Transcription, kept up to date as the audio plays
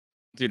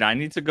Dude, I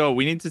need to go.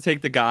 We need to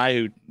take the guy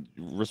who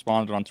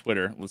responded on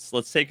Twitter.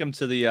 Let's take him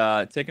to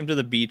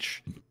the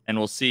beach, and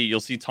you'll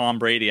see Tom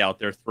Brady out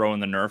there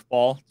throwing the Nerf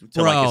ball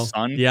to like his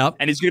son. Yep.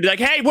 And he's gonna be like,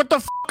 "Hey, what the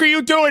f are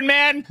you doing,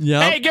 man?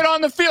 Yep. Hey, get on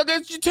the field.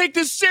 You take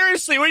this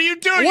seriously. What are you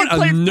doing? What, you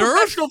play a Nerf?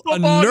 professional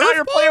football. A Now Nerf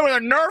you're ball? playing with a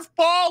Nerf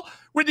ball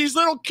with these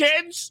little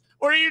kids.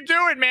 What are you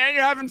doing, man?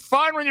 You're having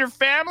fun with your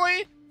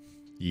family?"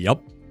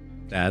 Yep.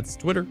 That's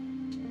Twitter.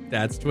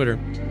 That's Twitter.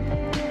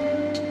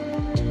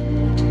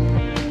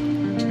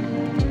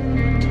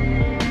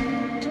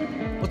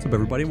 What's up,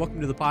 everybody?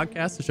 Welcome to the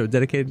podcast, the show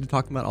dedicated to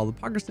talking about all the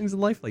progress things in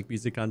life, like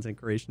music, content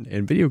creation,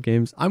 and video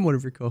games. I'm one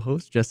of your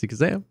co-hosts, Jesse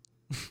Kazam.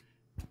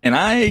 And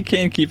I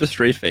can't keep a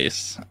straight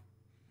face.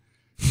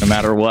 No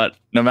matter what.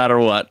 No matter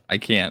what. I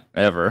can't,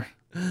 ever.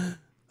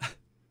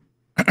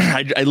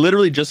 I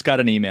literally just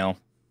got an email.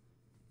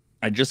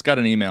 And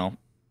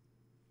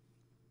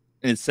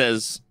it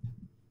says,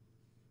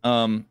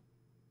 hello,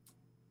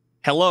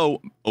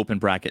 open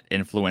bracket,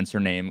 influencer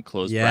name,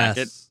 close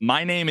bracket.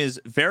 My name is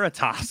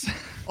Veritas.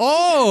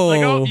 Oh,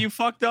 like, oh, you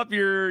fucked up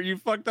your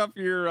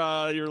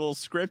little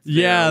script.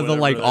 Yeah, the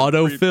like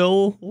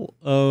autofill.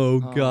 Oh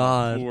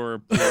God,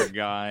 poor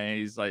guy.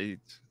 He's like,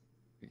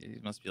 he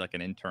must be like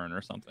an intern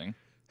or something.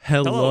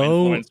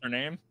 Hello,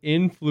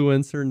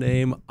 influencer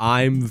name.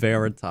 I'm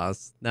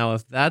Veritas. Now,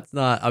 if that's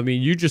not, I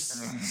mean, you just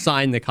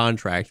sign the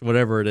contract,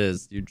 whatever it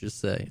is. You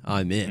just say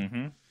I'm in.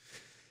 Mm-hmm.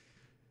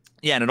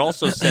 Yeah, and it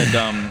also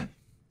said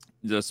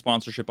the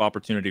sponsorship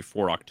opportunity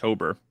for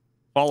October.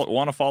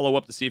 Want to follow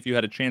up to see if you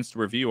had a chance to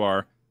review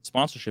our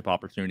sponsorship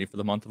opportunity for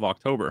the month of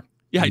October.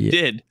 Yeah, I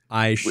did.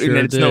 I sure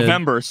did. It's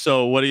November,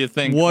 so what do you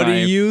think? What do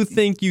you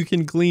think you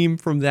can glean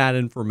from that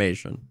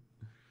information?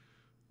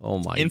 Oh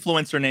my!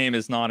 Influencer name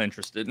is not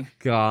interested.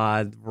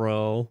 God,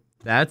 bro,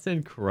 that's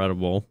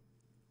incredible.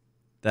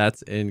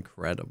 That's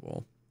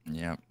incredible.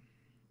 Yeah.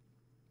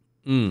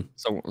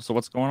 So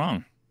what's going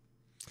on?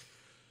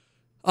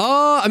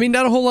 I mean,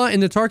 not a whole lot in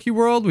the Tarky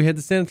world. We had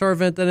the Sanitar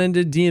event that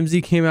ended.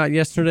 DMZ came out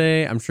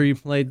yesterday. I'm sure you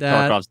played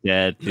that. Tarkov's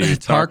dead, dude.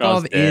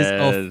 Tarkov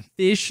is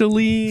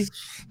officially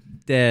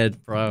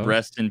dead, bro.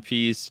 Rest in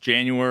peace.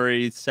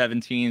 January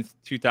 17th,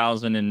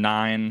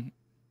 2009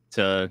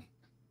 to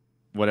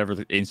whatever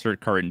the insert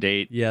current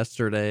date.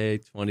 Yesterday,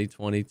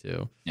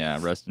 2022. Yeah,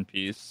 rest in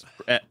peace.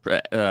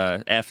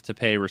 F to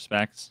pay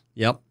respects.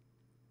 Yep.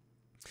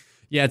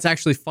 Yeah, it's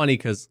actually funny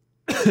because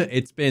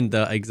it's been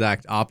the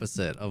exact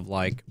opposite of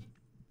like,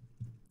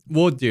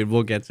 well, dude,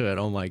 we'll get to it.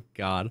 Oh my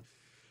God.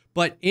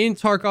 But in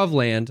Tarkov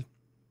land,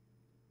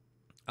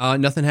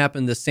 nothing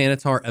happened. The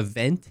Sanitar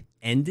event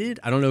ended.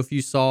 I don't know if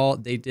you saw,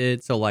 they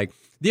did. So like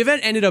the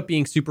event ended up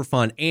being super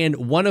fun and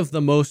one of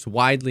the most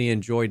widely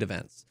enjoyed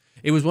events.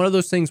 It was one of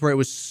those things where it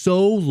was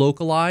so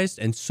localized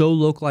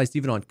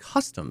even on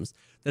customs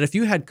that if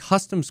you had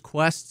customs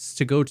quests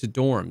to go to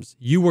dorms,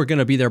 you were going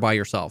to be there by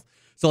yourself.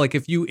 So like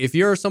if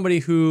you're somebody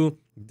who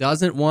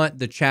doesn't want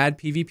the Chad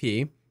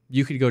PvP,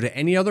 you could go to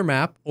any other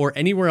map or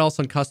anywhere else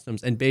on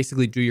customs and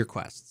basically do your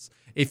quests.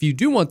 If you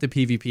do want the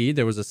PvP,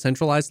 there was a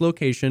centralized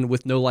location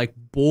with no like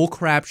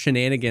bullcrap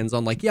shenanigans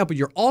on like, yeah, but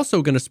you're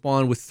also going to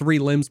spawn with 3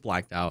 limbs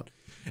blacked out.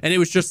 And it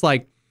was just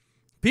like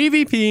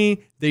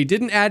PvP, they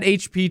didn't add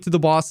HP to the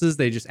bosses.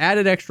 They just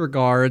added extra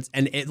guards.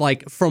 And it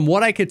like, from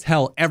what I could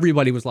tell,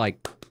 everybody was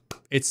like,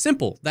 it's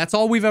simple. That's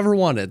all we've ever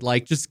wanted.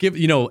 Like, just give,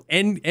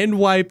 end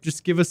wipe,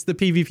 just give us the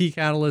PvP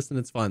catalyst and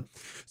it's fun.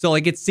 So,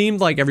 like, it seemed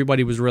like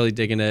everybody was really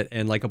digging it.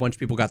 And, like, a bunch of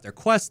people got their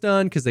quests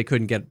done because they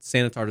couldn't get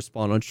Sanitar to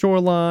spawn on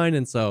Shoreline.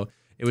 And so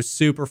it was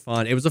super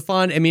fun. It was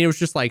it was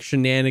just like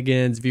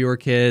shenanigans, viewer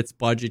kits,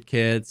 budget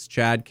kits,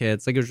 Chad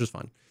kits. Like, it was just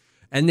fun.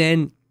 And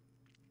then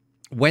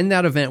when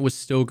that event was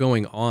still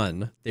going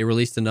on, they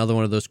released another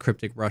one of those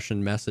cryptic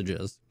Russian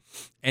messages.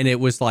 And it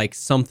was like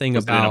something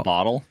was about it in a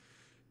bottle.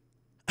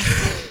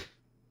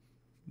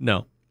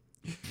 No,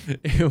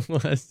 it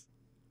was,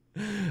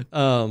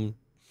 and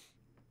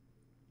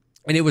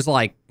it was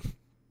like,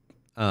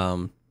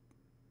 what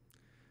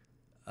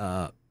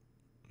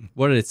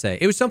did it say?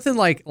 It was something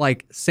like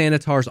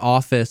Sanitar's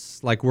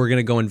office, like we're going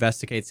to go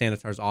investigate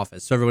Sanitar's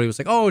office. So everybody was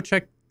like, oh,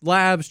 check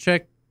labs,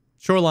 check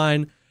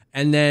Shoreline.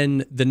 And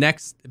then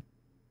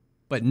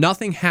but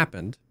nothing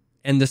happened.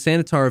 And the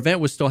Sanitar event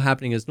was still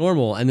happening as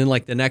normal. And then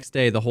like the next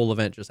day, the whole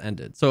event just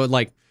ended. So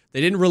like, they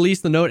didn't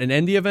release the note and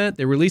end the event.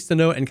 They released the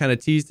note and kind of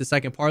teased the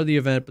second part of the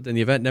event, but then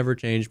the event never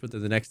changed. But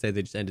then the next day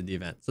they just ended the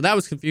event. So that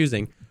was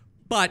confusing,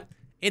 but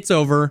it's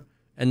over.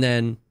 And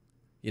then,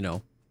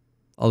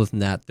 other than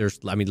that,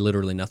 there's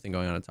literally nothing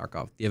going on in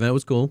Tarkov. The event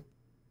was cool.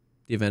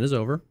 The event is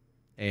over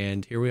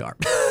and here we are.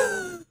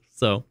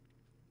 So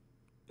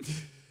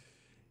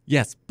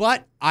yes,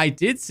 but I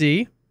did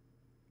see,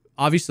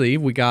 obviously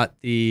we got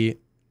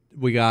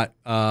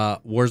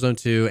Warzone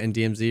 2 and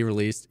DMZ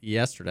released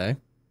yesterday.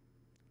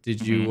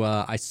 Did you,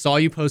 I saw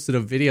you posted a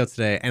video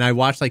today and I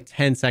watched like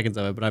 10 seconds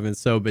of it, but I've been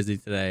so busy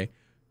today.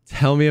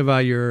 Tell me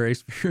about your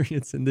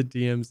experience in the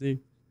DMZ.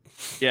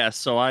 Yeah,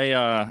 so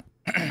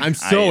I'm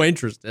so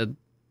interested.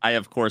 I,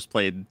 of course,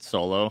 played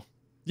solo.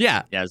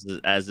 Yeah. As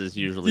is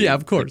usually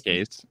of course. the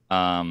case.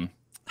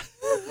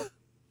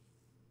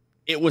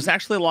 It was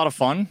actually a lot of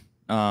fun.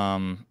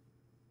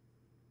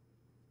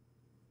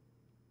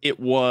 It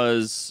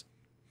was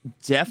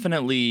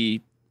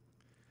definitely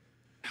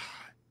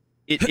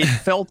it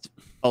felt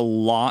a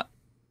lot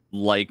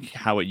like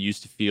how it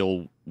used to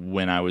feel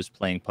when I was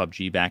playing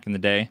PUBG back in the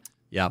day.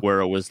 Yeah. Where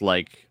it was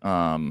like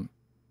I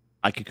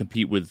could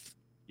compete with,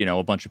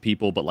 a bunch of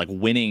people, but like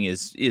winning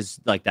is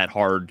like that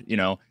hard,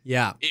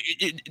 Yeah.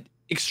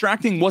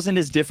 Extracting wasn't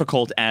as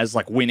difficult as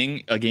like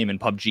winning a game in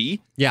PUBG.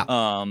 Yeah.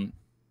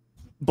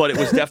 But it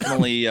was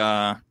definitely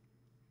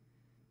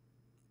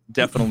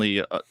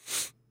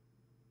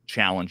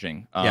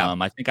challenging.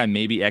 I think I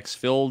maybe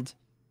exfilled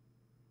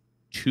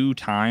 2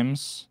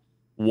 times.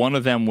 One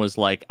of them was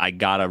like I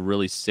got a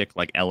really sick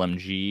like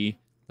LMG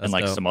and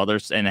like some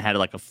others, and it had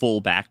like a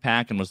full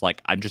backpack, and was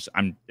like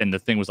and the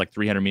thing was like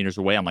 300 meters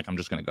away. I'm like, I'm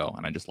just gonna go,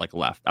 and I just like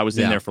left. I was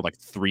in there for like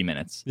 3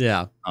 minutes.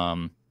 Yeah.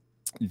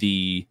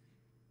 The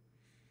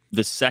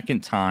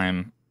second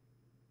time,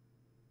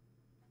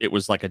 it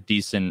was like a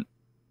decent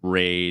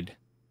raid,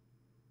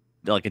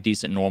 like a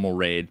decent normal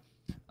raid.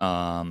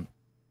 Yeah,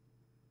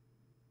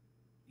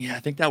 I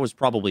think that was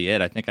probably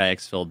it. I think I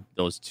exfilled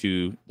those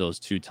two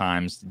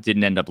times.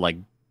 Didn't end up like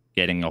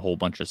getting a whole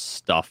bunch of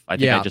stuff. I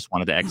think I just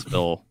wanted to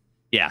exfill.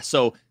 Yeah.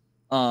 So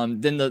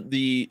then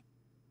the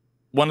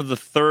one of the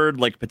third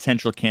like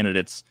potential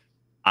candidates,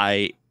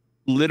 I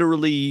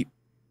literally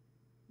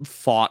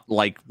fought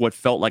like what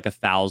felt like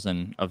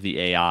 1,000 of the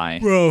AI.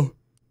 Bro.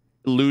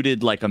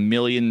 Looted like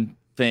 1,000,000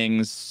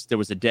 things. There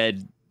was a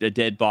dead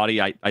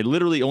body. I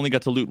literally only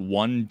got to loot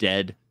one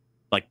dead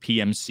like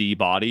PMC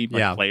body,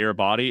 like player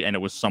body, and it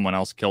was someone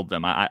else killed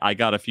them. I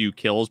got a few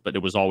kills, but it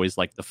was always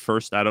like the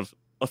first out of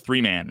a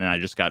 3-man, and I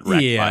just got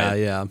wrecked by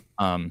it.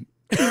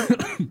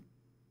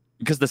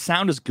 Because the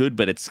sound is good,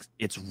 but it's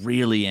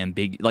really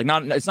ambiguous. Like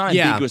it's not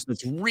ambiguous, but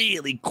it's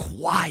really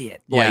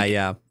quiet.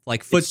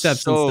 Like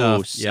footsteps so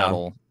and stuff.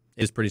 Subtle.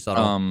 Yeah, it's pretty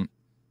subtle.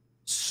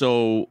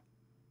 So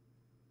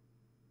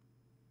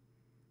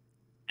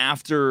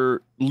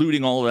after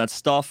looting all of that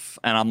stuff,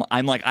 and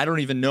I'm like, I don't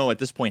even know at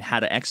this point how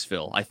to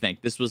exfil. I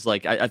think this was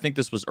like, I think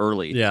this was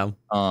early. Yeah.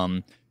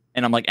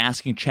 And I'm like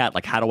asking chat,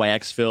 like, how do I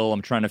exfil?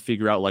 I'm trying to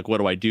figure out like, what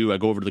do I do? I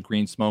go over to the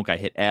green smoke. I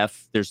hit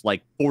F. There's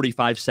like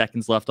 45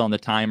 seconds left on the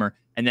timer,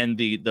 and then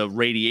the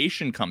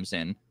radiation comes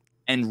in.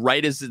 And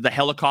right as the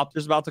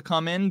helicopter's about to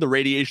come in, the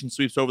radiation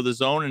sweeps over the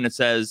zone, and it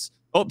says,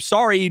 "Oh,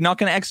 sorry, not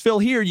going to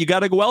exfil here. You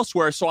got to go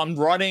elsewhere." So I'm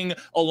running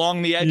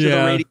along the edge of the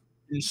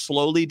radiation,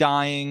 slowly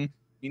dying.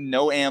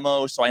 No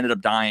ammo, so I ended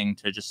up dying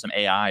to just some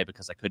AI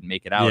because I couldn't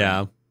make it out.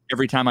 Yeah.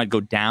 Every time I'd go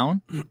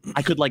down,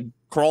 I could like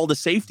crawl to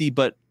safety,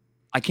 but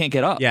I can't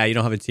get up. Yeah, you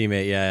don't have a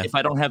teammate. Yeah. If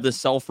I don't have the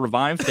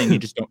self-revive thing, you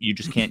just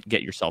can't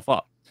get yourself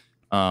up.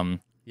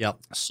 Yep.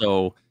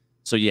 So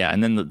yeah,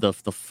 and then the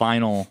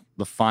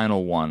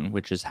final one,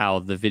 which is how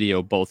the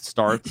video both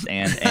starts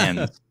and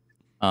ends.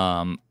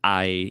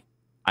 I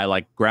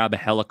like grab a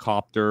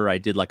helicopter. I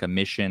did like a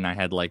mission. I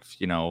had like,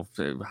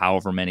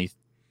 however many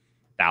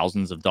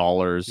thousands of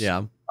dollars.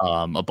 Yeah.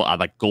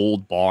 Like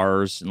gold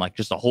bars and like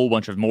just a whole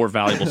bunch of more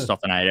valuable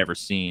stuff than I had ever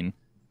seen.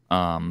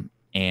 And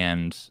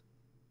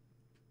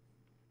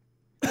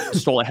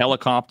stole a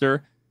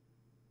helicopter,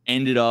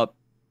 ended up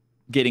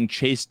getting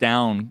chased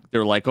down.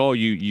 They're like, "Oh,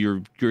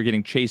 you're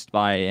getting chased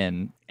by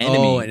an enemy."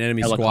 Oh, an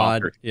enemy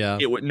squad. Yeah.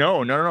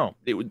 No.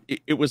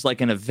 It was like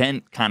an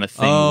event kind of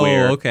thing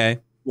where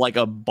like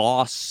a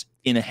boss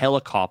in a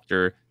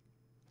helicopter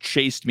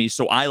chased me.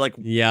 So I like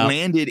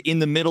landed in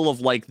the middle of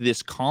like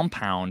this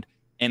compound,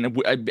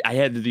 and I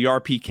had the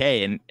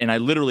RPK, and I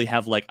literally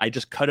have like, I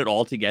just cut it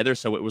all together.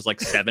 So it was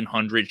like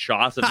 700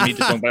 shots of me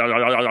just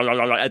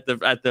going at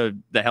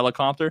the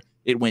helicopter.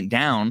 It went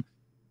down.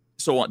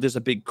 So there's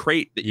a big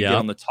crate that you get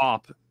on the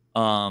top.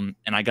 And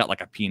I got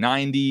like a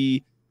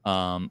P90.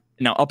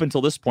 Now up until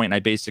this point, I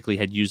basically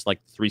had used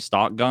like 3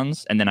 stock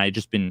guns, and then I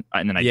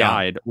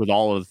died with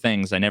all of the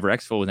things. I never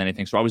exfil with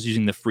anything. So I was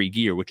using the free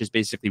gear, which is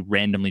basically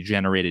randomly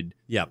generated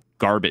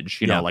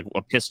garbage, like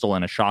a pistol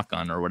and a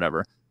shotgun or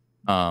whatever.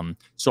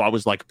 So I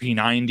was like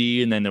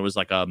P90, and then there was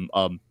like a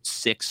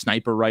 6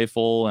 sniper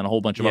rifle and a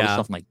whole bunch of other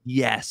stuff. I'm like,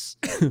 yes.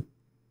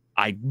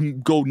 I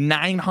go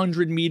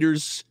 900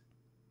 meters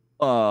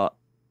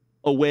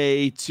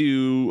away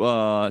to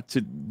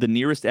the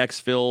nearest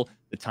exfil.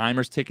 The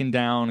timer's ticking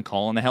down,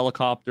 calling the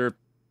helicopter.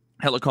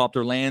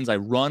 Helicopter lands. I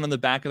run on the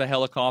back of the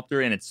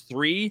helicopter, and it's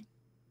 3,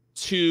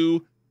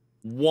 2,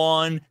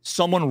 1.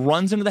 Someone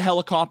runs into the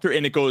helicopter,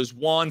 and it goes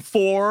 1,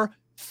 4,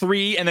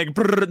 3, and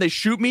they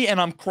shoot me,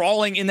 and I'm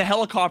crawling in the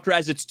helicopter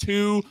as it's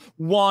 2,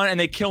 1, and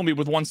they kill me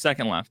with 1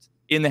 second left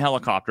in the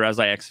helicopter as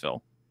I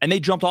exfil. And they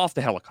jumped off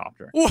the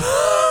helicopter.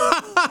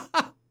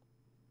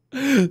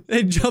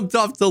 They jumped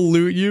off to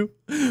loot you?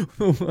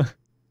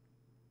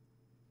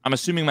 I'm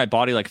assuming my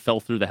body like fell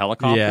through the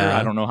helicopter. Yeah.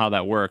 I don't know how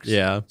that works.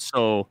 Yeah.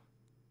 So,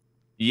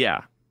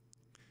 yeah.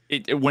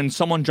 When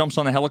someone jumps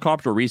on the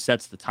helicopter,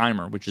 resets the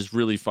timer, which is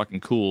really fucking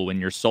cool when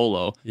you're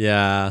solo.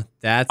 Yeah,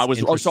 that's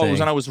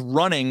when I was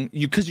running,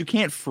 because you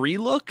can't free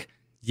look.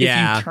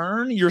 Yeah. If you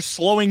turn, you're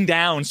slowing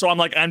down. So I'm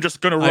like, I'm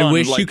just gonna run. I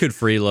wish like, you could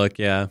free look.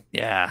 Yeah.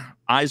 Yeah,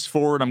 eyes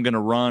forward. I'm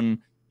gonna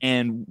run.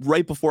 And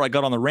right before I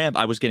got on the ramp,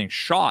 I was getting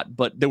shot,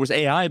 but there was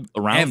AI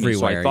around me,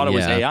 so I thought it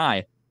was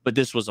AI, but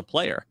this was a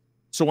player.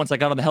 So once I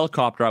got on the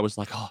helicopter, I was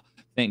like, oh,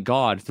 thank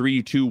God.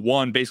 3, 2,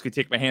 1. Basically,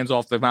 take my hands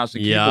off the mouse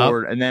and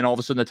keyboard, and then all of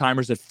a sudden the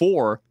timer's at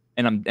 4,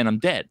 and I'm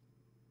dead.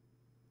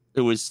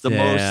 It was the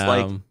most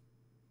like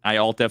I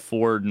alt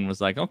F4'd and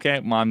was like, okay,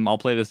 Mom, I'll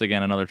play this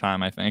again another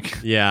time. I think.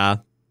 Yeah.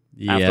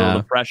 After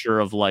the pressure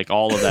of like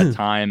all of that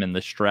time and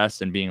the stress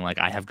and being like,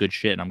 I have good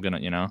shit, and I'm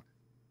gonna,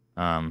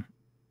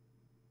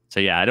 So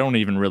yeah, I don't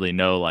even really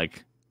know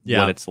like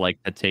what it's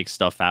like to take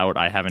stuff out.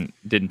 I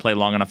didn't play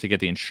long enough to get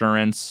the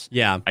insurance.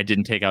 Yeah. I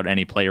didn't take out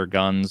any player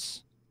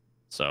guns.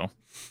 So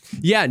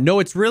yeah, no,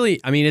 it's really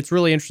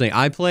interesting.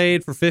 I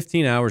played for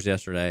 15 hours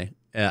yesterday.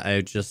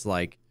 I just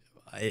like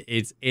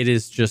it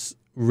is just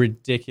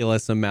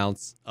ridiculous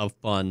amounts of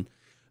fun.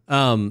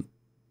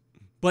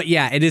 But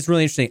yeah, it is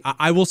really interesting.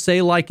 I will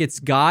say like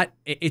it's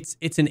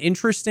an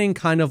interesting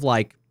kind of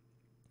like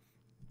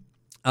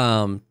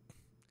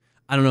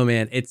I don't know,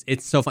 man.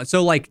 It's so fun.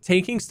 So like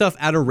taking stuff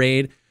out of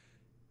raid,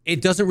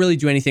 it doesn't really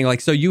do anything.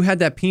 Like, so you had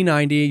that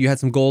P90, you had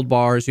some gold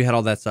bars, you had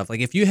all that stuff.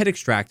 Like if you had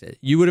extracted,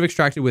 you would have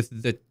extracted with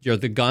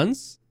the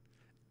guns.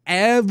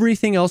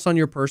 Everything else on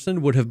your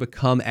person would have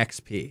become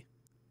XP.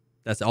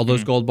 That's all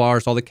those gold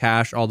bars, all the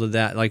cash, all of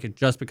that. Like it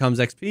just becomes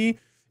XP.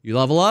 You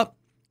level up,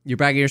 you're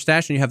back at your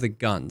stash, and you have the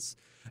guns.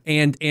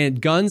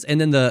 And guns, and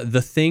then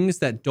the things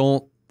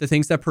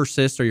that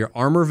persist are your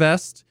armor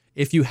vest,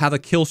 if you have a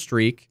kill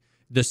streak,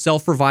 the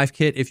self-revive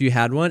kit if you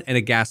had one, and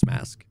a gas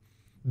mask.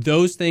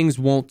 Those things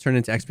won't turn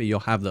into XP. You'll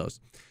have those.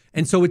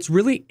 And so it's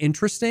really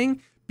interesting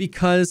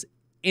because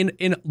in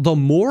the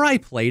more I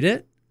played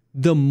it,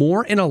 the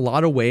more in a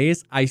lot of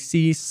ways I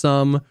see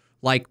some,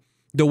 like,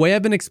 the way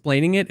I've been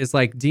explaining it is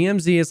like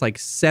DMZ is like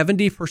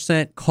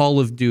 70% Call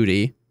of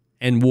Duty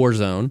and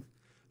Warzone,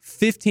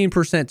 15%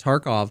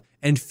 Tarkov,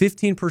 and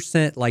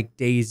 15% like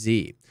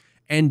DayZ.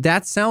 And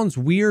that sounds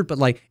weird, but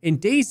like in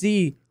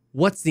DayZ,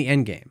 what's the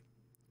end game?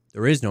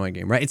 There is no end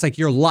game, right? It's like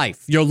your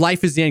life. Your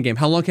life is the end game.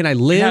 How long can I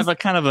live? You have a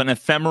kind of an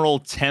ephemeral,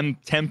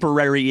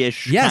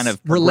 temporary-ish kind of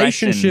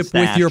relationship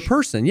with your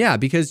person. Yeah,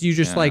 because you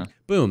just like,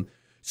 boom.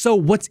 So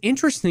what's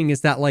interesting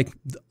is that like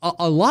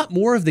a lot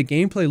more of the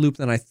gameplay loop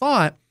than I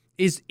thought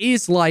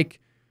is like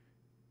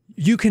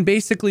you can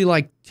basically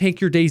like take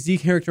your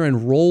DayZ character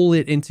and roll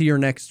it into your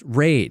next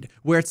raid.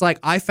 Where it's like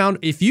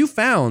if you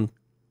have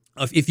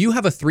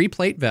a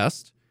 3-plate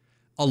vest,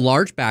 a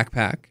large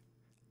backpack,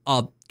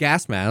 a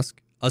gas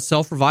mask, a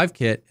self-revive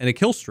kit, and a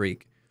kill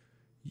streak,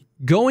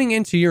 going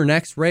into your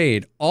next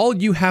raid, all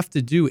you have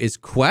to do is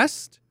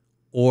quest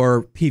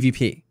or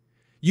PvP.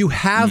 You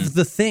have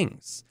the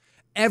things.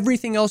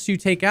 Everything else you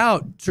take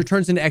out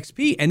turns into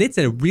XP, and it's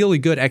a really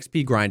good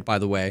XP grind, by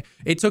the way.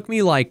 It took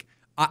me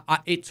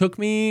it took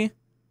me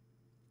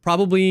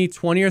probably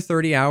 20 or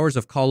 30 hours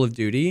of Call of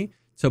Duty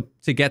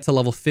to get to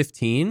level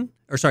 15,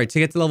 to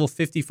get to level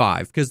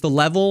 55, because the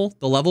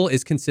level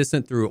is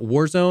consistent through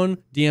Warzone,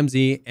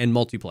 DMZ, and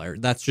multiplayer.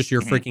 That's just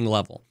your freaking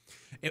level.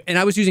 And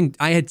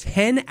I had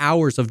 10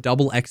 hours of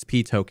double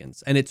XP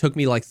tokens, and it took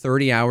me like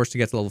 30 hours to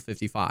get to level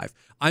 55.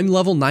 I'm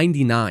level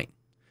 99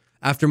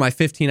 after my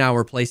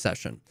 15-hour play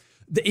session.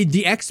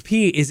 The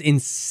XP is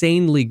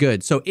insanely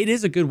good. So it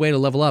is a good way to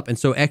level up. And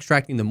so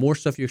extracting, the more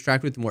stuff you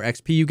extract with, the more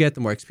XP you get,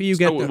 the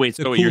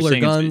cooler you're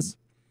saying guns.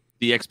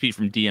 The XP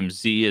from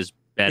DMZ is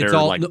better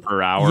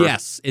per hour?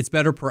 Yes, it's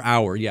better per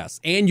hour, yes.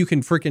 And you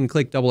can freaking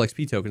click double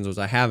XP tokens, which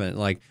I haven't.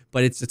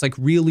 But it's like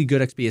really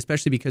good XP,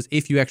 especially because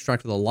if you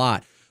extract with a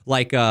lot,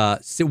 like I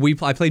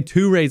played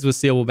 2 raids with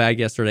Sealable Bag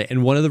yesterday,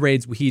 and one of the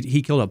raids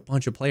he killed a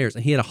bunch of players,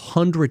 and he had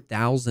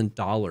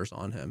 $100,000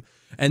 on him.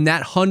 And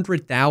that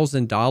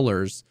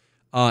 $100,000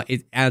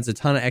 it adds a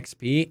ton of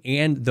XP,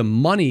 and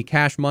the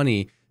cash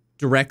money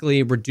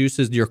directly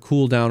reduces your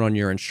cooldown on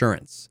your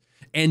insurance.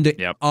 And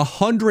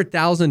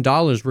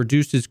 $100,000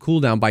 reduced his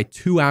cooldown by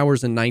 2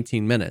 hours and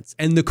 19 minutes.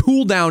 And the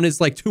cooldown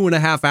is like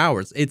 2.5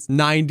 hours. It's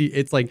 90.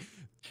 It's like.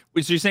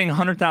 Wait, so you're saying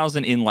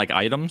 100,000 in like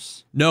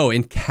items? No,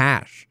 in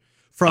cash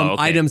from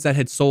items that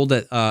had sold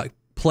at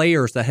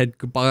players that had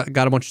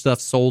got a bunch of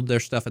stuff, sold their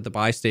stuff at the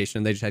buy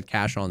station. They just had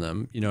cash on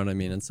them. You know what I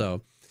mean? And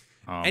so,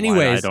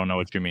 anyways, I don't know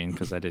what you mean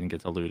because I didn't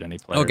get to loot any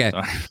players. Okay.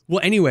 So.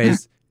 Well,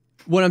 anyways.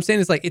 What I'm saying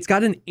is like it's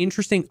got a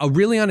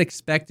really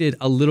unexpected,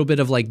 a little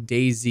bit of like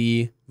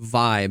DayZ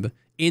vibe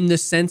in the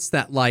sense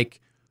that like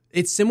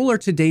it's similar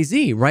to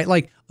DayZ, right?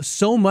 Like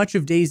so much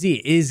of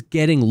DayZ is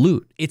getting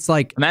loot. It's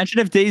like imagine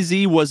if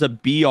DayZ was a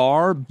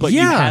BR, but you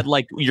had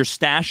like your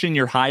stash in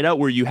your hideout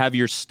where you have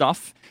your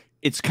stuff.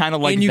 It's kind of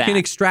like and you can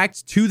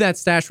extract to that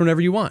stash whenever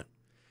you want.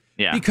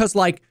 Yeah, because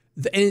like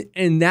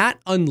and that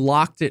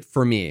unlocked it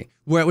for me.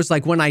 Where it was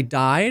like when I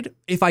died,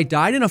 if I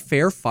died in a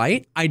fair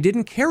fight, I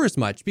didn't care as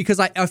much because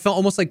I felt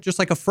almost like just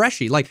like a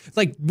freshie. Like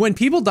when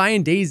people die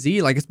in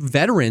DayZ, like it's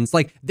veterans,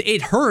 like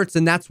it hurts,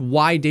 and that's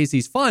why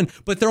DayZ's fun.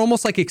 But they're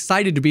almost like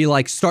excited to be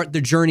like start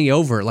the journey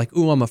over. Like,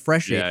 ooh, I'm a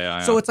freshie.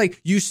 Yeah. So it's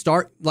like you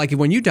start like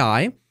when you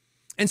die,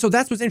 And so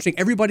that's what's interesting.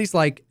 Everybody's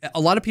like, a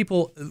lot of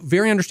people,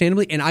 very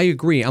understandably, and I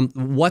agree.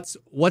 What's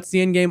the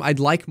end game? I'd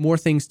like more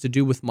things to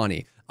do with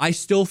money. I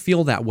still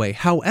feel that way.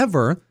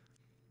 However,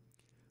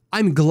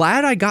 I'm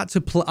glad I got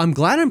to I'm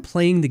glad I'm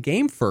playing the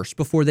game first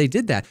before they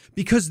did that,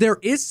 because there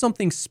is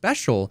something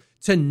special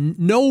to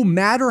no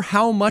matter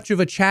how much of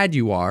a Chad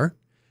you are,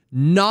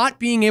 not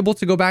being able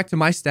to go back to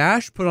my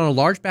stash, put on a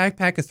large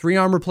backpack, a 3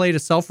 armor plate, a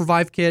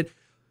self-revive kit.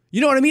 You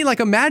know what I mean? Like,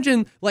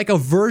 imagine like a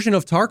version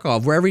of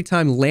Tarkov where every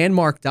time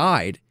Landmark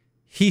died,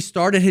 he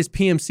started his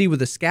PMC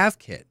with a scav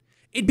kit.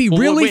 It'd be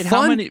really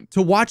fun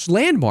to watch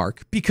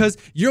Landmark, because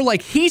you're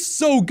like, he's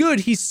so good.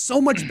 He's so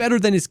much better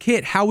than his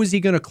kit. How is he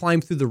going to climb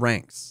through the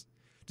ranks?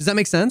 Does that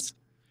make sense?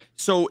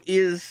 So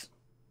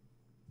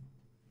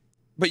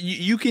but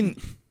you can,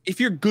 if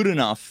you're good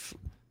enough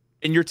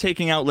and you're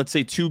taking out, let's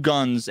say, 2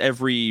 guns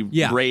every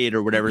raid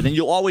or whatever, then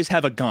you'll always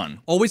have a gun.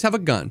 Always have a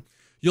gun.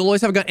 You'll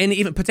always have a gun, and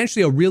even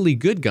potentially a really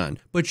good gun,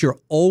 but you're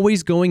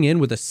always going in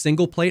with a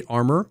single plate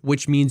armor,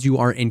 which means you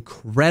are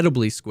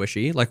incredibly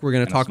squishy. Like, we're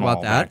going to talk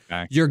about that.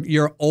 Backpack.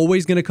 You're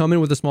always going to come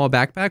in with a small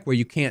backpack where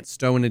you can't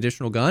stow an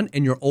additional gun,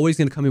 and you're always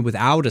going to come in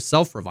without a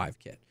self-revive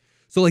kit.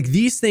 So like,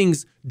 these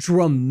things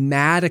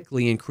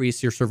dramatically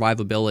increase your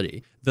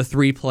survivability, the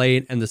 3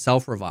 plate and the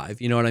self-revive,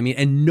 you know what I mean?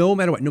 And no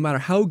matter what, no matter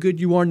how good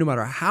you are, no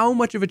matter how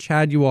much of a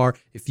Chad you are,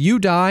 if you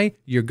die,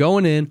 you're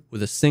going in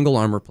with a single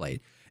armor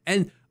plate.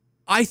 And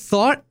I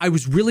thought I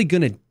was really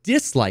going to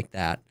dislike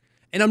that.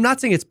 And I'm not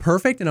saying it's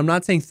perfect, and I'm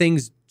not saying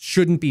things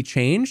shouldn't be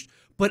changed,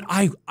 but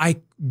I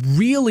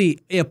really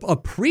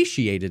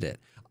appreciated it.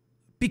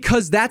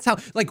 Because that's how,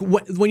 like,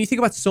 when you think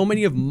about so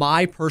many of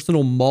my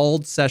personal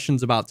mauled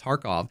sessions about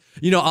Tarkov,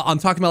 you know, I'm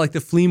talking about like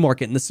the flea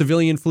market and the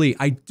civilian flea.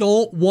 I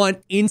don't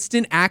want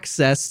instant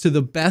access to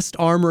the best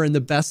armor and the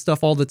best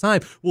stuff all the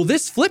time. Well,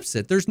 this flips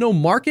it. There's no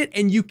market,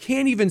 and you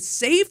can't even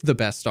save the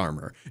best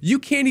armor. You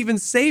can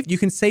save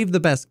the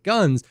best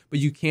guns, but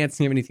you can't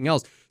save anything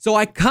else. So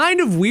I kind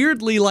of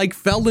weirdly like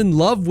fell in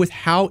love with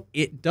how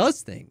it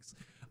does things.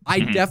 I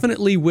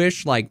definitely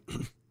wish, like,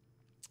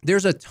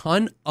 there's a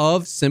ton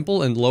of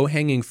simple and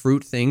low-hanging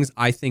fruit things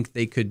I think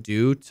they could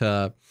do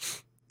to,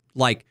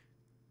 like,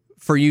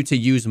 for you to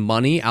use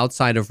money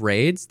outside of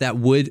raids that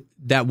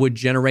would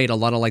generate a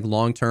lot of, like,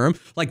 long-term.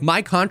 Like,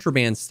 my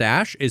contraband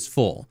stash is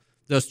full.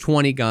 Those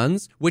 20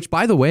 guns, which,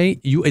 by the way,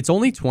 it's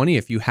only 20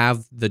 if you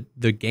have the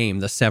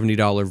game, the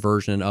 $70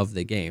 version of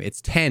the game.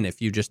 It's 10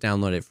 if you just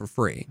download it for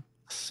free.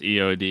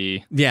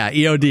 EOD. Yeah,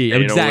 EOD.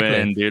 Exactly.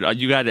 Win, dude.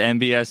 You got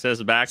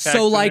MBSS backpacks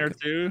in there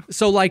too?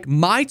 So like,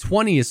 my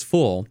 20 is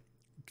full.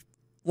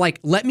 Like,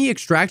 let me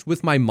extract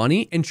with my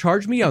money and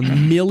charge me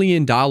 $1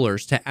 million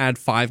to add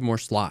 5 more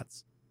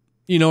slots.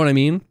 You know what I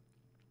mean?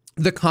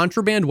 The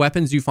contraband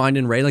weapons you find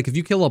in raid, like if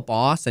you kill a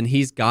boss and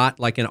he's got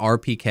like an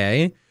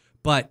RPK,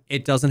 but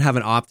it doesn't have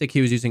an optic,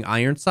 he was using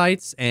iron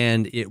sights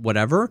and it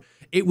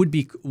would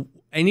be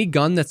any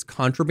gun that's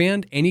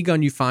contraband, any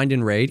gun you find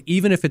in raid,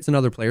 even if it's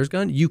another player's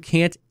gun, you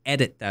can't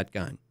edit that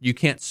gun. You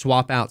can't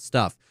swap out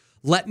stuff.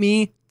 Let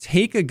me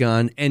take a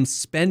gun and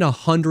spend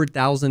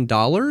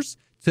 $100,000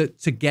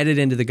 to get it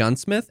into the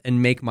gunsmith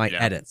and make my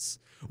edits.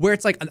 Where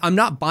it's like, I'm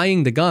not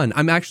buying the gun.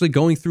 I'm actually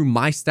going through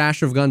my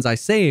stash of guns I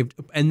saved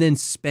and then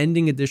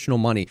spending additional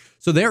money.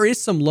 So there is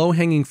some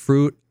low-hanging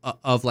fruit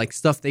of like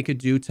stuff they could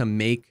do to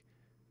make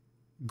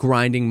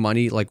grinding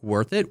money like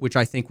worth it, which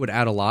I think would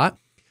add a lot.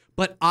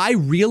 But I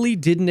really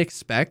didn't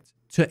expect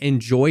to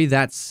enjoy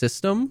that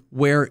system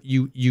where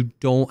you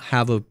don't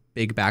have a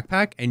big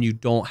backpack and you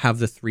don't have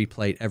the 3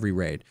 plate every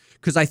raid.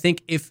 Because I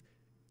think if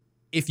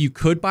you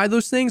could buy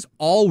those things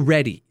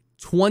already,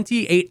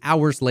 28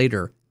 hours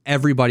later,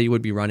 everybody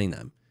would be running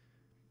them.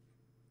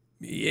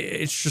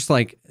 It's just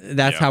like,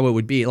 that's how it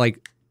would be,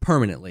 like,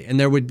 permanently.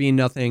 And there would be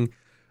nothing.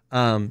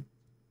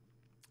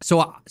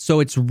 So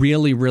it's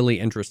really, really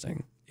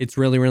interesting. It's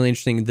really, really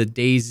interesting. The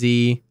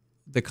DayZ,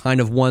 the kind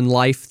of one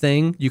life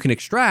thing you can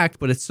extract,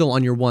 but it's still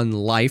on your one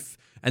life.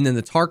 And then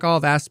the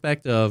Tarkov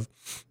aspect of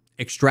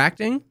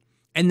extracting,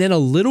 and then a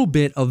little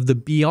bit of the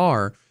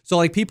BR. So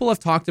like, people have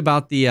talked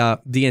about the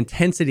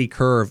intensity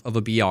curve of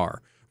a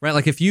BR, right?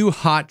 Like, if you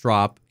hot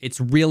drop, it's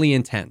really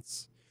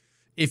intense.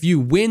 If you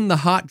win the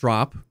hot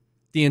drop,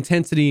 the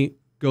intensity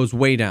goes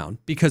way down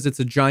because it's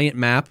a giant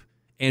map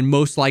and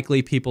most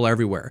likely people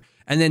everywhere.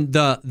 And then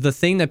the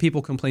thing that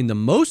people complain the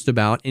most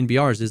about in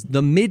BRs is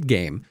the mid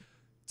game.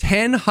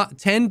 10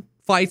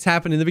 fights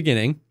happen in the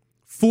beginning,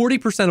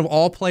 40% of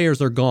all players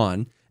are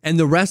gone, and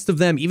the rest of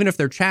them, even if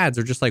they're Chads,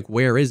 are just like,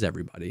 where is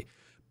everybody?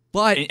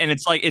 But and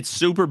it's like, it's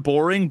super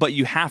boring, but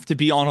you have to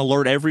be on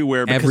alert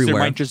everywhere because there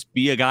might just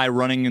be a guy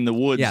running in the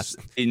woods. Yes.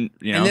 And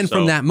then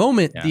from that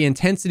moment, the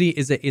intensity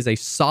is a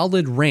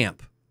solid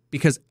ramp,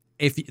 because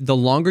if the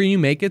longer you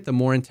make it, the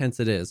more intense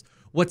it is.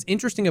 What's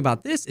interesting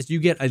about this is you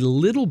get a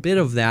little bit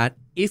of that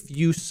if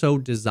you so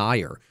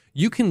desire.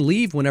 You can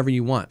leave whenever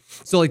you want.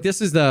 So like,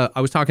 I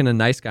was talking to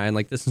Nice Guy, and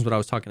like, this is what I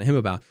was talking to him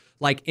about.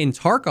 Like, in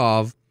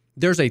Tarkov,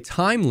 there's a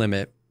time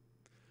limit,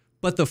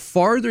 but the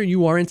farther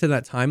you are into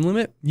that time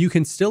limit, you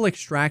can still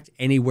extract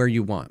anywhere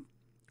you want,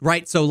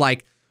 right? So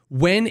like,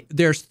 When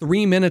there's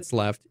 3 minutes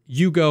left,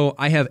 you go,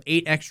 I have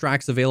 8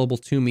 extracts available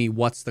to me.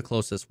 What's the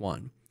closest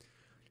one?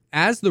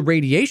 As the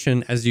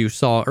radiation, as you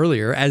saw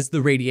earlier, as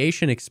the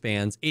radiation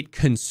expands, it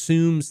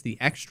consumes the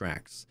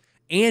extracts,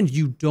 and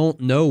you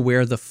don't know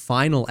where the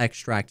final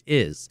extract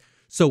is.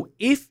 So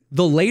if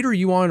the later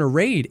you are in a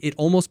raid, it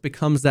almost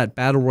becomes that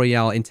battle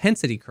royale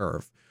intensity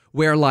curve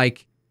where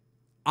like,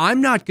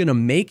 I'm not going to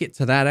make it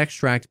to that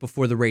extract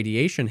before the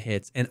radiation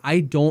hits, and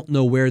I don't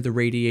know where the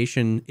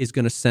radiation is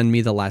going to send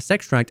me the last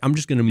extract. I'm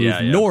just going to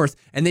move north,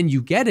 and then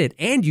you get it,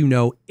 and you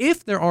know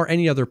if there are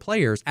any other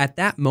players, at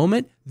that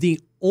moment,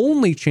 the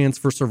only chance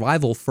for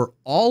survival for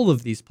all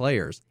of these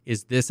players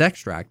is this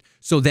extract.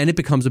 So then it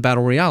becomes a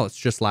battle royale. It's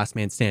just last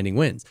man standing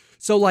wins.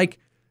 So like,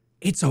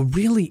 it's a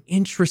really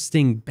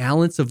interesting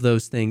balance of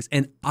those things,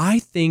 and I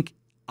think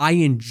I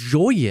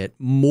enjoy it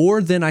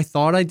more than I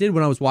thought I did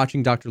when I was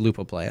watching Dr.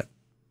 Lupo play it.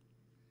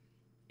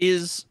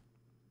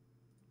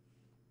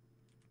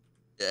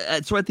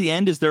 So at the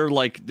end, is there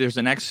like there's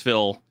an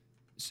exfil?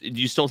 Do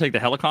you still take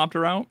the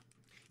helicopter out?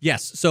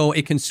 Yes. So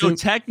it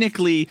consumes. So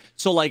technically,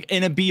 like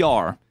in a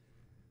BR,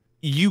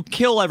 you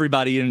kill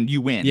everybody and you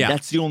win. Yeah.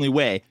 That's the only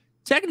way.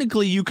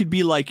 Technically, you could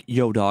be like,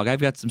 "Yo, dog,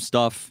 I've got some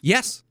stuff.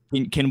 Yes.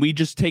 Can we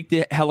just take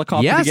the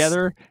helicopter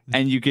together?"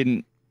 And you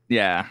can,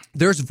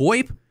 There's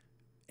VoIP,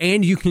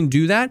 and you can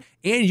do that,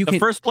 and you can. The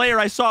first player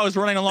I saw was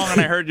running along,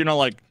 and I heard,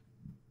 like.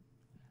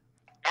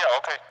 Yeah,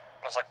 okay.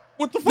 I was like,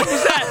 what the fuck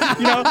was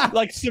that?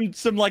 Like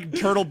some like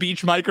Turtle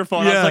Beach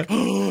microphone. I was like,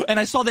 oh, and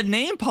I saw the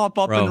name pop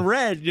up in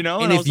red, and I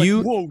was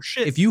like, whoa,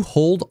 shit. If you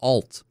hold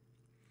Alt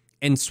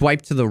and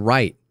swipe to the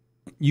right,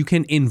 you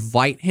can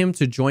invite him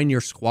to join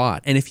your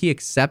squad. And if he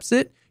accepts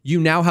it,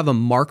 you now have a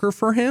marker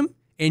for him,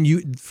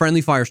 and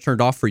friendly fire's turned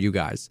off for you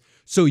guys.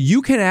 So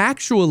you can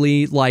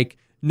actually like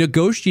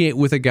negotiate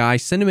with a guy,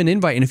 send him an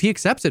invite, and if he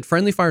accepts it,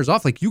 friendly fire's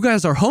off. Like, you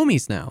guys are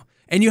homies now.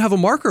 And you have a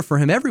marker for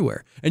him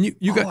everywhere. And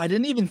I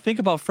didn't even think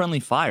about friendly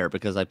fire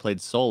because I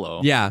played solo.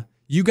 Yeah.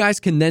 You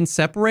guys can then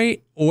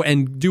separate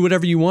and do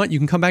whatever you want. You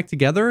can come back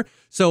together.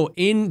 So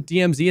in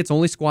DMZ, it's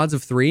only squads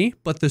of 3,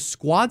 but the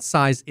squad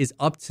size is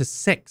up to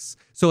 6.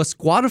 So a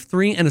squad of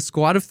 3 and a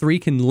squad of 3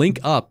 can link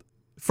up.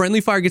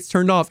 Friendly fire gets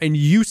turned off, and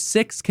you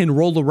 6 can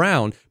roll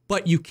around,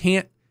 but you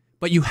can't.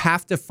 But you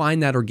have to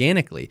find that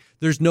organically.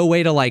 There's no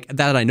way to like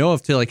that I know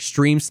of to like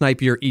stream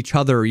snipe each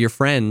other or your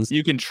friends.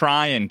 You can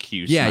try and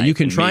Q snipe. Yeah, you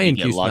can try and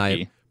Q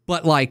snipe.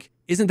 But like,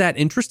 isn't that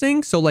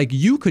interesting? So like,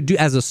 you could do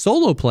as a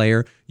solo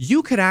player,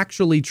 you could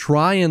actually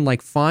try and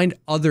like find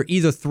either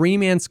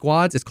 3-man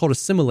squads. It's called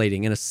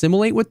assimilating, and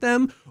assimilate with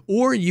them,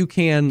 or you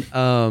can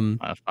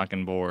a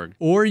fucking Borg.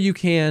 Or you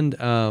can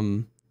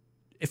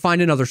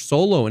find another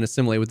solo and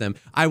assimilate with them.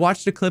 I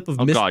watched a clip of.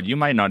 Oh God, you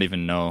might not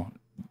even know.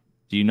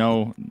 Do you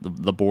know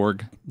the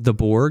Borg? The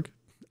Borg?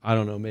 I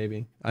don't know,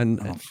 maybe.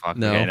 Fuck.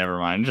 No. Okay, never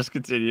mind. Just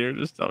continue.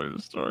 Just tell me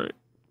the story.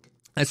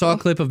 I saw a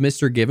clip of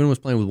Mr. Given was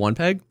playing with One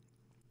Peg.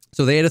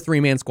 So they had a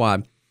 3-man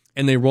squad,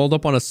 and they rolled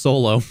up on a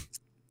solo,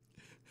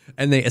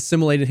 and they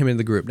assimilated him into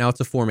the group. Now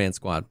it's a 4-man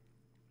squad.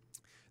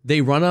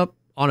 They run up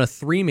on a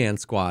 3-man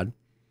squad,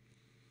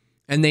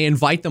 and they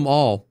invite them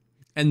all,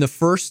 and the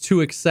first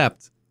 2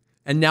 accept.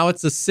 And now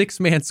it's a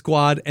 6-man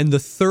squad, and the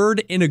third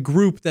in a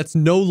group that's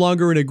no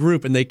longer in a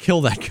group, and they kill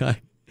that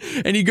guy.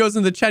 And he goes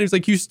in the chat, he's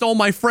like, "You stole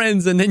my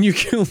friends, and then you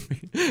killed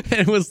me." And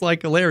it was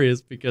like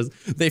hilarious because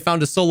they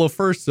found a solo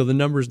first, so the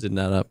numbers didn't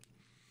add up.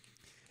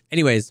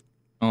 Anyways.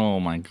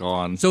 Oh my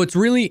God. So it's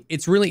really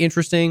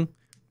interesting,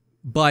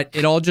 but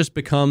it all just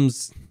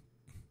becomes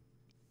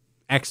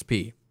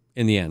XP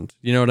in the end.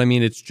 You know what I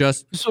mean? It's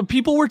just. So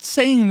people were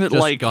saying that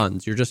like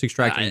guns. You're just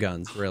extracting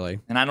guns,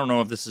 really. And I don't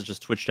know if this is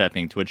just Twitch chat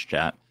being Twitch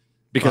chat.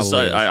 Because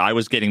I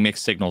was getting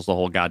mixed signals the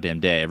whole goddamn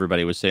day.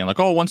 Everybody was saying like,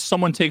 "Oh, once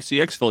someone takes the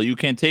exfil, you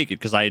can't take it,"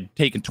 because I had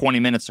taken 20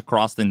 minutes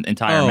across the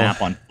entire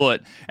map on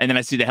foot, and then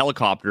I see the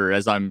helicopter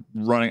as I'm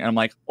running, and I'm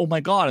like, "Oh my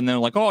God!" And then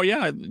they're like, "Oh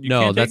yeah, you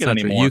can't take it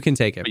anymore. True. You can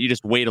take it, but you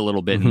just wait a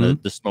little bit, and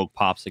the smoke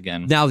pops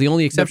again." Now the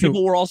only exception,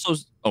 people were also.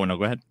 Oh no,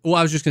 go ahead. Well,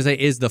 I was just gonna say,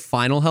 is the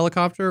final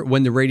helicopter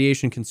when the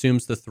radiation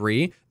consumes the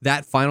 3.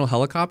 That final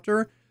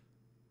helicopter,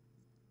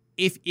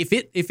 if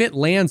it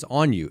lands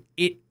on you,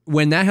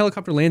 when that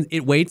helicopter lands,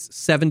 it waits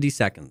 70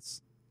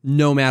 seconds.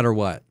 No matter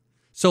what.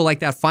 So like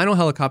that final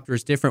helicopter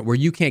is different where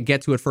you can't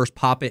get to it first,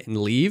 pop it, and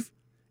leave.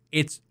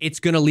 It's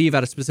going to leave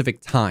at a specific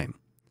time.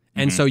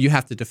 And so you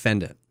have to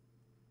defend it.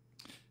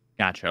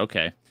 Gotcha.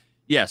 Okay.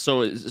 Yeah.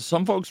 So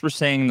some folks were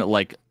saying that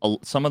like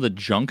some of the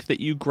junk that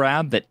you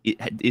grab that it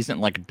isn't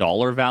like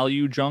dollar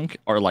value junk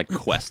are like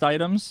quest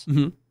items.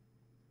 Mm-hmm.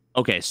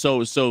 Okay.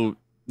 So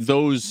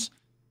those...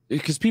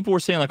 Because people were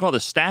saying like, "Oh,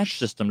 the stash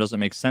system doesn't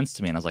make sense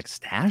to me," and I was like,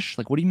 "Stash?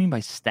 Like, what do you mean by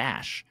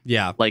stash?"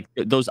 Yeah, like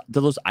do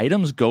those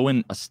items go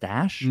in a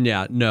stash?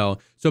 Yeah, no.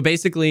 So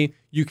basically,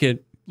 you can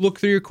look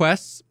through your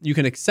quests. You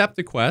can accept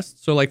the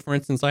quest. So, like for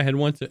instance, I had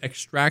one to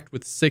extract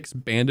with 6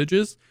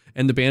 bandages,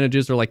 and the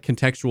bandages are like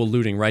contextual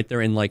looting, right? They're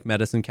in like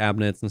medicine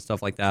cabinets and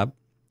stuff like that.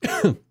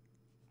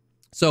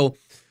 So,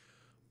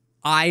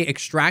 I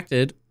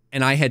extracted,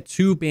 and I had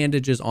 2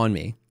 bandages on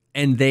me.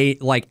 And they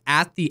like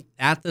at the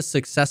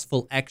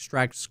successful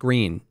extract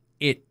screen,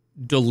 it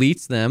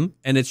deletes them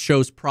and it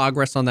shows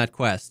progress on that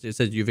quest. It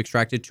says you've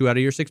extracted 2 out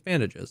of your 6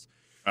 bandages.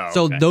 Oh,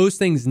 So okay. those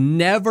things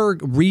never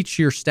reach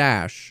your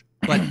stash,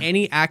 but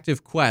any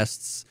active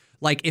quests,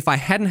 like if I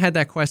hadn't had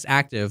that quest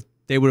active,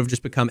 they would have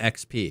just become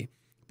XP.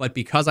 But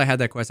because I had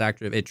that quest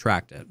active, it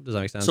tracked it. Does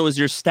that make sense? So is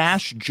your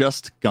stash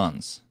just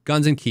guns?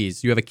 Guns and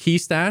keys. You have a key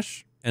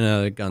stash and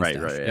a gun stash.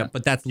 Right, yeah. Yep,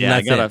 but that's Yeah,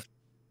 it.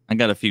 I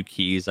got a few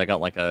keys. I got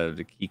like a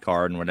key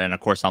card, and of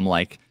course I'm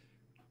like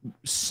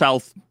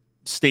South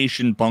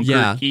Station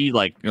bunker key,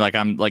 like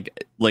I'm like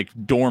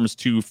dorms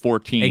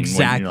 214.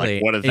 Exactly.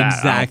 Like, what is that?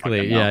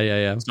 Exactly.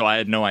 Yeah. So I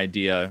had no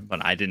idea,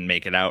 but I didn't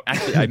make it out.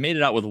 Actually, I made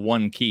it out with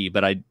 1 key,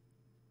 but I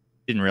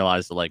didn't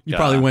realize that you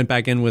probably went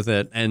back in with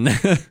it and.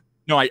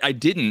 No, I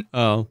didn't.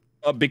 Oh,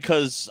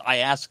 because I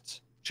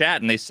asked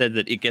chat and they said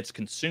that it gets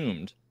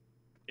consumed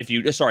if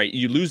you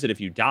lose it if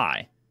you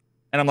die.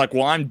 And I'm like,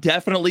 well, I'm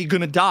definitely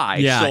gonna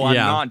die, so I'm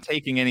not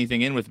taking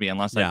anything in with me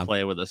unless I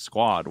play with a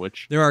squad.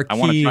 Which I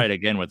want to try it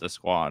again with a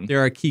squad.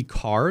 There are key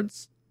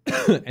cards,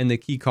 and the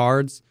key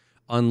cards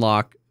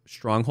unlock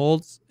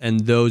strongholds, and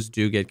those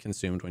do get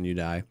consumed when you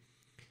die.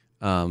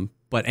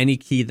 But any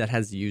key that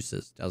has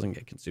uses doesn't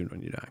get consumed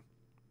when you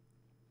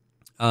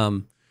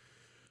die.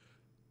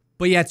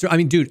 But yeah, I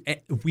mean, dude,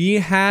 we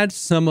had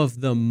some of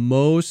the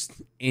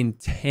most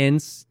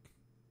intense,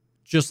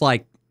 just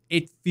like,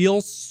 it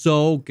feels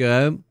so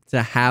good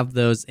to have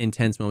those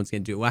intense moments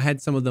again, dude. I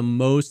had some of the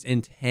most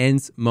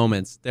intense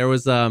moments. There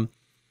was a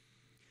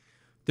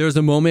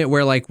moment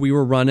where like we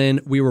were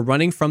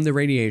running from the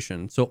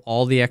radiation, so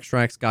all the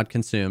extracts got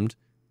consumed.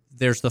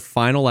 There's the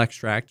final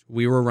extract.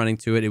 We were running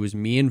to it. It was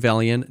me and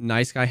Velian.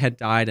 Nice Guy had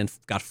died and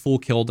got full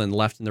killed and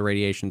left in the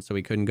radiation, so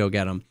we couldn't go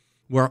get him.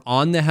 We're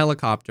on the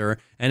helicopter,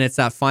 and it's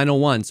that final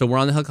one. So we're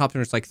on the helicopter,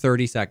 and it's like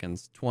 30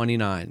 seconds,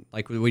 29.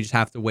 Like, we just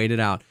have to wait it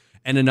out.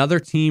 And another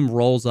team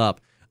rolls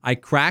up. I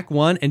crack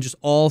one, and just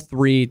all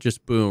 3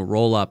 just, boom,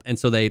 roll up. And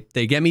so they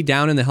get me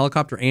down in the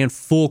helicopter and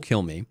full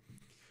kill me.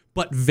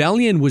 But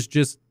Velian was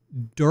just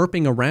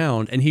derping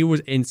around,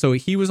 and so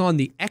he was on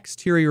the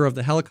exterior of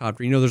the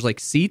helicopter. You know, there's, like,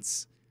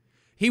 seats.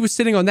 He was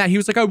sitting on that. He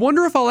was like, I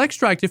wonder if I'll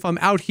extract if I'm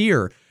out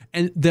here.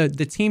 And the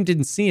team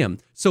didn't see him.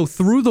 So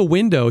through the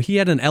window, he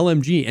had an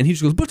LMG, and he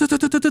just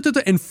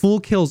goes, and full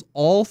kills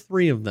all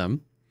 3 of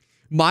them.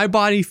 My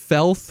body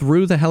fell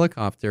through the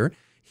helicopter.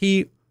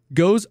 He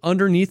goes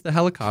underneath the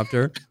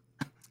helicopter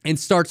and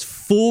starts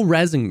full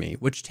rezzing me,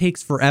 which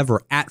takes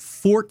forever at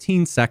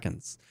 14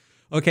 seconds.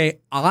 Okay,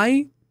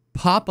 I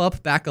pop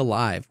up back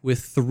alive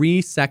with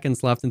 3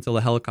 seconds left until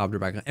the helicopter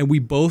back on, and we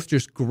both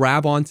just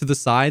grab onto the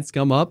sides,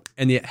 come up,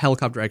 and the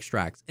helicopter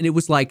extracts. And it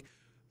was like,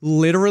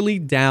 literally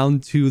down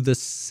to the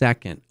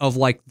second of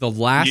like the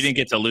last. You didn't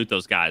get to loot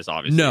those guys,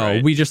 obviously.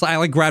 No, right? I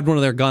like grabbed one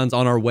of their guns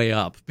on our way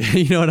up.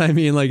 You know what I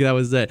mean? Like, that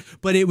was it.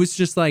 But it was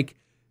just like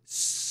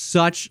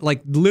such,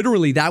 like,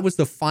 literally that was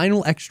the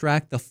final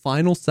extract, the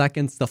final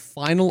seconds, the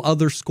final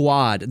other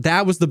squad.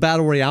 That was the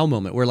battle royale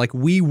moment where like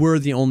we were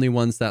the only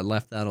ones that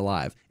left that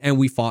alive, and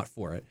we fought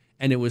for it,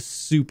 and it was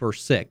super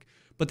sick.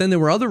 But then there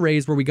were other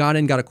raids where we got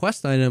a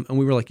quest item, and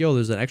we were like, yo,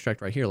 there's an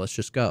extract right here, let's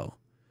just go.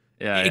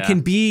 It can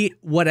be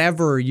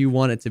whatever you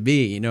want it to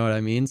be. You know what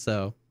I mean?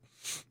 So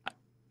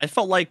I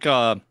felt like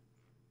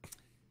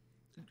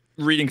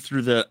reading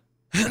through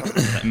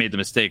I made the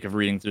mistake of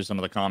reading through some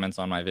of the comments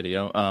on my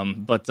video.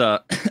 But a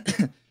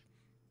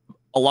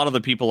lot of the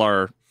people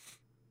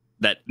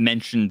that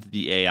mentioned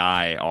the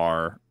AI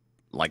are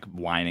like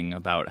whining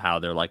about how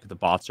they're like the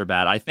bots are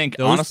bad. I think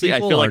honestly, I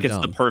feel like it's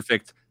the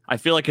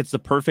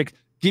perfect.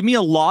 Give me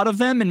a lot of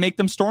them and make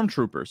them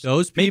stormtroopers.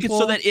 Those people make it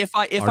so that if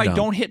I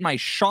don't hit my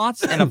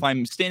shots and if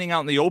I'm standing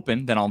out in the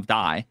open, then I'll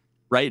die,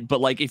 right?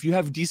 But like if you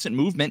have decent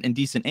movement and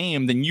decent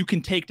aim, then you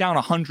can take down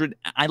 100.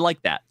 I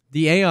like that.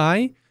 The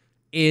AI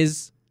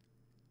is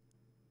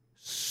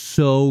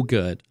so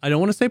good. I don't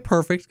want to say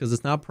perfect because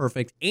it's not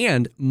perfect.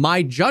 And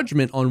my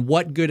judgment on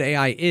what good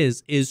AI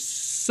is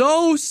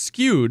so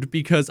skewed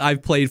because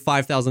I've played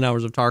 5,000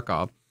 hours of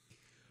Tarkov.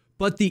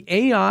 But the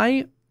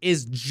AI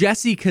is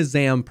Jesse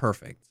Kazam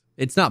perfect.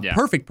 It's not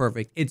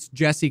perfect. It's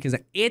Jesse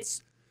Kazam.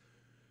 It's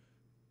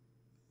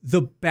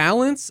the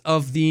balance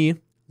of the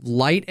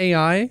light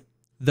AI,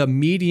 the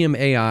medium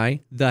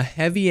AI, the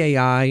heavy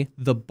AI,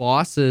 the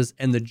bosses,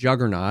 and the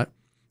juggernaut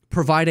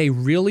provide a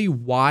really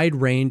wide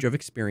range of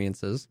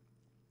experiences.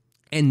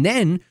 And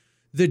then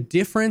the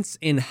difference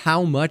in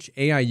how much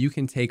AI you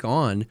can take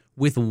on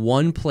with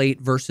 1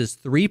 plate versus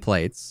 3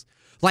 plates.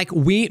 Like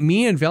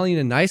me and Valiant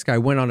and Nice Guy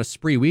went on a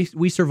spree.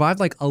 We survived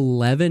like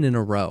 11 in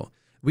a row.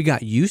 We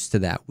got used to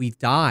that. We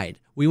died.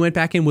 We went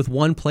back in with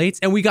 1 plates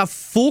and we got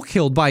full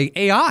killed by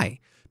AI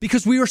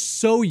because we were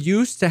so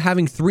used to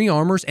having 3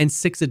 armors and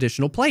 6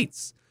 additional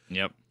plates.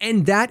 Yep.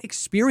 And that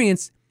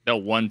experience,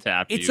 they'll one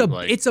tap it's you.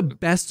 It's a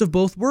best of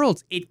both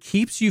worlds. It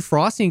keeps you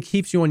frosty and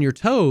keeps you on your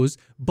toes,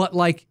 but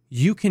like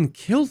you can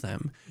kill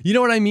them. You know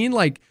what I mean?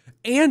 Like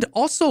And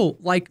also,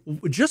 like,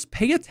 just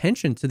pay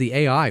attention to the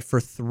AI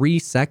for 3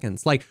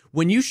 seconds. Like,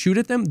 when you shoot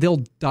at them,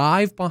 they'll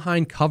dive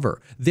behind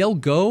cover. They'll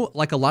go,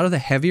 like a lot of the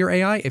heavier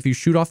AI, if you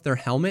shoot off their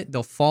helmet,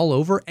 they'll fall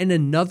over and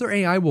another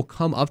AI will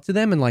come up to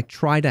them and, like,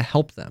 try to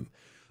help them.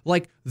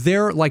 Like,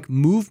 their, like,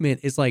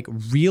 movement is, like,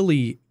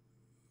 really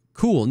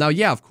cool. Now,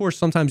 yeah, of course,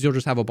 sometimes you'll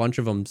just have a bunch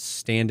of them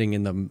standing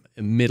in the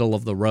middle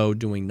of the road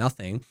doing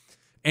nothing.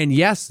 And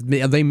yes,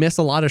 they miss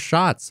a lot of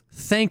shots.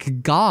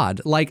 Thank God.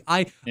 Like,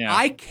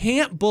 I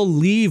can't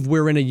believe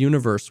we're in a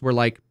universe where,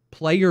 like,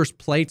 players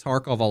play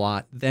Tarkov a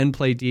lot, then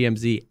play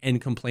DMZ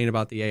and complain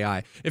about the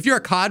AI. If you're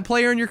a COD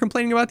player and you're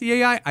complaining about the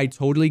AI, I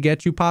totally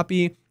get you,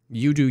 Poppy.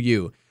 You do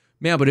you.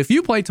 Man, but if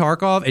you play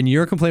Tarkov and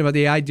you're complaining about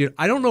the AI, dude,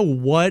 I don't know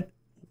what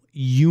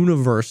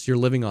universe you're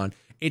living on.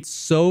 It's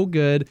so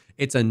good.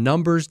 It's a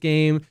numbers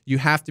game. You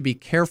have to be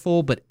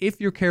careful, but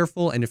if you're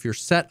careful and if you're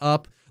set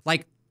up,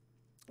 like,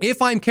 if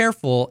I'm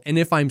careful and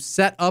if I'm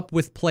set up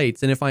with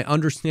plates and if I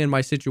understand my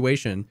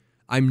situation,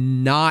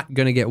 I'm not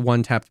going to get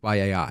one-tapped by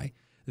AI.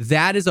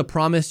 That is a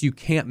promise you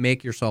can't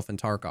make yourself in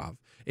Tarkov.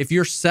 If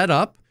you're set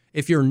up,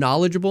 if you're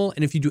knowledgeable,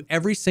 and if you do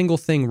every single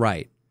thing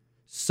right,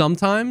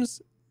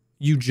 sometimes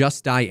you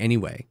just die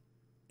anyway.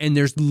 And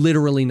there's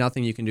literally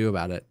nothing you can do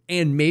about it.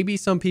 And maybe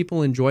some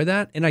people enjoy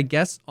that. And I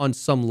guess on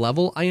some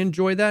level, I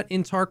enjoy that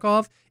in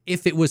Tarkov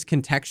if it was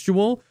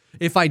contextual.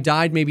 If I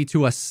died maybe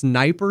to a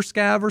sniper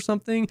scav or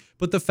something.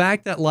 But the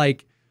fact that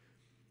like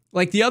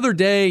the other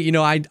day, you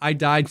know, I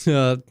died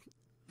to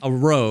a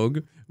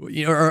rogue,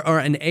 you know, or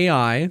an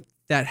AI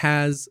that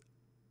has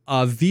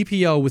a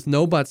VPO with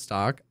no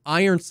buttstock,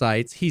 iron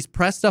sights. He's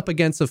pressed up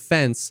against a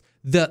fence.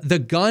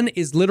 The gun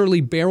is literally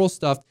barrel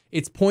stuffed.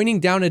 It's pointing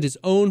down at his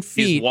own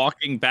feet. He's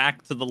walking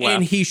back to the left.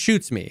 And he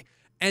shoots me.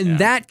 And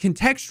that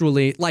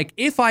contextually, like,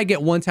 if I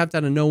get one tapped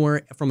out of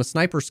nowhere from a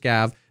sniper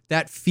scav,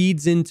 that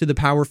feeds into the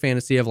power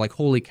fantasy of like,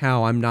 holy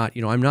cow, I'm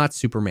not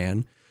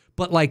Superman.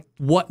 But like,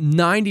 what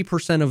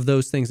 90% of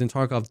those things in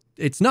Tarkov,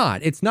 it's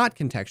not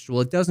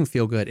contextual. It doesn't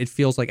feel good. It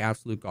feels like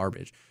absolute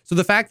garbage. So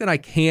the fact that I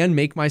can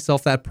make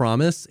myself that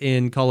promise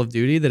in Call of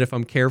Duty, that if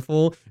I'm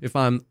careful, if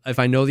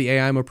I know the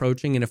AI I'm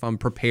approaching, and if I'm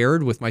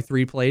prepared with my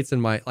 3 plates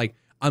and my, like,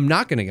 I'm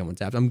not going to get one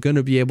tapped. I'm going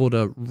to be able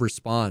to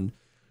respond.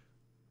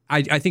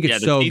 I think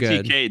it's so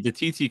good. The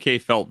TTK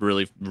felt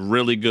really,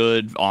 really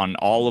good on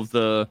all of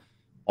the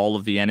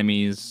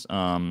enemies.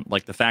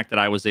 Like the fact that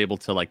I was able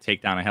to like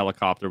take down a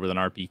helicopter with an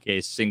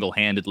RPK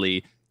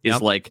single-handedly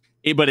is like,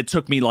 but it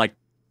took me like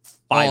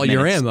 5 minutes.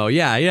 Your ammo.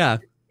 Yeah.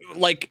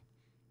 Like,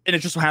 and it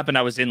just so happened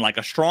I was in like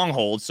a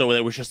stronghold, so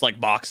it was just like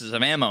boxes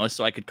of ammo,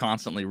 so I could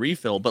constantly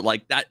refill. But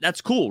like that's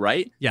cool,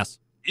 right? Yes.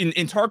 In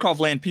Tarkov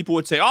land, people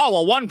would say, oh,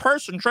 well, one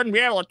person shouldn't be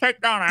able to take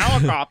down a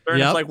helicopter.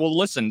 And it's like, well,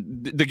 listen,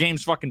 the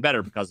game's fucking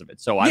better because of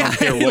it. So I don't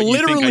care what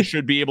you think I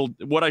should be able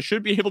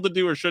to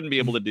do or shouldn't be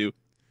able to do.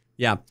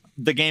 Yeah.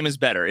 The game is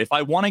better. If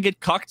I want to get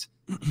cucked,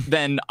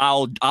 then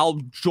I'll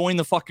join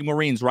the fucking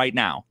Marines right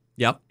now.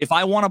 Yep. If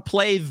I want to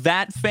play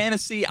that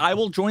fantasy, I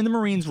will join the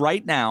Marines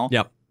right now.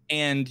 Yep.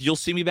 And you'll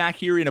see me back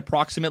here in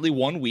approximately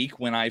 1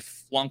 week when I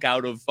flunk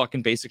out of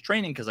fucking basic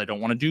training because I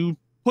don't want to do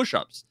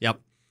push-ups.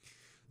 Yep.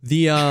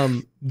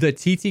 The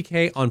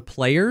TTK on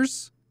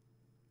players,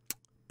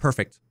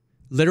 perfect.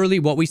 Literally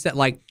what we said,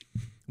 like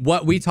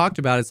what we talked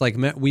about, it's like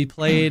we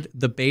played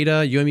the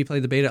beta, you and me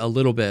played the beta a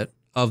little bit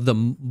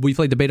we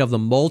played the beta of the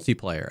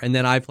multiplayer, and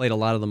then I played a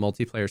lot of the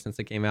multiplayer since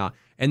it came out.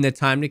 And the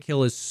time to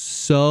kill is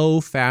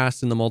so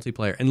fast in the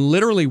multiplayer. And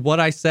literally what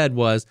I said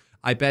was,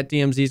 I bet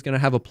DMZ is going to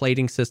have a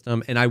plating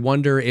system, and I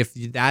wonder if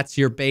that's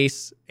your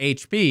base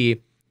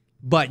HP,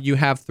 but you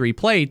have 3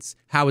 plates,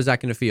 how is that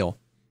going to feel?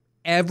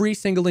 Every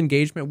single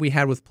engagement we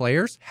had with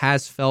players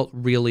has felt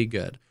really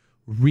good.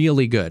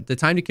 Really good. The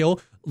time to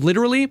kill,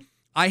 literally,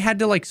 I had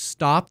to like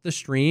stop the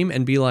stream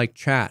and be like,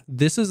 chat,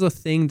 this is a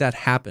thing that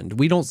happened.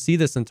 We don't see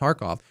this in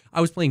Tarkov.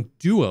 I was playing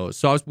duos.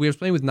 So we was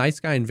playing with Nice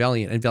Guy and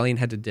Valiant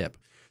had to dip.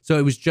 So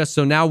it was just,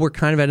 so now we're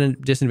kind of at a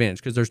disadvantage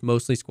because there's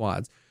mostly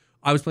squads.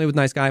 I was playing with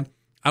Nice Guy.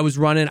 I was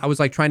running. I was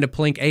like trying to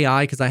plink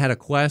AI because I had a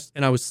quest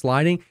and I was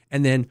sliding,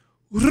 and then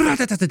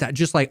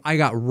just like I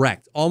got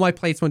wrecked. All my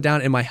plates went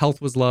down and my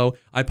health was low.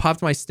 I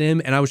popped my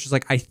stim and I was just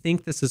like, I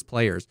think this is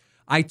players.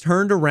 I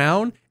turned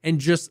around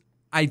and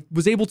I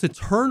was able to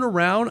turn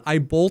around. I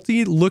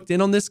bolty looked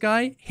in on this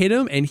guy, hit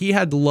him, and he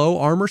had low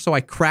armor. So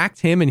I cracked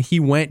him and he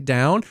went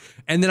down.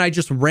 And then I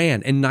just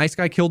ran, and Nice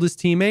Guy killed his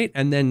teammate,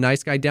 and then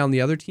Nice Guy downed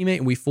the other teammate,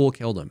 and we full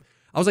killed him.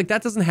 I was like,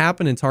 that doesn't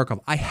happen in Tarkov.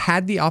 I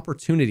had the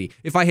opportunity.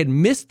 If I had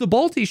missed the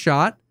bolty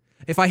shot,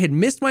 if I had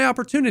missed my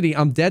opportunity,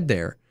 I'm dead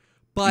there.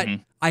 But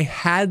I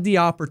had the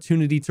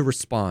opportunity to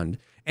respond.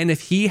 And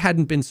if he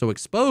hadn't been so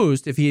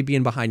exposed, if he had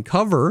been behind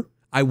cover,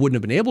 I wouldn't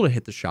have been able to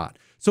hit the shot.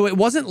 So it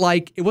wasn't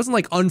like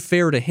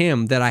unfair to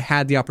him that I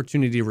had the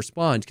opportunity to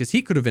respond, because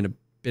he could have been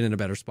in a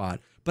better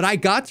spot. But I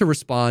got to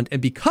respond,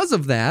 and because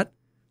of that,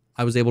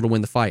 I was able to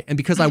win the fight. And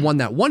because I won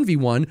that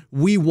 1v1,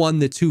 we won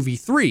the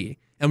 2v3.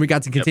 And we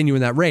got to continue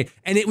in that raid.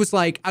 And it was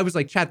like, I was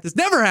like, chat, this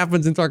never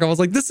happens in Tarkov. I was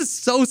like, this is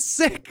so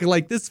sick.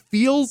 Like, this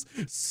feels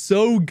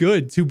so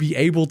good to be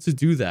able to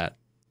do that.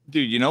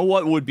 Dude, you know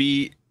what would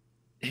be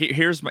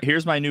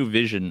here's my new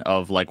vision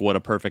of like what a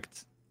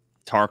perfect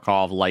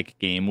Tarkov like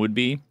game would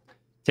be.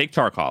 Take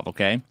Tarkov,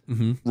 okay?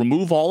 Mm-hmm.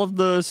 Remove all of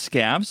the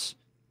scavs,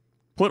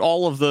 put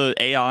all of the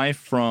AI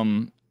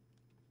from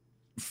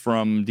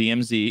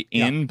DMZ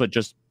in, but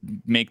just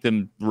make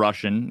them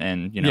Russian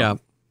and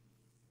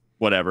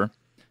whatever.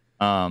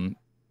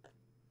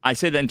 I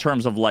say that in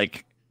terms of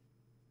like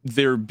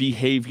their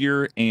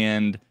behavior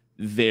and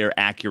their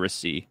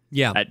accuracy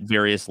at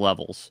various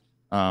levels.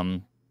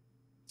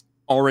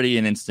 Already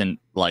an instant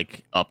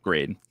like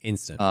upgrade.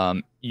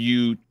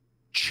 You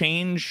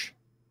change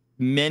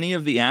many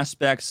of the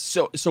aspects.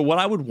 So what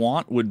I would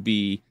want would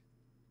be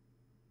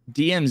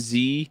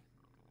DMZ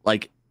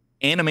like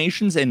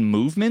animations and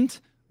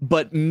movement,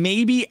 but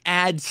maybe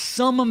add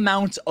some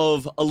amount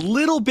of a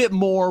little bit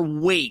more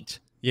weight.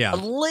 Yeah. A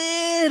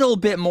little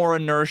bit more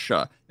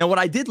inertia. Now, what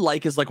I did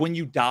like is like when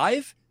you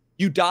dive,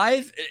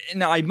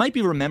 now I might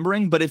be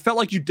remembering, but it felt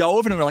like you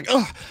dove and you're like,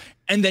 ugh,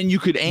 and then you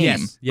could aim.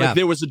 Yes. Yeah. Like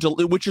there was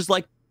which is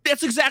like,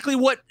 that's exactly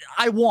what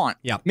I want.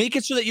 Yeah. Make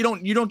it so that you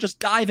don't just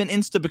dive and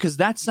insta, because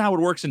that's how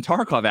it works in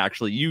Tarkov,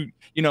 actually. You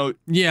know,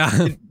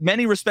 in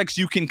many respects,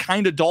 you can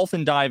kind of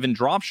dolphin dive and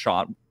drop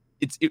shot.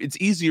 It's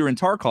easier in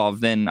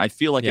Tarkov than I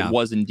feel like it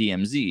was in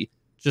DMZ.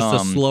 Just a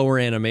slower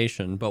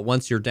animation, but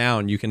once you're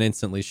down, you can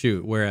instantly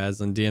shoot.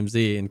 Whereas in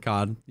DMZ and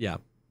COD,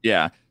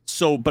 yeah.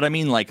 So, but I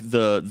mean, like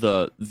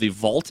the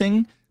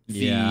vaulting,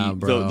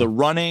 the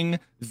running,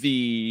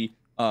 the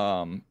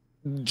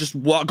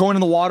just going in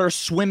the water,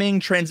 swimming,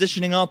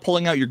 transitioning up,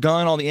 pulling out your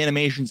gun, all the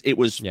animations. It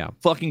was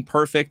fucking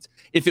perfect.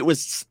 If it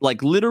was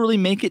like literally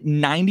make it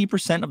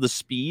 90% of the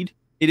speed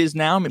it is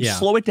now, maybe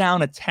slow it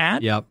down a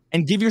tad,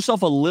 and give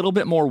yourself a little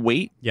bit more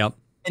weight, and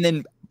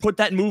then put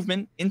that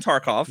movement in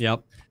Tarkov.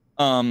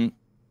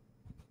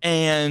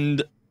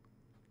 And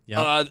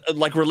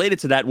like related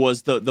to that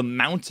was the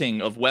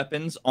mounting of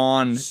weapons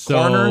on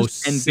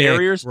corners and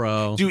barriers,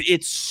 bro. Dude,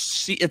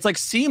 it's like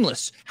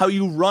seamless. How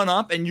you run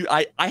up and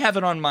I have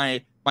it on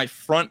my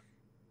front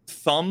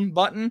thumb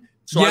button,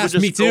 so I would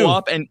just go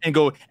up and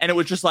go, and it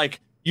was just like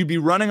you'd be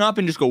running up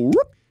and just go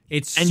whoop.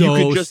 It's and so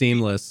you could just,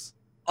 seamless.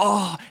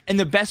 Oh, and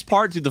the best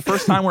part, dude, the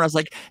first time where I was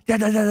like,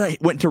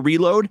 went to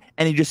reload,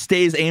 and he just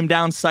stays aim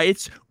down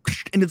sights,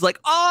 and it's like,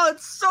 oh,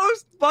 it's so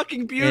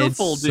fucking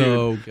beautiful, dude.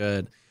 So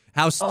good.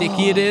 How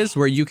sticky it is,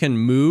 where you can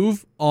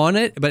move on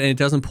it, but it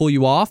doesn't pull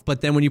you off.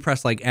 But then when you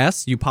press like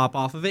S, you pop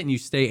off of it and you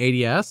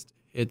stay ADS.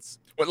 It's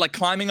like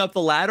climbing up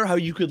the ladder. How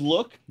you could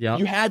look. Yeah.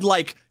 You had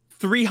like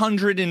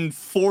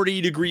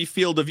 340-degree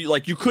field of view.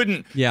 Like you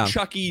couldn't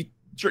Chucky,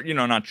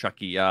 not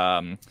Chucky.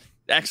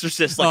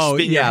 Exorcist, like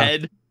spin your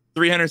head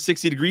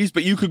 360 degrees,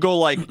 but you could go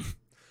like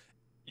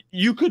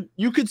you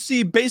could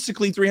see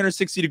basically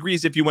 360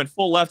 degrees if you went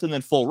full left and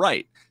then full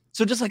right.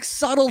 So just like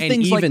subtle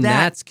things like that. And even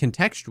that's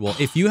contextual.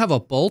 If you have a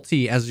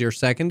bolty as your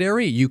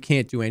secondary, you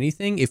can't do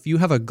anything. If you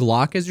have a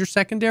Glock as your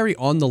secondary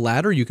on the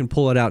ladder, you can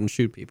pull it out and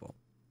shoot people.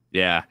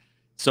 Yeah.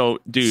 So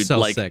dude, so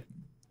like sick.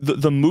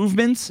 The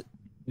movements,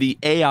 the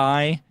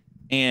AI,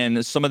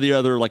 and some of the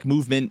other like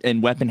movement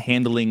and weapon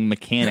handling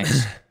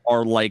mechanics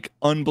are like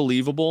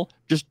unbelievable.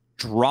 Just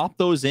drop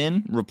those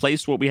in,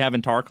 replace what we have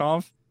in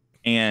Tarkov,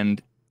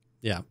 and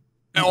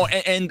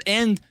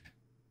and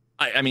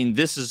I mean,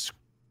 this is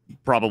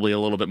probably a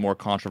little bit more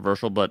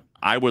controversial, but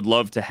I would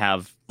love to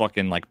have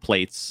fucking like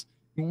plates,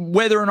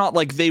 whether or not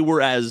like they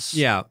were as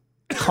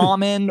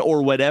common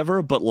or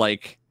whatever, but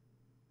like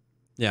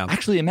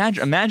actually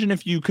imagine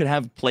if you could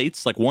have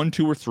plates like 1,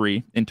 2, or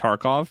 3 in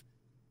Tarkov,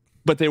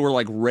 but they were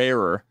like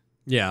rarer.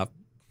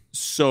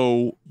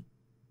 So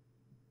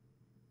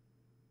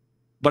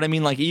but I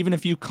mean, like, even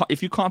if you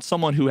caught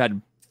someone who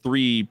had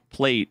 3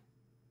 plate,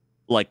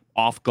 like,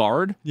 off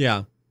guard,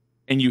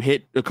 and you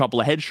hit a couple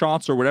of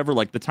headshots or whatever,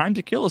 like, the time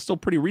to kill is still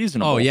pretty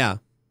reasonable. Oh, yeah.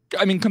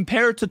 I mean,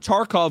 compared to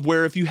Tarkov,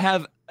 where if you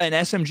have an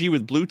SMG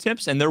with blue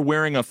tips and they're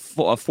wearing a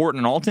Fort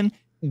and Alton,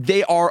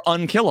 they are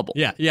unkillable.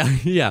 Yeah.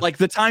 Like,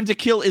 the time to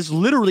kill is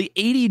literally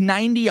 80,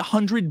 90,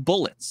 100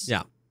 bullets.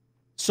 Yeah.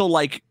 So,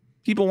 like,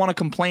 people want to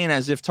complain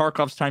as if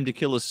Tarkov's time to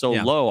kill is so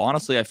low.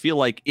 Honestly, I feel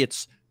like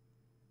it's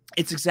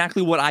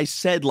exactly what I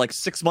said like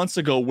 6 months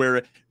ago,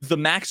 where the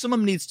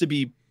maximum needs to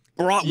be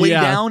brought way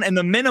down and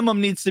the minimum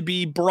needs to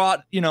be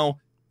brought,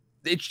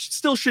 it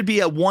still should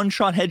be a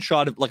one-shot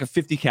headshot, like a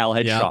 50 cal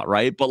headshot,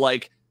 right? But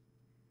like,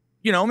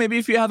 maybe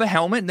if you have a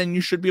helmet, then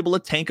you should be able to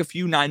tank a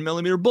few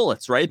 9mm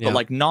bullets, right? But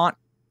like not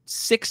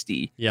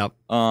 60.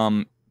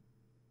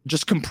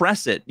 Just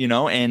compress it,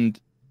 and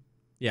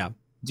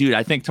dude,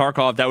 I think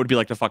Tarkov, that would be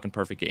like the fucking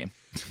perfect game.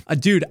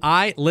 Dude,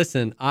 I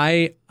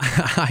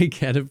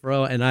get it,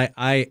 bro. And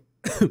I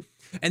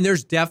and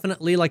there's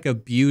definitely like a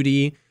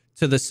beauty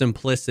to the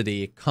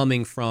simplicity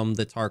coming from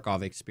the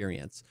Tarkov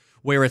experience,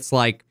 where it's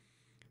like,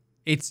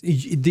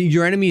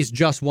 your enemy is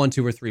just 1,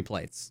 2, or 3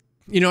 plates.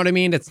 You know what I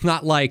mean? It's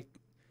not like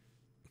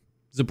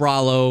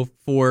Zabralo,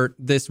 Fort,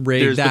 this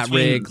rig, that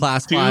rig,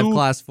 class 5,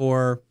 class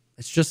 4.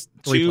 It's just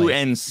 3 2 plates.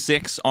 and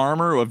 6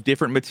 armor of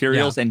different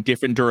materials and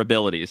different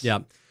durabilities. Yeah.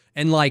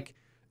 And like,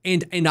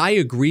 and I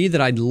agree that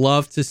I'd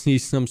love to see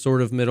some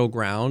sort of middle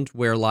ground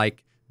where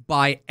like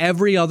by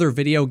every other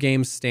video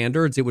game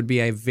standards, it would be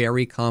a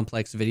very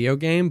complex video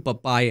game,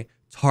 but by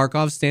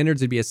Tarkov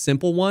standards, it'd be a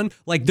simple one.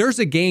 Like, there's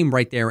a game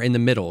right there in the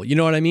middle. You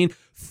know what I mean?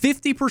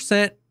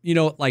 50%, you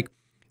know, like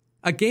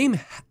a game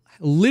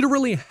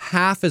literally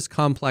half as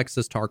complex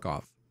as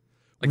Tarkov.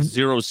 Like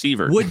Zero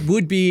Sievert.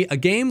 Would be a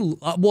game,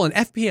 an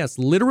FPS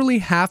literally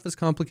half as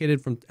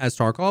complicated as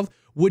Tarkov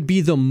would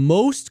be the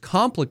most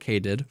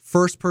complicated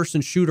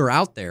first-person shooter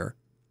out there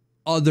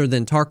other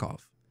than Tarkov.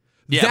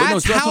 Yeah,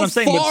 that's how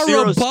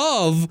far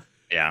above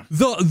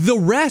the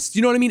rest.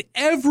 You know what I mean?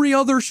 Every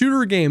other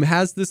shooter game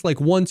has this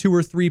like 1, 2,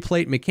 or 3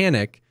 plate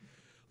mechanic.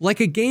 Like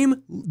a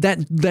game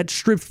that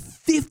stripped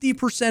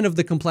 50% of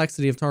the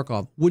complexity of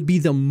Tarkov would be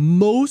the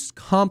most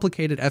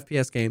complicated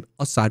FPS game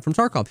aside from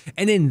Tarkov.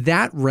 And in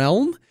that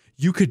realm,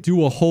 you could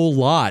do a whole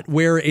lot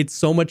where it's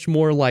so much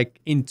more like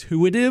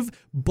intuitive,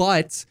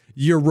 but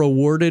you're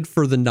rewarded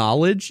for the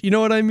knowledge. You know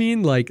what I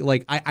mean?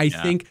 I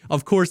think,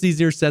 of course,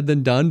 easier said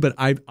than done, but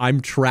I'm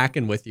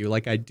tracking with you.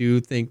 Like, I do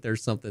think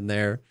there's something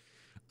there.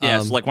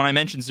 Yeah, so like when I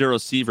mentioned Zero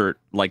Sievert,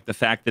 like the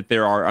fact that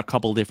there are a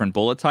couple different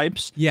bullet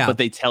types, but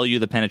they tell you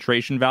the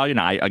penetration value.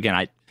 Now, I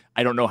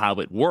don't know how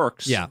it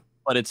works,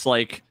 but it's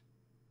like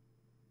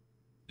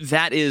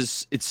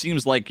it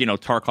seems like, you know,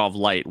 Tarkov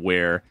Light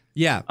where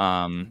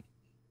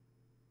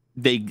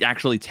they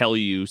actually tell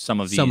you some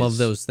of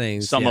those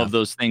things,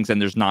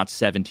 and there's not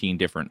 17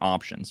 different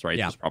options, right?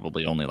 There's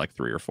probably only like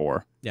 3 or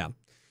 4. Yeah.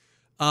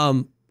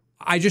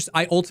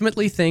 I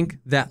ultimately think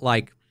that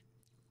like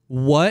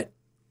what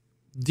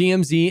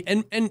DMZ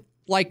and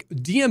like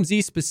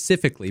DMZ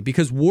specifically,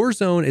 because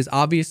Warzone is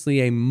obviously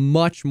a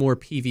much more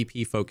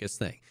PvP focused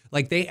thing.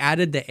 Like they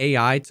added the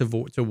AI to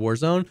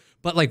Warzone,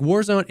 but like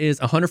Warzone is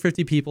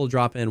 150 people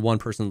drop in, 1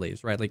 person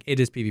leaves, right? Like it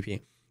is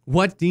PvP.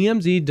 What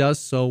DMZ does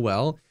so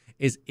well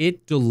is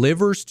it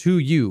delivers to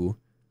you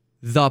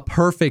the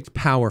perfect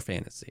power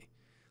fantasy.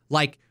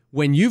 Like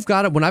when I've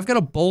got a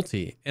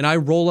bolty and I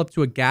roll up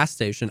to a gas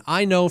station,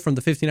 I know from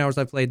the 15 hours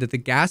I've played that the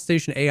gas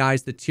station AI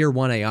is the tier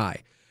 1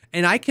 AI.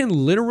 And I can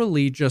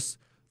literally just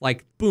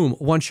like, boom,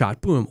 1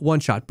 shot, boom, 1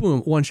 shot, boom,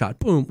 1 shot,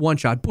 boom, 1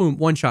 shot, boom,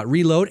 1 shot,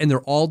 reload, and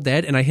they're all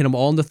dead, and I hit them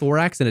all in the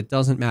thorax, and it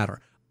doesn't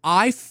matter.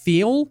 I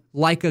feel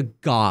like a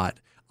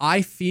god.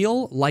 I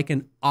feel like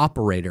an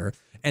operator.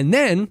 And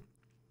then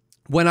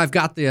when I've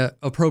got the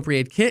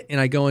appropriate kit and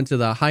I go into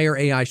the higher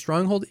AI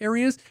stronghold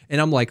areas, and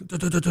I'm like,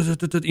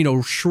 you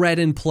know,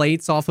 shredding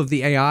plates off of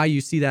the AI,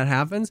 you see that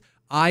happens,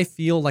 I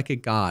feel like a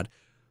god.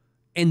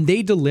 And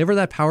they deliver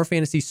that power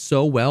fantasy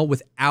so well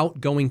without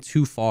going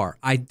too far.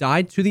 I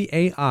died to the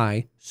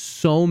AI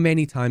so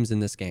many times in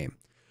this game,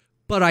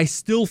 but I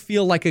still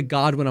feel like a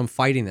god when I'm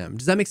fighting them.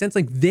 Does that make sense?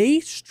 Like they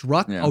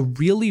struck a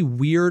really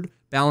weird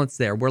balance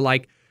there where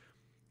like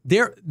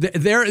they're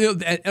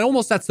and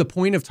almost that's the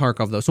point of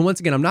Tarkov though. So once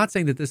again, I'm not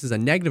saying that this is a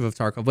negative of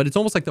Tarkov, but it's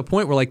almost like the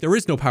point where like there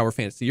is no power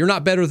fantasy. You're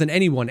not better than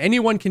anyone.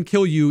 Anyone can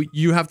kill you.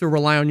 You have to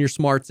rely on your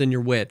smarts and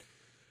your wit.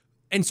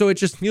 And so it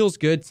just feels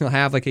good to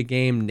have like a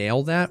game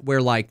nail that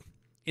where like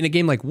in a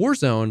game like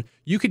Warzone,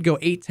 you could go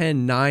 8,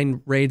 10,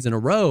 9 raids in a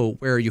row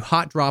where you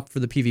hot drop for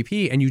the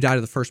PvP and you die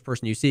to the first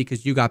person you see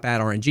because you got bad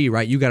RNG,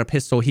 right? You got a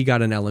pistol, he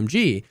got an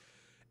LMG.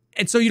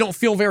 And so you don't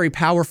feel very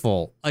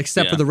powerful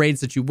except for the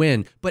raids that you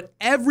win. But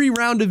every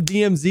round of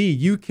DMZ,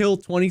 you kill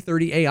 20,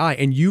 30 AI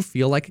and you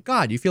feel like a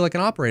god. You feel like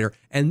an operator.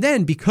 And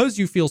then because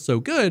you feel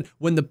so good,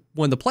 when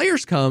the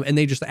players come and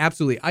they just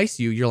absolutely ice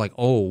you, you're like,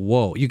 oh,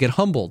 whoa, you get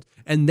humbled.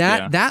 And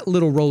that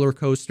little roller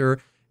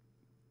coaster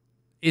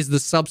is the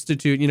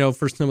substitute, you know,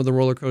 for some of the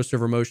roller coaster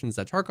of emotions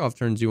that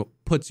Tarkov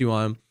puts you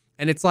on.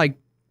 And it's like,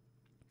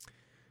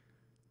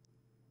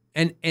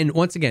 and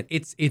once again,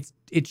 it's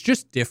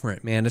just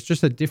different, man. It's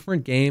just a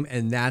different game,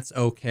 and that's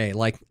okay.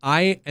 Like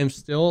I am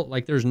still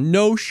like, there's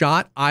no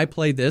shot I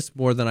play this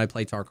more than I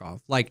play Tarkov.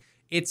 Like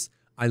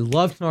I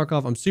love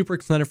Tarkov. I'm super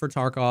excited for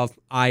Tarkov.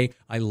 I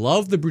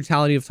love the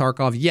brutality of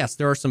Tarkov. Yes,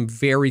 there are some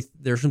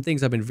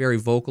things I've been very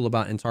vocal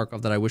about in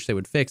Tarkov that I wish they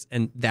would fix,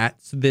 and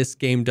this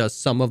game does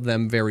some of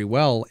them very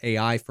well.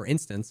 AI, for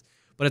instance,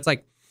 but it's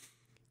like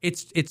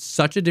it's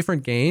such a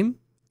different game,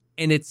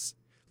 and it's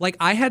like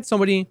I had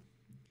somebody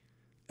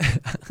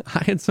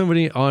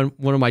on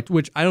one of my,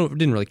 which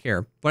didn't really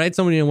care, but I had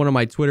somebody on one of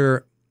my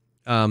Twitter,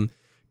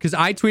 because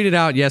I tweeted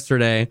out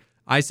yesterday.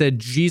 I said,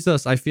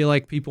 Jesus, I feel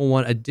like people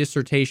want a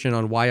dissertation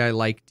on why I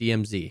like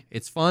DMZ.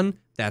 It's fun.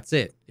 That's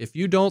it. If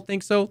you don't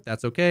think so,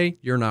 that's okay.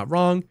 You're not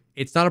wrong.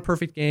 It's not a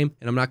perfect game,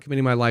 and I'm not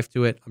committing my life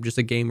to it. I'm just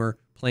a gamer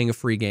playing a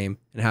free game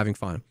and having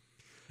fun.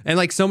 And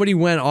like somebody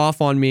went off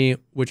on me,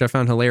 which I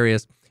found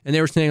hilarious. And they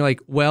were saying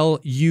like,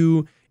 well,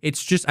 I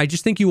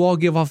just think you all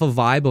give off a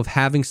vibe of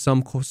having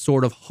some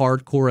sort of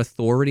hardcore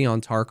authority on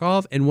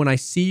Tarkov. And when I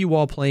see you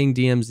all playing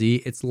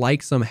DMZ, it's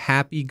like some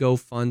happy go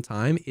fun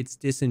time. It's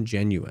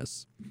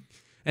disingenuous.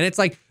 And it's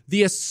like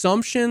the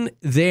assumption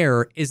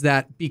there is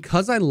that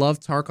because I love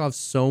Tarkov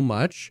so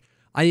much,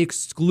 I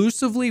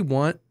exclusively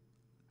want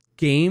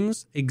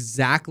games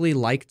exactly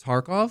like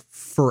Tarkov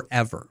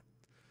forever.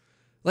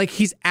 Like,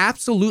 he's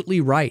absolutely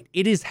right.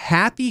 It is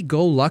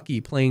happy-go-lucky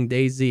playing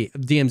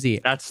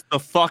DMZ. That's the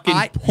fucking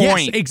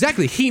point. Yes,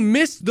 exactly. He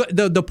missed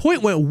the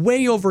point went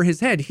way over his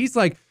head. He's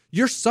like,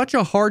 you're such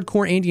a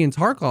hardcore Andy and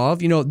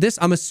Tarkov. You know, this,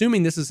 I'm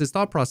assuming this is his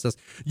thought process.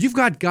 You've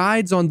got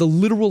guides on the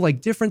literal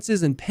like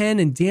differences in pen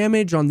and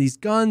damage on these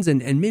guns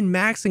and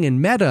min-maxing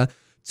and meta.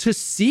 To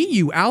see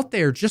you out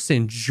there just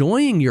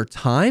enjoying your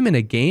time in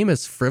a game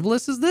as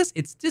frivolous as this,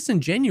 it's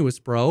disingenuous,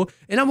 bro.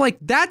 And I'm like,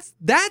 that's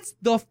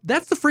the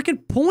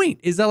freaking point,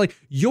 is that like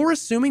you're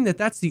assuming that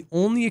that's the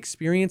only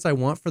experience I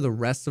want for the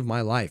rest of my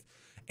life.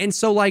 And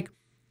so like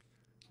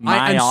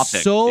I'm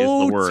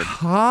so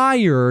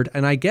tired,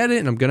 and I get it,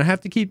 and I'm gonna have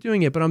to keep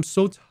doing it, but I'm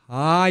so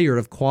tired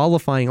of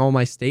qualifying all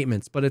my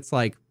statements. But it's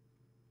like,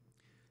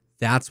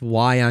 that's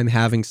why I'm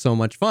having so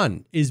much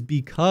fun, is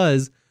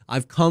because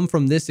I've come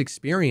from this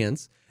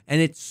experience, and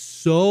it's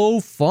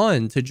so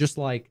fun to just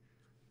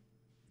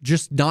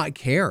not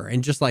care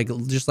and just like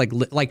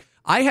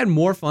I had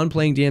more fun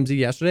playing DMZ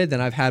yesterday than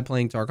I've had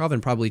playing Tarkov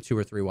in probably 2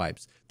 or 3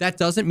 wipes. That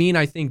doesn't mean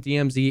I think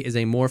DMZ is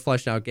a more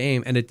fleshed out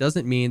game, and it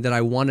doesn't mean that I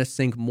want to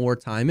sink more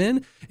time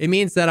in. It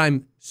means that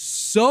I'm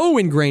so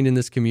ingrained in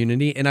this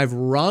community, and I've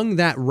wrung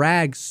that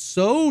rag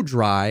so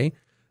dry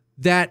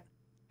that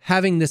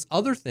having this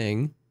other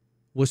thing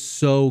was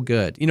so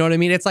good. You know what I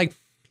mean? It's like,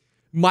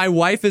 my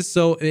wife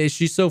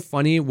she's so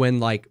funny when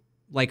like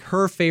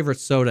her favorite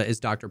soda is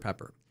Dr.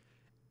 Pepper.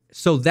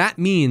 So that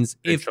means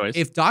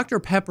if Dr.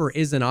 Pepper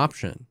is an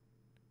option,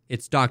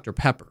 it's Dr.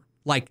 Pepper.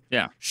 Like,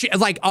 yeah,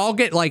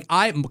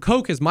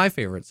 Coke is my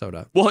favorite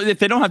soda. Well, if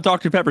they don't have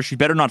Dr. Pepper, she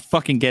better not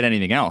fucking get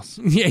anything else.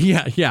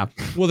 Yeah.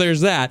 Well, there's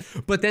that.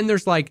 But then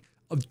there's like,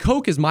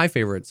 Coke is my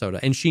favorite soda,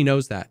 and she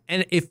knows that.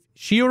 And if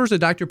she orders a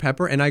Dr.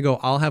 Pepper and I go,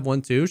 I'll have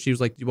one too, she was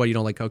like, what, you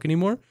don't like Coke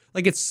anymore?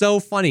 Like, it's so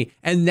funny.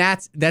 And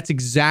that's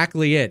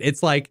exactly it.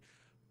 It's like,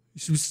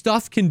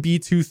 stuff can be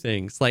 2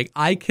 things. Like,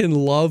 I can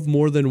love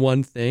more than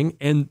one thing,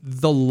 and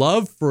the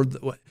love for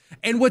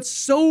and what's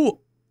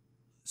so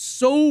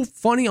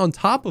funny on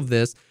top of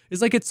this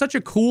is like, it's such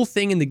a cool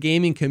thing in the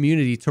gaming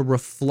community to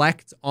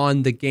reflect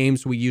on the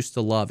games we used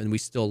to love and we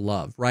still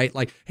love, right?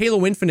 Like,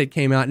 Halo Infinite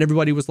came out and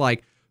everybody was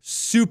like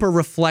super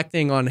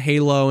reflecting on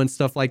Halo and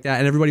stuff like that,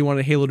 and everybody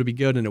wanted Halo to be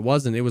good, and it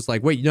wasn't. It was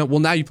like, wait, well,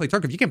 now you play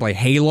Tarkov, you can't play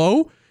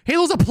Halo.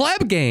 Halo's a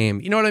pleb game.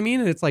 You know what I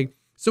mean? And it's like,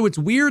 so it's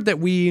weird that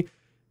we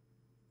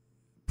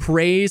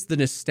praise the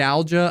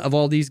nostalgia of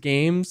all these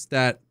games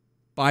that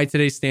by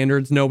today's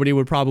standards nobody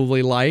would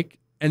probably like,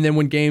 and then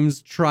when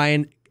games try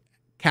and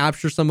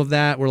capture some of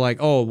that, we're like,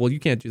 oh, well, you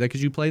can't do that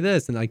because you play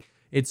this, and like,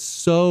 it's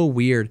so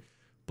weird.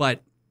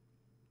 But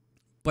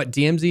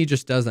DMZ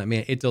just does that,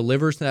 man. It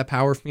delivers that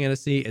power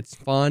fantasy. It's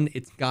fun.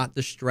 It's got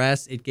the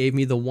stress. It gave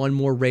me the one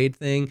more raid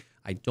thing.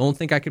 I don't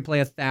think I could play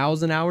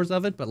 1,000 hours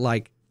of it, but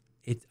like,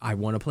 I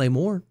want to play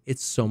more.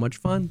 It's so much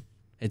fun.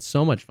 It's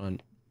so much fun.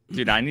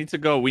 Dude, I need to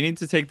go. We need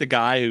to take the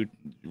guy who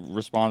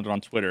responded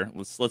on Twitter.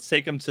 Let's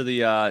take him to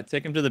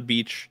the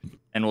beach,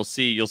 and you'll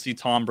see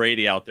Tom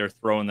Brady out there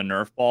throwing the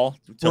Nerf ball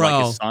to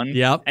like his son.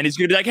 Yep. And he's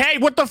gonna be like, "Hey,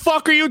 what the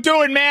fuck are you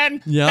doing,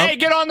 man? Yep. Hey,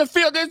 get on the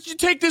field. You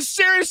take this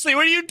seriously.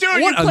 What are you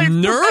doing? What, you play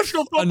Nerf?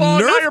 professional football,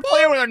 and now you're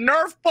playing with a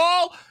Nerf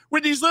ball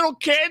with these little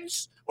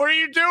kids. What are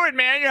you doing,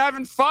 man? You're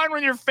having fun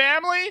with your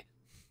family?"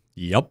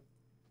 Yep.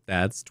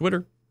 That's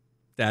Twitter.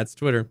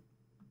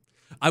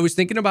 I was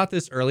thinking about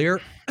this earlier.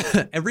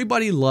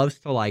 Everybody loves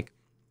to like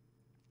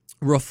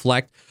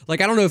reflect. Like,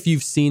 I don't know if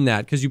you've seen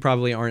that, because you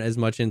probably aren't as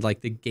much in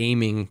like the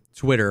gaming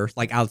Twitter,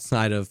 like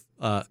outside of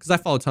because I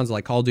follow tons of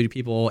like Call of Duty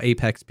people,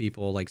 Apex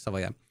people, like stuff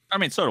like that. I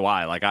mean, so do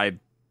I. Like, I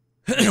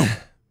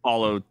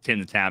follow Tim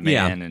the Tap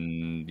Man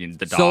and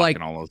the Doc, so, like,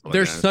 and all those.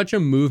 There's such a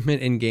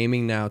movement in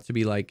gaming now to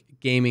be like,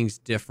 gaming's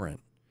different.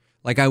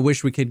 Like, I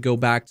wish we could go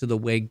back to the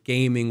way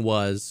gaming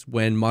was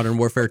when Modern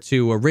Warfare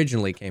 2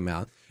 originally came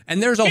out.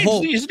 And there's a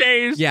whole these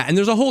days. Yeah, and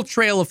there's a whole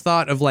trail of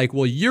thought of like,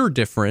 well, you're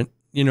different.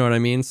 You know what I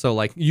mean? So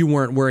like, you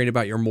weren't worried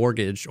about your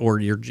mortgage or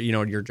your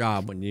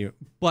job when you,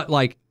 but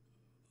like,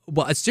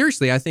 well,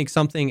 seriously, I think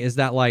something is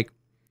that like,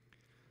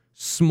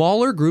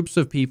 smaller groups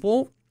of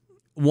people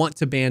want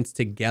to band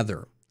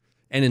together,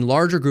 and in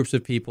larger groups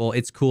of people,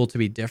 it's cool to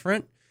be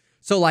different.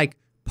 So like,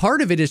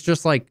 part of it is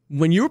just like,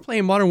 when you were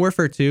playing Modern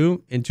Warfare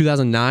 2 in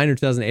 2009 or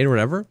 2008 or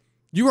whatever,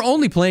 you were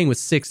only playing with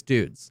 6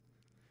 dudes.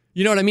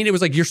 You know what I mean? It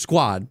was like your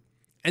squad.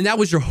 And that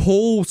was your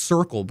whole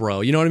circle,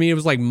 bro. You know what I mean? It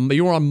was like,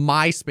 you were on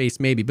MySpace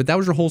maybe, but that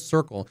was your whole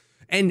circle.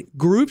 And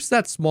groups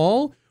that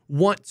small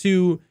want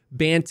to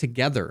band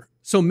together.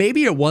 So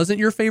maybe it wasn't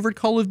your favorite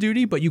Call of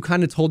Duty, but you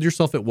kind of told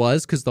yourself it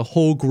was, because the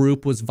whole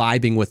group was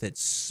vibing with it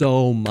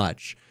so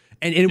much.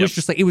 And it was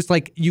just like, it was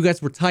like you guys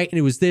were tight, and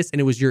it was this,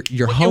 and it was your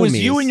homies. It was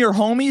you and your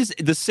homies,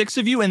 the 6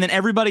 of you, and then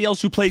everybody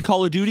else who played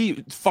Call of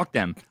Duty, fuck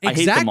them.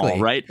 Exactly. I hate them all,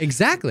 right?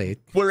 Exactly.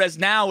 Whereas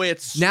now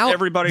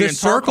everybody the in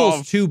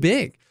circle's Tarkov, too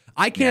big.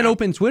 I can't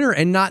open Twitter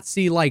and not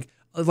see like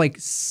like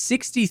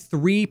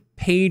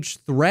 63-page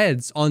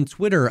threads on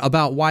Twitter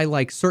about why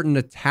like certain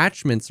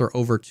attachments are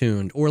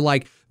overtuned, or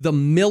like the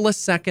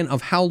millisecond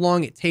of how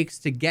long it takes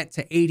to get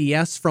to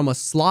ADS from a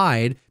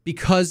slide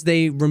because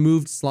they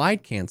removed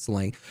slide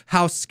canceling,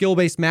 how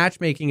skill-based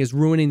matchmaking is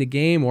ruining the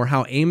game, or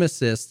how aim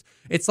assist.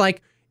 It's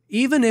like,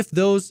 even if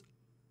those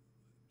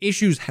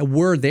issues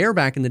were there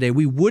back in the day,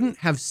 we wouldn't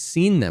have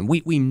seen them.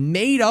 We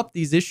made up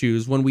these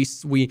issues when we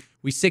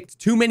sicked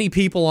too many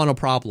people on a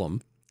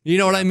problem. You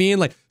know what I mean?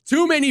 Like,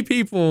 too many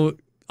people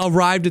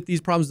arrived at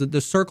these problems, that the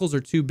circles are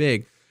too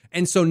big.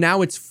 And so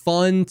now it's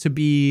fun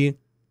to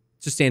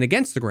stand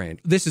against the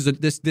grain. This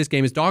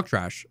game is dog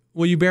trash.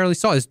 Well, you barely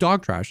saw it. It's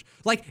dog trash.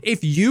 Like,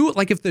 if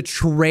the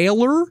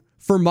trailer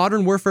for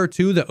Modern Warfare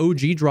 2, the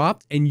OG,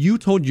 dropped, and you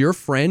told your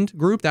friend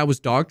group that was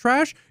dog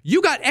trash, you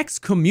got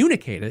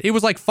excommunicated. It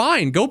was like,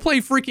 fine, go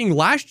play freaking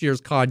last year's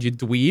COD, you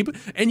dweeb,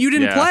 and you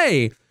didn't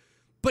play.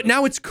 But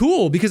now it's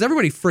cool because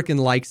everybody freaking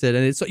likes it,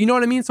 and it's, you know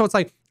what I mean? So it's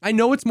like, I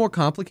know it's more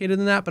complicated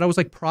than that, but I was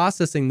like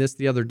processing this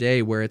the other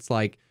day, where it's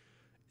like,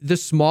 the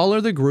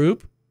smaller the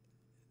group,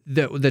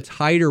 the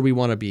tighter we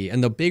want to be,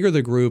 and the bigger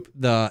the group,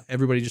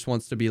 everybody just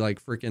wants to be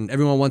like freaking,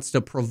 everyone wants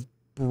to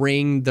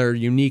bring their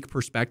unique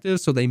perspective,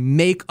 so they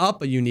make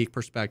up a unique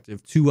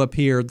perspective to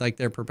appear like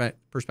their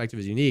perspective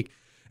is unique.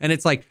 And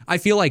it's like, I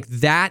feel like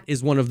that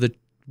is one of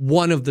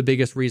the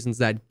biggest reasons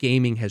that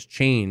gaming has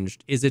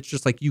changed, is it's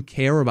just like, you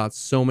care about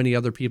so many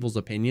other people's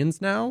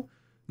opinions now.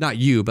 Not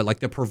you, but like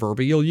the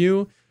proverbial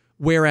you.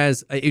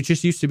 Whereas it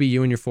just used to be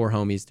you and your 4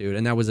 homies, dude,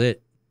 and that was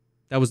it.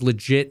 That was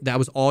legit. That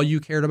was all you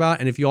cared about.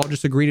 And if you all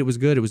just agreed it was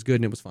good,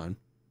 and it was fun.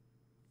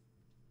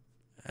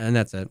 And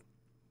that's it.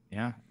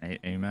 Yeah,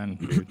 amen,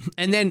 dude.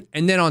 And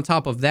then on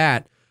top of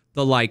that,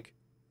 the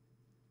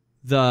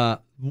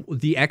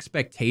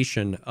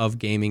expectation of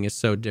gaming is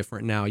so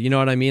different now. You know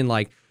what I mean?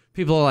 Like,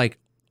 people are like,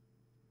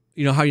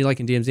 you know, how you like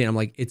in DMZ? And I'm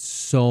like, it's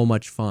so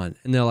much fun.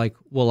 And they're like,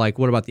 well, like,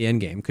 what about the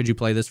end game? Could you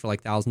play this for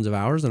like thousands of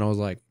hours? And I was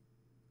like,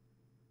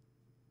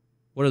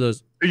 what are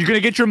those? Are you gonna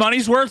get your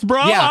money's worth,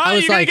 bro? Yeah, I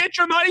was gonna get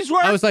your money's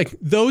worth. I was like,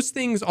 those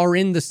things are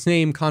in the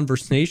same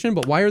conversation,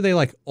 but why are they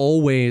like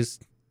always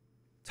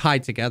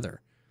tied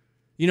together?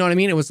 You know what I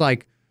mean? It was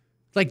like,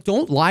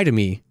 don't lie to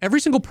me. Every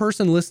single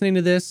person listening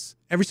to this,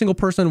 every single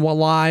person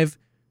live,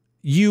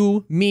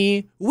 you,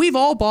 me, we've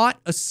all bought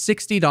a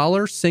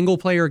 $60 single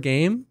player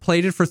game,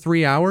 played it for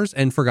 3 hours,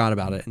 and forgot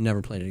about it and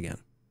never played it again.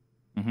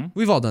 Mm-hmm.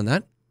 We've all done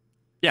that.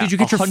 Yeah, did you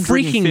get your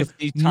freaking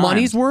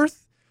money's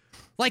worth?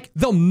 Like,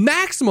 the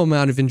maximum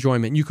amount of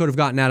enjoyment you could have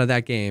gotten out of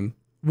that game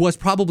was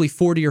probably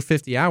 40 or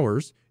 50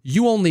 hours.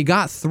 You only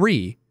got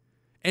 3.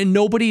 And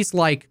nobody's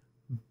like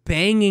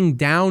banging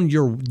down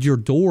your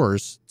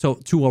doors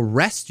to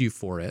arrest you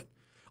for it.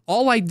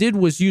 All I did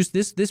was use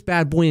this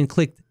bad boy and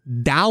clicked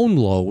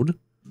download.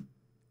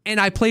 And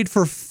I played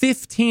for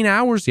 15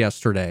 hours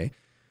yesterday.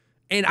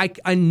 And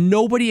I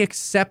nobody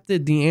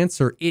accepted the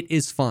answer. It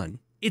is fun.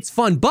 It's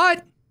fun.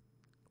 But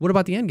what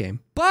about the end game?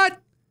 But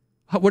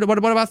what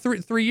about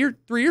three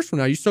years from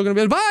now? You still gonna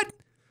be? But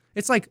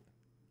it's like,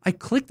 I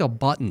clicked a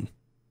button,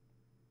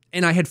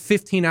 and I had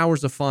 15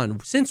 hours of fun.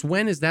 Since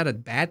when is that a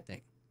bad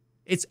thing?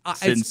 It's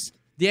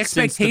the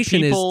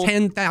expectation is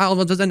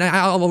 10,000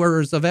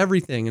 hours of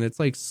everything, and it's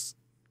like,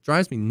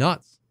 drives me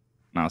nuts.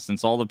 Now,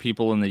 since all the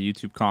people in the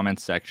YouTube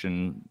comments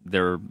section,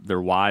 their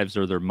wives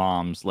or their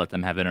moms let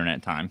them have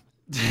internet time.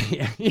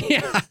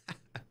 Yeah.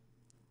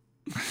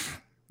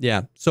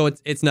 Yeah. So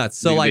it's nuts.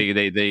 So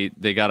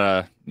they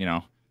gotta, you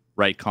know,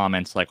 write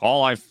comments like,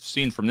 all I've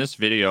seen from this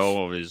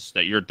video is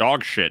that you're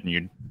dog shit,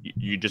 and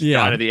you just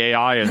die to the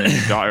AI, and then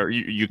you die, or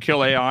you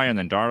kill AI and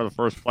then die to the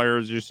first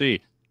players you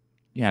see.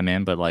 Yeah,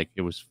 man, but like,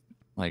 it was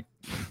like,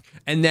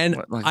 and then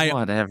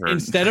whatever.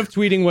 Instead of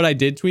tweeting what I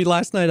did tweet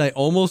last night, I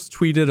almost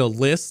tweeted a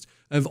list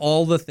of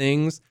all the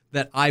things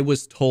that I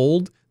was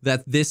told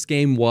that this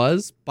game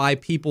was by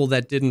people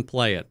that didn't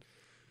play it.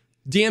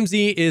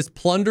 DMZ is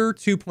Plunder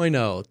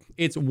 2.0.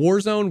 It's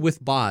Warzone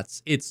with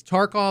bots. It's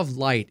Tarkov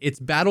Lite. It's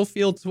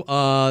Battlefield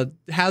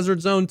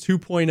Hazard Zone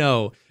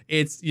 2.0.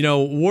 It's, you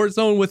know,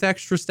 Warzone with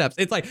extra steps.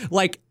 It's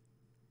like,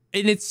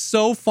 and it's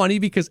so funny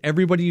because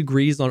everybody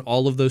agrees on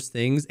all of those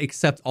things,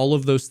 except all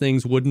of those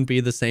things wouldn't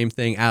be the same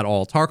thing at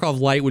all. Tarkov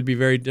Lite would be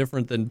very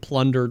different than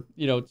Plunder,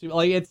 you know,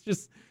 like, it's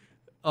just,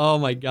 oh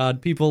my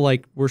God. People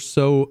we're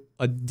so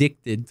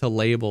addicted to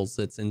labels.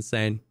 It's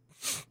insane.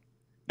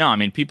 No, I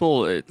mean,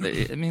 people,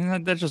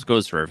 that just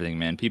goes for everything,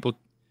 man. People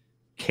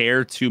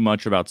care too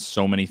much about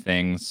so many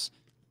things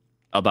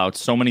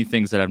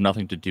that have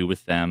nothing to do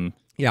with them.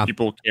 Yeah.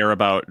 People care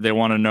about, they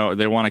want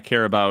to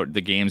care about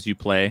the games you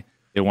play.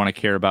 They want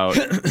to care about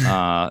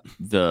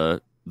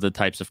the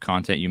types of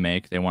content you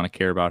make. They want to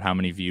care about how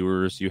many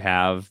viewers you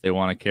have. They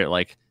want to care,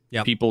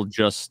 people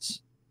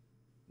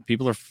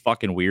are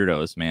fucking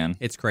weirdos, man.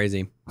 It's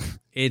crazy.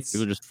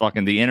 People just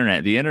fucking the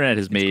internet. The internet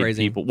has made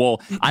people.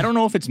 Well, I don't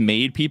know if it's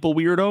made people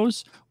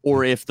weirdos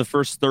or if the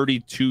first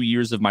 32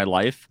 years of my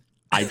life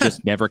I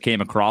just never came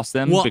across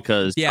them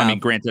because I mean,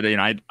 granted, you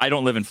know, I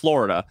don't live in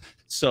Florida,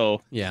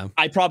 So yeah,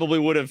 I probably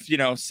would have,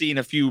 seen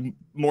a few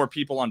more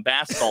people on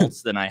bath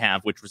salts than I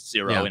have, which was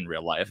 0 in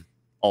real life.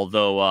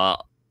 Although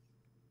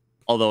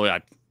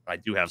I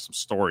do have some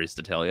stories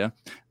to tell you.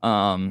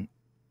 And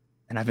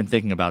I've been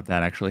thinking about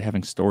that, actually,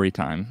 having story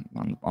time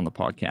on the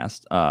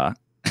podcast.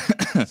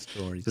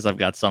 Stories. Because I've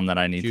got some that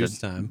I need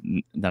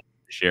to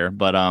share.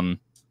 But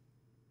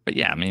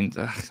yeah, I mean,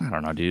 I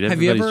don't know, dude.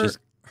 Have you ever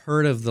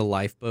heard of the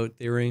lifeboat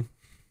theory?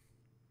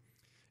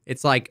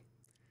 It's like,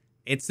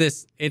 it's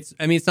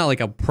not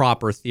like a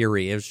proper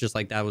theory. It was just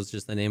like, that was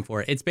just the name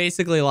for it. It's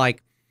basically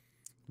like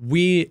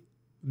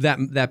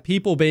that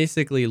people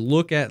basically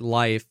look at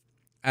life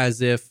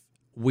as if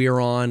we're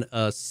on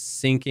a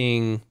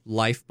sinking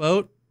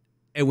lifeboat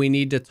and we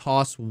need to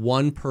toss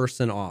one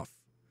person off.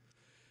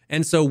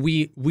 And so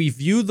we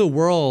view the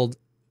world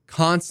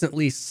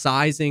constantly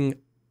sizing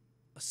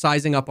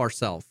up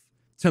ourselves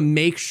to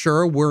make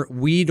sure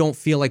we don't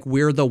feel like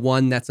we're the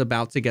one that's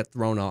about to get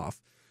thrown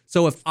off.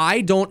 So if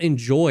I don't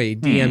enjoy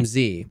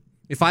DMZ,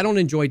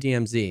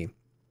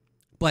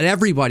 but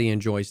everybody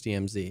enjoys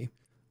DMZ,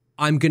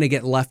 I'm going to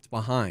get left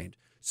behind.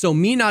 So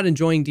me not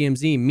enjoying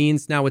DMZ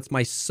means now it's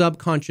my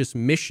subconscious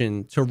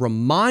mission to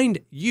remind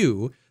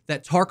you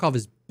that Tarkov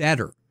is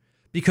better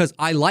because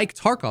I like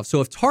Tarkov.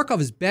 So if Tarkov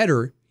is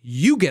better,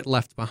 you get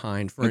left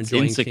behind for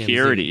enjoying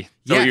insecurity. DMZ.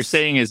 So what you're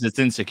saying is it's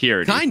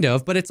insecurity. Kind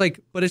of, but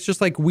it's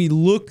just like we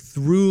look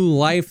through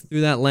life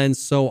through that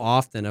lens so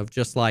often of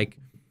just like,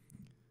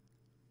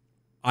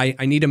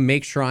 I need to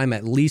make sure I'm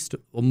at least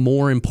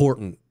more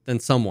important than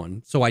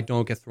someone so I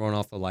don't get thrown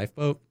off the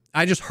lifeboat.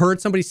 I just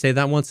heard somebody say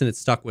that once and it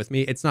stuck with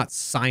me. It's not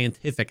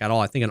scientific at all.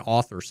 I think an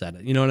author said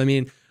it. You know what I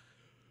mean?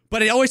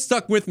 But it always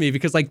stuck with me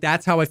because like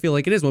that's how I feel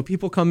like it is. When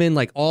people come in,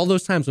 like all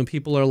those times when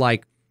people are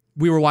like,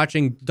 we were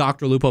watching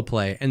Dr. Lupo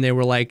play and they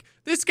were like,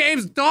 this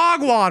game's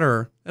dog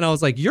water. And I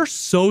was like, you're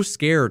so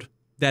scared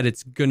that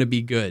it's going to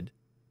be good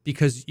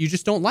because you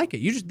just don't like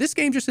it. This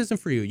game just isn't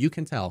for you. You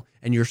can tell.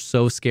 And you're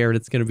so scared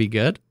it's going to be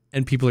good.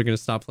 And people are going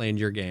to stop playing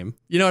your game.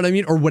 You know what I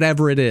mean? Or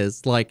whatever it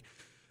is. Like,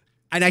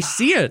 and I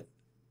see it.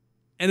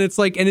 And it's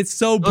like, and it's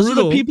so brutal.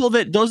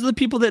 Those are the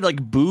people that like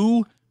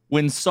boo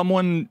when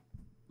someone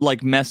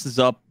like messes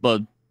up a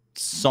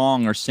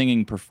song or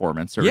singing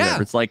performance or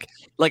whatever. It's like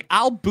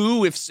I'll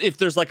boo if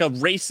there's like a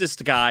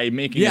racist guy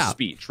making a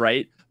speech,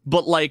 right?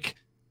 But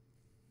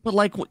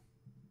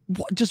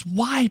just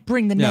why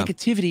bring the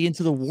negativity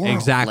into the world?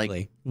 Exactly.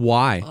 Like,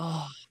 why?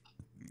 Oh.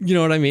 You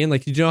know what I mean?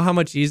 Like, you know how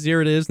much easier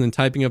it is than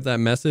typing up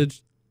that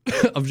message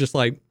of just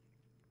like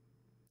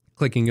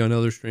clicking on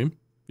another stream?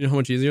 You know how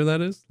much easier that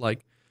is?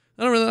 Like,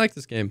 I don't really like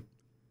this game.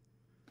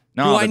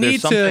 No,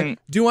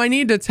 do I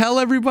need to tell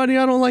everybody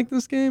I don't like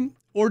this game?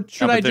 Or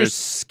should I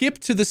just skip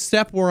to the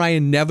step where I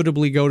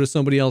inevitably go to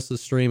somebody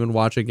else's stream and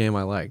watch a game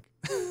I like?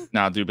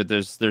 No, dude, but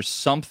there's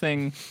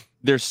something,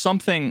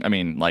 I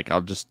mean, like, I'll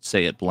just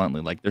say it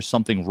bluntly, like, there's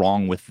something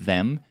wrong with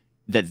them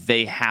that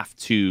they have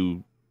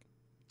to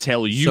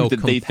tell you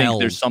they think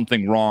there's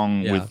something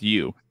wrong with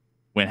you,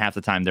 when half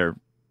the time they're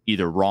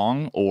either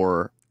wrong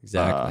or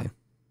exactly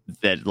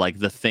that like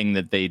the thing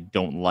that they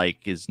don't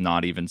like is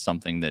not even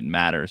something that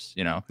matters,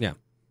 you know? Yeah.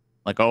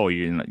 Like, oh,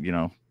 you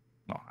know,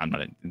 well, I'm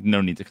not,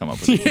 no need to come up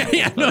with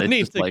it. No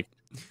need to. Like,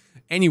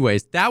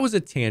 anyways, that was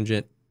a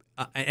tangent.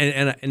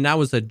 And that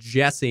was a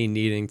Jesse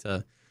needing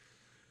to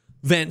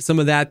vent some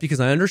of that because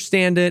I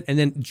understand it. And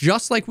then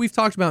just like we've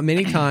talked about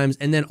many times,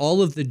 and then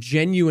all of the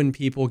genuine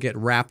people get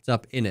wrapped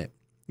up in it.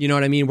 You know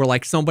what I mean? Where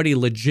like somebody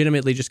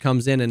legitimately just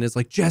comes in and is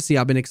like, Jesse,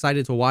 I've been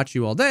excited to watch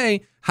you all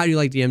day. How do you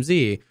like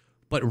DMZ?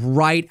 But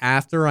right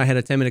after I had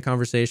a 10-minute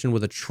conversation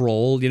with a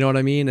troll, you know what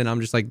I mean? And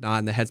I'm just like not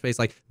in the headspace.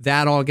 Like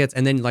that all gets,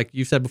 and then like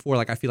you said before,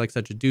 like I feel like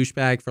such a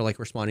douchebag for like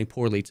responding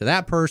poorly to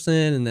that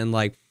person. And then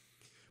like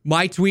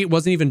my tweet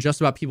wasn't even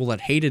just about people that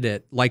hated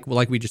it. Like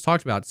we just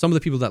talked about, some of the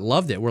people that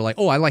loved it were like,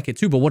 oh, I like it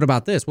too. But what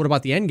about this? What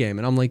about the end game?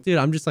 And I'm like, dude,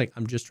 I'm just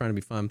trying to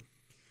be fun.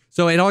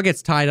 So it all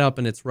gets tied up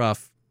and it's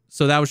rough.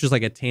 So that was just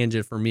like a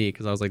tangent for me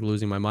because I was like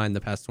losing my mind the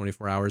past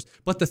 24 hours.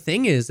 But the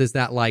thing is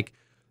that like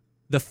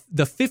the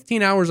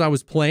 15 hours I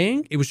was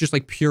playing, it was just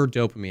like pure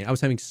dopamine. I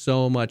was having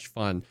so much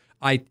fun.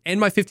 I end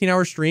my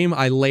 15-hour stream,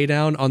 I lay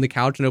down on the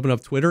couch and open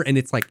up Twitter, and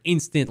it's like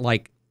instant,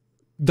 like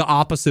the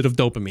opposite of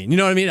dopamine. You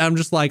know what I mean? I'm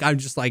just like, and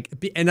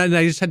then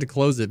I just had to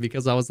close it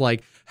because I was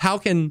like,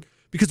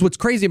 because what's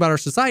crazy about our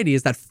society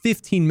is that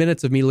 15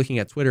 minutes of me looking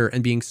at Twitter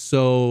and being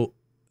so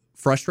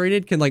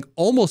frustrated can like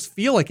almost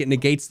feel like it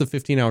negates the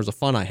 15 hours of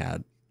fun I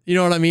had. You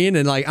know what I mean?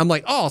 And like, I'm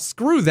like, oh,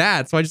 screw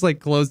that. So I just like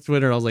closed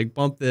Twitter and I was like,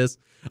 bump this.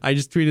 I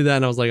just tweeted that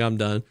and I was like, I'm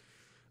done.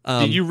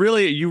 You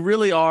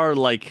really are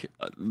like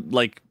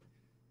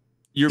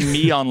you're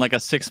me on like a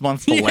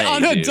 6-month delay.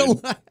 On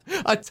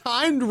a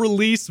timed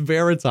release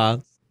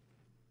Veritas.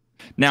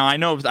 Now I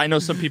know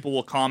some people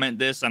will comment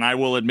this, and I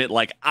will admit,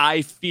 like,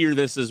 I fear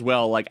this as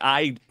well. Like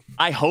I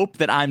hope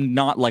that I'm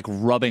not like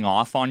rubbing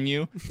off on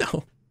you.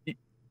 No.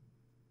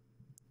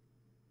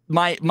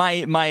 My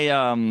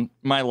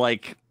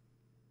like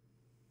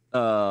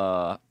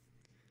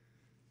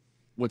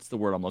what's the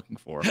word I'm looking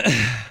for?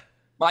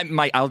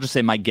 I'll just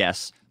say my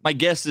guess. my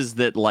guess is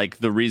that like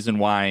the reason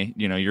why,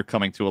 you're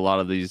coming to a lot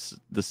of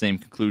the same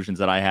conclusions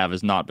that I have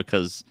is not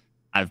because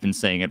I've been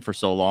saying it for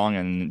so long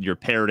and you're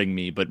parroting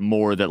me, but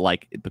more that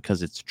like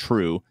because it's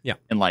true. Yeah.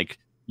 And like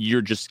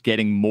you're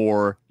getting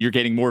more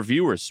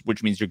viewers,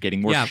 which means you're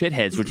getting more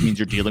shitheads, which means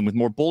you're dealing with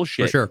more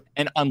bullshit. For sure.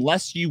 And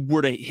unless you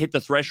were to hit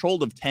the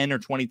threshold of 10 or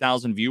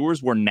 20,000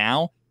 viewers, where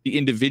now the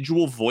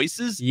individual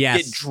voices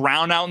get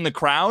drowned out in the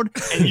crowd,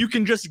 and you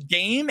can just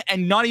game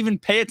and not even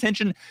pay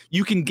attention.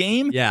 You can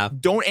game,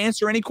 don't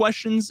answer any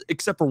questions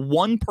except for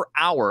one per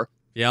hour.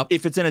 Yep.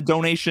 If it's in a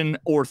donation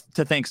or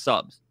to thank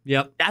subs.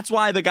 Yep. That's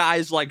why the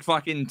guys like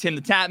fucking Tim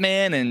the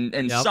Tatman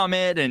and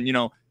Summit and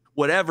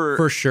whatever.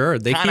 For sure.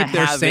 They keep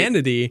their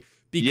sanity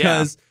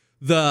because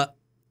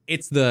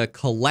it's the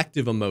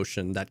collective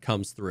emotion that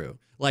comes through.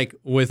 Like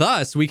with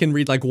us, we can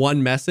read like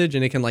one message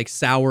and it can like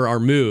sour our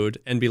mood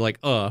and be like,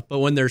 but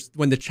when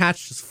the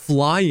chat's just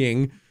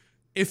flying,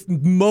 if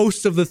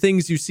most of the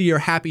things you see are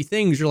happy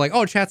things, you're like,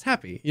 oh, chat's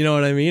happy. You know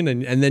what I mean?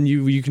 And then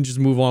you can just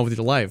move on with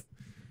your life.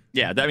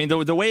 Yeah, I mean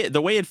the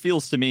way it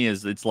feels to me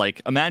is it's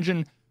like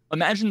imagine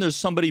there's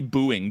somebody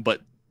booing,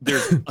 but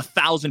there's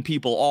 1,000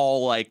 people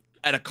all like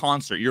at a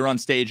concert. You're on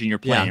stage and you're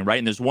playing, right?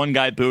 And there's one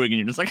guy booing and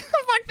you're just like,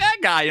 oh, fuck that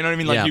guy. You know what I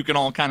mean? Like you can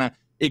all kind of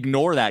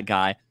ignore that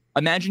guy.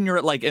 Imagine you're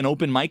at like an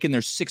open mic and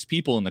there's 6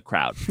 people in the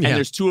crowd and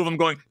there's 2 of them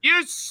going,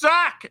 you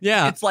suck.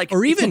 Yeah. It's like,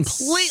 or even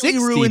completely 60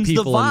 ruins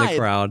people the vibe. In the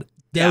crowd.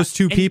 Those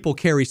 2 people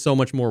carry so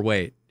much more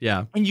weight.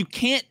 Yeah. And you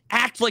can't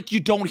act like you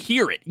don't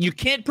hear it. You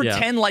can't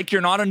pretend like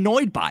you're not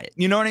annoyed by it.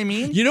 You know what I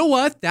mean? You know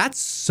what? That's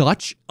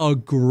such a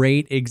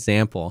great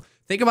example.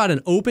 Think about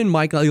an open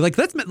mic. Like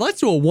let's do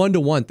a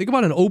 1-to-1. Think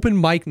about an open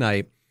mic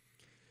night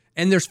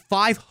and there's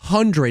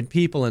 500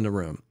 people in the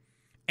room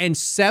and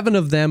 7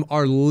 of them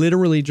are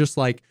literally just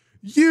like,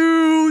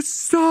 you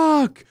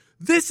suck.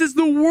 This is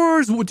the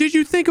worst. Did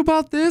you think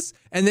about this?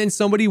 And then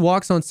somebody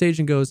walks on stage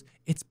and goes,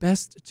 it's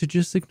best to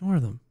just ignore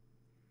them.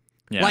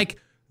 Yeah. Like,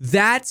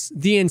 that's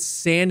the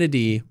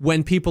insanity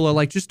when people are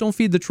like, just don't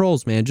feed the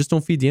trolls, man. Just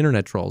don't feed the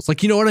internet trolls.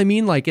 Like, you know what I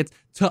mean? Like, it's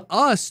to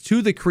us,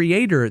 to the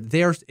creator,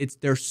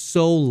 they're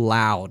so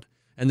loud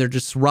and they're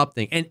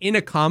disrupting. And in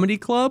a comedy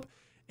club,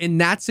 in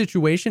that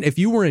situation, if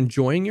you were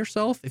enjoying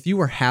yourself, if you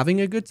were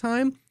having a good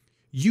time,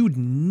 you'd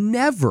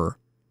never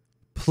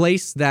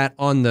place that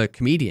on the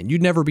comedian.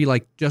 You'd never be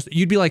like,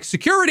 you'd be like,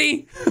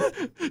 security,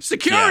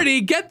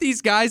 get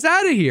these guys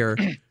out of here.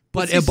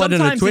 But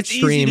in a Twitch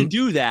stream, it's easy to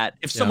do that.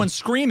 If someone's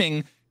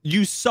screaming,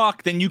 you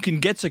suck, then you can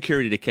get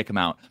security to kick them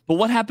out. But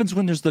what happens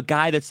when there's the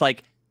guy that's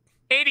like,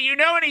 hey, do you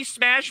know any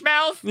Smash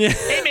Mouth? Yeah.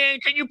 Hey, man,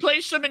 can you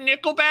play some of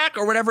Nickelback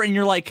or whatever? And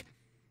you're like,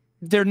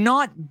 they're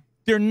not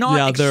they're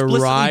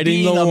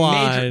riding the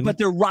line. But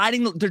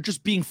they're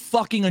just being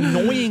fucking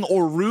annoying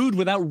or rude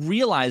without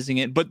realizing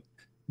it. But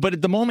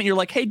at the moment, you're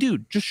like, hey,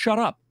 dude, just shut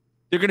up.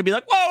 They're going to be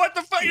like, whoa, what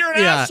the fuck? You're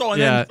an asshole.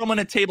 And then someone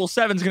at table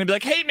 7 is going to be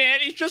like, hey,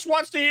 man, he just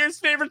wants to hear his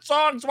favorite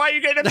songs. Why are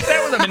you getting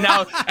upset with him?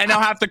 And now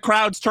half the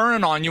crowd's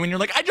turning on you. And you're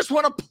like, I just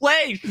want to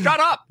play. Shut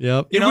up.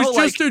 Yep. It was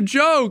just a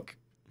joke.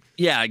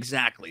 Yeah,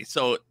 exactly.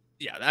 So,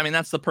 yeah, I mean,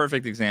 that's the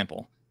perfect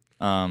example.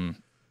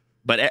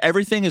 But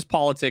everything is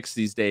politics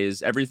these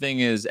days.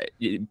 Everything is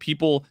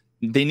people.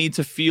 They need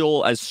to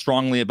feel as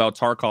strongly about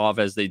Tarkov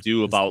as they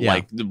do about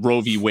like the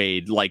Roe v.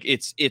 Wade. Like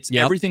it's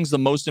everything's the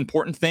most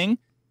important thing.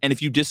 And if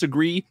you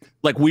disagree,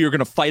 like we are going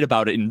to fight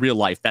about it in real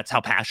life. That's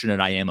how passionate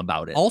I am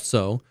about it.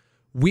 Also,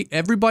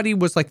 everybody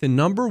was like the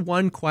number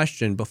one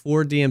question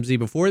before DMZ,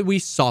 before we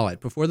saw it,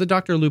 before the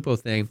Dr. Lupo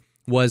thing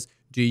was,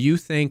 do you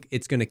think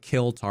it's going to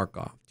kill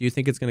Tarkov? Do you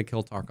think it's going to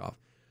kill Tarkov?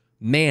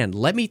 Man,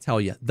 let me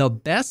tell you, the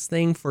best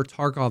thing for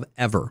Tarkov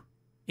ever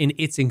in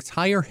its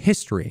entire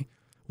history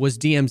was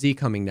DMZ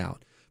coming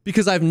out.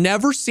 Because I've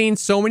never seen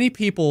so many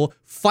people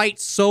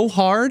fight so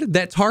hard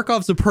that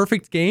Tarkov's a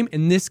perfect game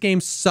and this game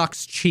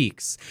sucks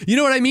cheeks. You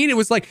know what I mean? It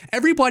was like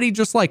everybody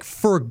just like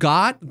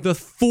forgot the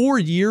 4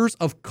 years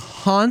of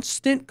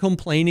constant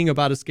complaining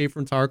about Escape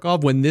from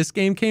Tarkov when this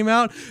game came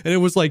out. And it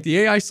was like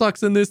the AI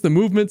sucks in this, the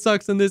movement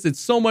sucks in this, it's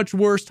so much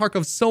worse,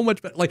 Tarkov's so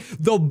much better. Like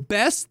the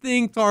best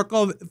thing for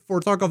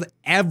Tarkov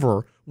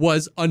ever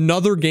was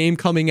another game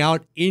coming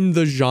out in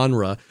the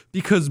genre,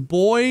 because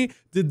boy,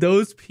 did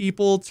those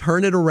people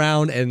turn it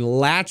around and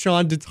latch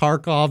on to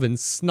Tarkov and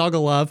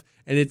snuggle up.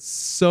 And it's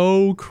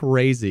so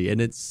crazy. And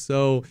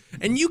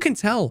you can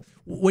tell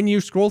when you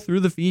scroll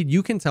through the feed,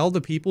 you can tell the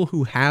people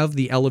who have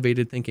the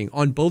elevated thinking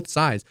on both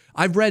sides.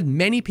 I've read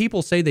many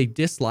people say they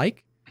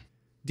dislike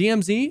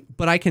DMZ,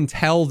 but I can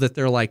tell that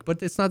they're like,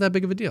 but it's not that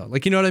big of a deal.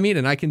 Like, you know what I mean?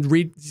 And I can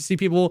see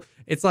people,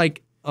 it's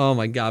like, oh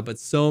my God, but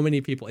so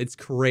many people, it's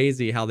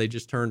crazy how they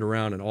just turned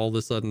around and all of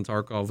a sudden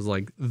Tarkov was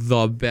like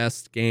the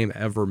best game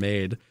ever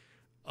made.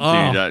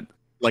 Oh. Dude,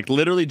 like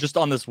literally just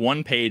on this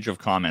one page of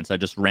comments, I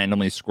just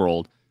randomly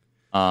scrolled.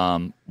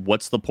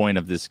 What's the point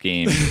of this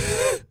game?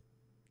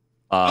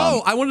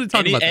 I wanted to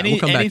talk about that. We'll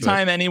come back to it.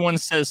 Anytime anyone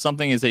says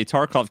something is a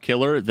Tarkov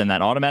killer, then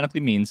that automatically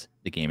means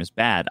the game is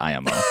bad,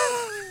 IMO.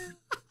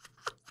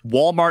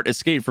 Walmart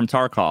escaped from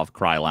Tarkov,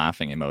 cry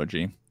laughing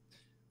emoji.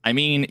 I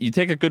mean, you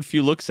take a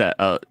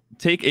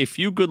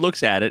few good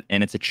looks at it,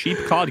 and it's a cheap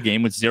COD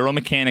game with zero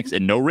mechanics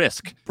and no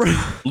risk.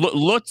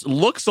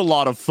 Looks a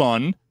lot of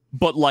fun,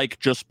 but like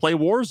just play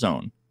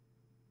Warzone.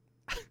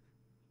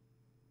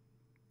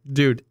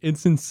 Dude,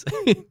 it's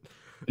insane.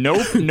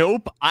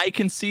 Nope. I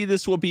can see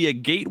this will be a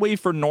gateway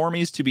for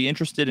normies to be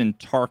interested in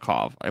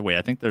Tarkov. Wait,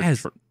 I think they're.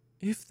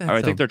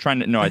 I think they're trying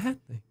to. No,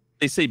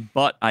 they say,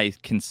 but I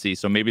can see.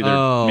 So maybe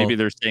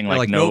they're saying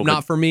like no, nope,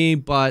 not for me.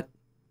 But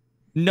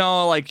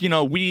no, like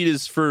weed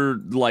is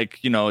for like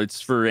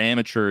it's for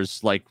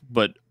amateurs. Like,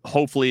 but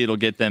hopefully it'll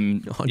get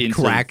them into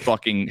crack.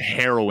 Fucking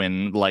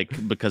heroin.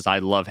 Like because I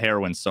love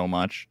heroin so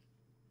much,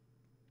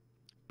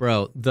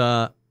 bro.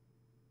 The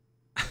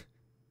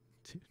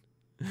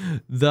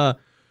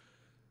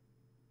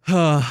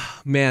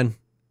man,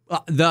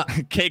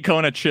 the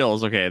K-Kona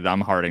chills. Okay,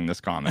 I'm hearting this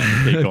comment.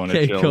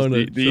 K-Kona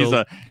chills. These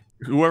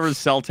whoever's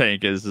cell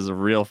tank is a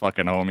real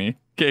fucking homie.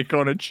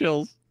 K-Kona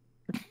chills.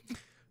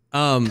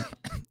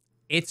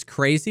 It's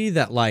crazy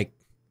that like,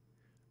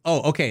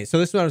 okay. So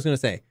this is what I was gonna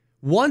say.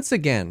 Once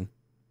again,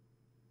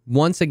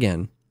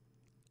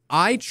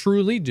 I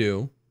truly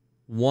do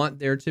want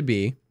there to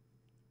be.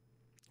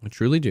 I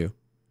truly do.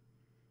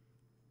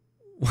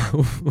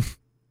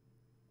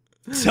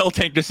 Cell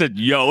Tank just said,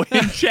 yo,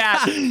 in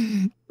chat.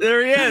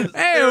 There he is.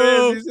 Hey, there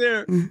he is. He's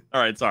here. All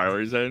right, sorry, what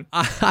were you saying?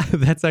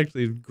 That's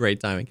actually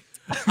great timing.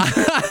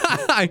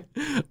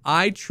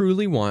 I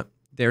truly want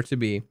there to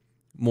be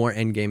more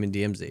endgame in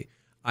DMZ.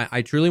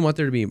 I truly want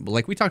there to be,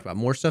 like we talked about,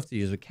 more stuff to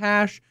use with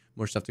cash,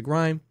 more stuff to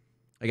grind.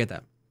 I get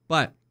that.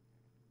 But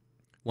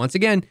once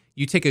again,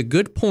 you take a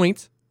good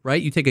point,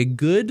 right? You take a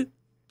good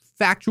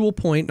factual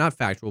point, not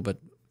factual, but,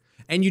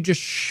 and you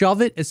just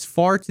shove it as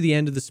far to the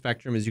end of the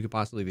spectrum as you could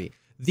possibly be.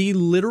 The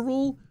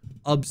literal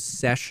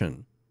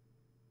obsession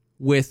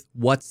with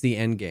what's the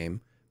end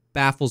game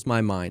baffles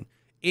my mind.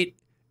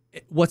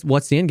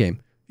 What's the end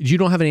game? You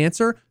don't have an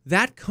answer?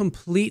 That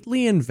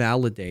completely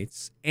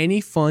invalidates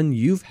any fun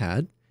you've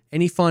had,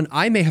 any fun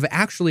I may have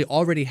actually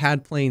already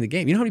had playing the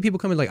game. You know how many people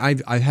come in like,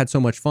 I've had so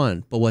much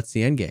fun, but what's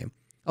the end game?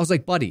 I was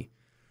like, buddy,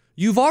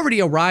 you've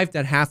already arrived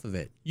at half of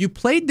it. You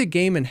played the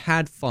game and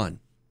had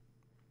fun.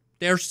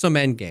 There's some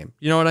end game.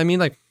 You know what I mean?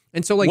 Like,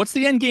 and so, like, what's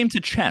the end game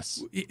to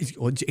chess?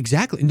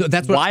 Exactly. No,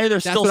 that's why are there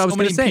still so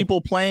many people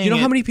playing? You know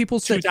how many people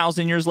said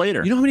 2,000 years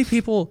later? You know how many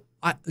people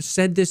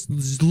said this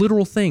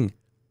literal thing?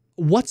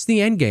 What's the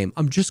end game?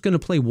 I'm just going to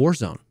play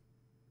Warzone.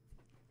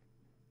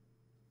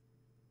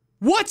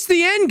 What's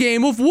the end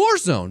game of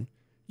Warzone?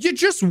 You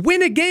just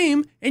win a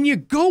game and you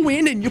go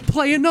in and you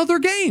play another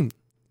game.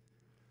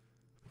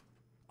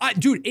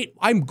 Dude,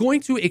 I'm going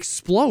to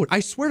explode.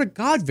 I swear to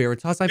God,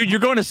 Veritas. Dude, you're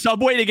going to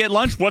Subway to get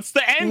lunch? What's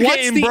the end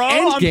game, bro?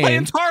 I'm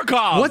playing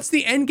Tarkov. What's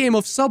the end game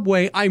of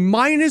Subway? I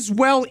might as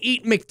well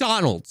eat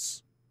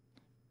McDonald's.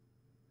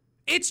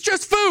 It's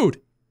just food.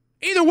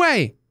 Either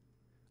way.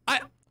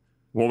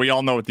 Well, we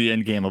all know what the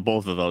end game of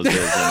both of those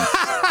is.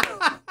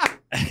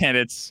 And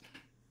it's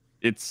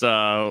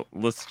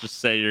let's just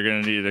say you're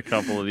going to need a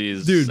couple of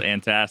these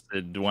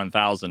Antacid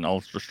 1000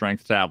 Ultra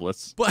Strength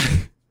tablets. But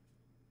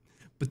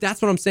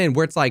that's what I'm saying,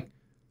 where it's like,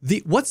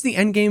 what's the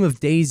end game of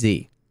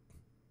DayZ?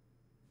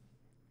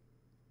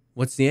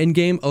 What's the end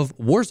game of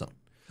Warzone?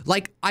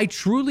 Like, I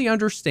truly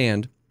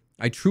understand,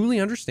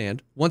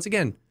 once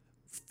again,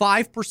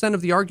 5%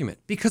 of the argument,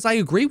 because I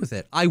agree with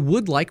it. I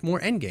would like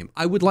more end game.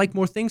 I would like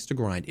more things to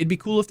grind. It'd be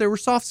cool if there were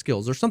soft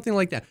skills or something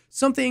like that.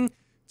 Something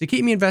to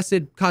keep me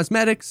invested,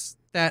 cosmetics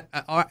that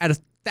are at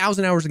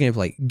 1,000 hours of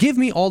gameplay. Give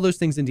me all those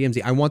things in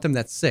DMZ. I want them.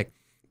 That's sick.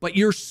 But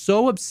you're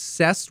so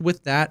obsessed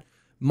with that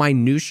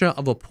minutia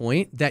of a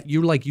point that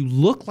you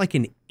look like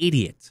an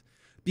idiot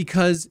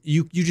because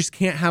you just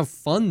can't have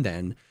fun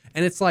then.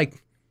 And it's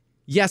like,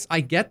 yes,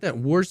 I get that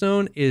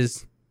Warzone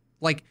is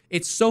like,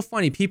 it's so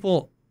funny.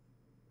 People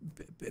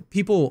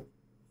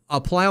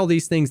apply all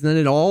these things and then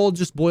it all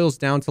just boils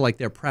down to like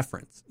their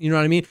preference. You know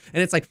what I mean?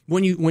 And it's like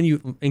when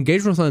you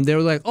engage with someone,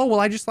 they're like, oh, well,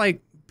 I just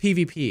like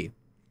PvP.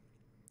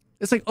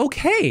 It's like,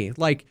 okay,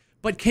 like,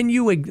 but can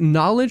you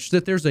acknowledge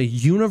that there's a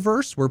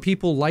universe where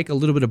people like a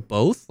little bit of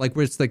both, like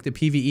where it's like the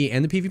PvE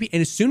and the PvP?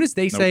 And as soon as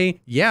they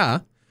say, yeah,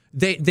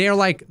 they're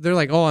like,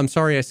 oh, I'm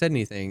sorry I said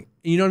anything.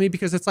 You know what I mean?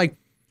 Because it's like,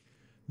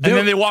 and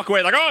then they walk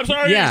away like, oh, I'm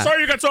sorry,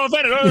 sorry you got so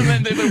offended.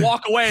 And then they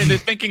walk away and they're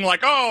thinking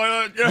like,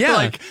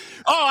 like,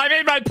 oh, I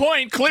made my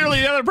point.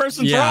 Clearly the other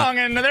person's wrong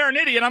and they're an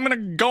idiot. I'm going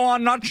to go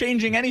on not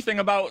changing anything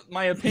about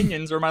my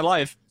opinions or my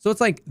life. So it's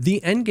like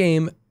the end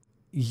game.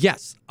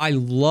 Yes, I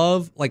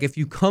love, like, if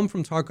you come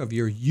from Tarkov,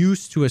 you're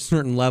used to a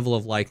certain level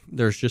of, like,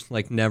 there's just,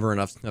 like, never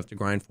enough stuff to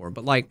grind for.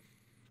 But, like,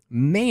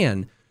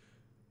 man,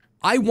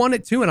 I want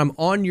it too, and I'm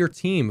on your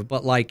team.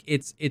 But, like,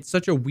 it's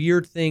such a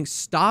weird thing.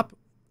 Stop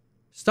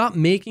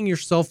making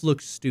yourself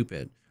look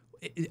stupid.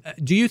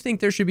 Do you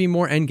think there should be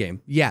more endgame?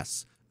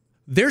 Yes.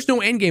 There's no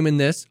endgame in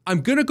this.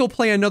 I'm going to go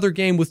play another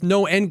game with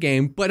no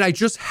endgame, but I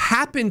just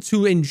happen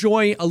to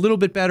enjoy a little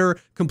bit better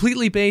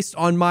completely based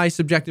on my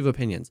subjective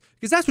opinions.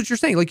 Because that's what you're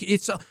saying. Like,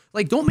 it's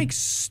like, don't make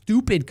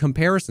stupid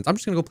comparisons. I'm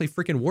just going to go play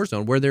freaking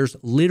Warzone where there's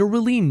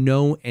literally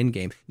no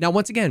endgame. Now,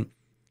 once again,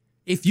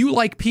 If you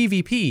like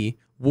PvP,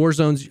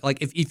 Warzone's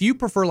like if you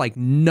prefer like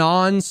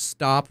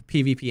non-stop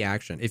PvP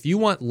action, if you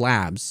want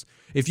labs,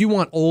 if you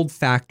want old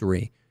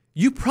factory,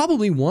 you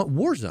probably want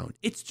Warzone.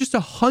 It's just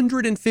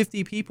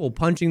 150 people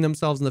punching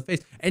themselves in the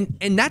face, and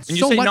that's when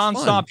so much fun. You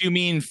say nonstop, you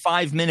mean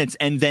 5 minutes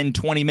and then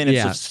 20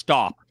 minutes of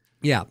stop.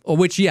 Yeah,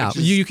 which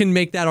you can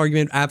make that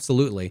argument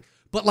absolutely.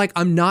 But like,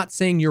 I'm not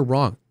saying you're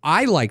wrong.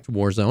 I liked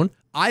Warzone.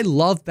 I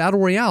love battle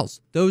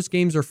royales. Those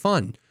games are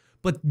fun.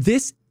 But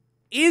this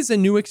is a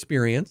new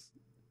experience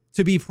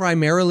to be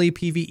primarily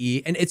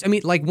PvE, and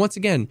once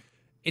again,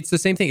 it's the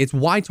same thing. It's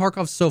why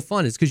Tarkov's so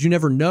fun. It's because you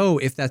never know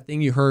if that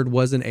thing you heard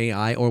was an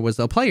AI or was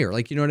a player.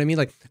 Like, you know what I mean?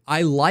 Like,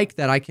 I like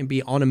that I can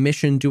be on a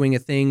mission doing a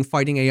thing,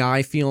 fighting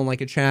AI, feeling like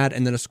a Chad,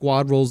 and then a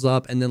squad rolls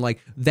up, and then like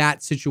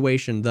that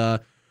situation, the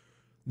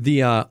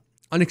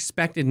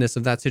unexpectedness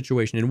of that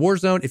situation. In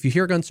Warzone, if you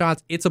hear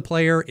gunshots, it's a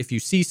player. If you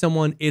see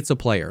someone, it's a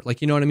player.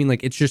 Like, you know what I mean?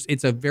 Like,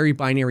 it's a very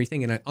binary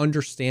thing, and I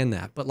understand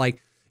that. But like,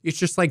 it's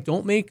just like,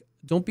 don't make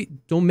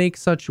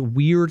such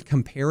weird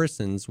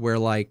comparisons where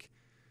like.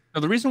 No,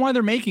 the reason why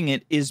they're making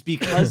it is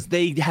because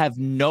they have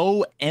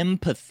no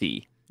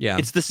empathy. Yeah.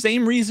 It's the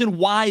same reason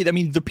why,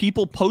 the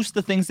people post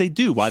the things they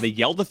do, why they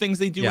yell the things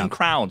they do in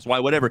crowds, why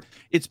whatever.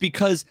 It's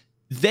because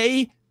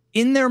they,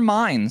 in their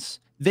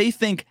minds, they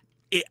think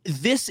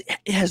this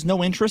has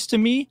no interest to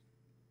me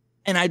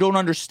and I don't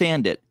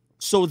understand it.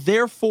 So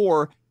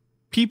therefore,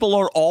 people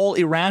are all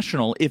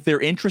irrational if they're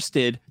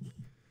interested,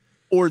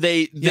 or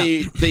they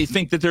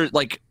think that they're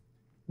like,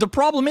 the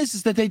problem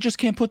is that they just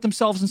can't put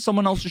themselves in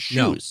someone else's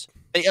shoes. No.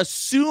 They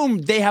assume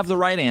they have the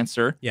right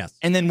answer. Yes.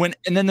 And then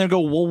they go,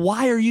 well,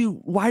 why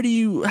do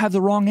you have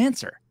the wrong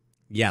answer?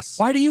 Yes.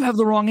 Why do you have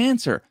the wrong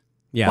answer?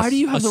 Yes. Why do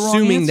you have the wrong answer?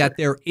 Assuming that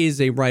there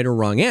is a right or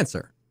wrong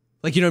answer.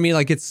 Like, you know what I mean?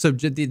 Like, it's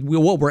subjective.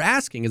 What we're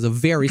asking is a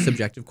very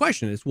subjective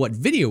question. It's what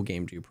video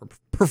game do you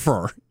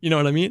prefer? You know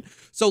what I mean?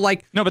 So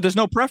like, no, but there's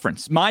no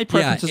preference. My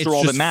preferences are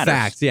all that matters.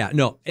 Facts. Yeah.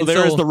 No. So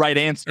there is the right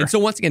answer. And so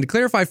once again, to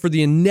clarify for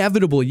the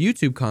inevitable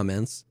YouTube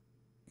comments,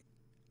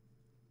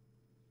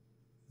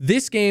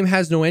 this game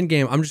has no end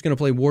game. I'm just going to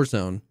play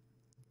Warzone.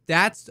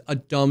 That's a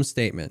dumb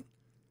statement.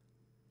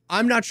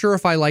 I'm not sure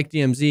if I like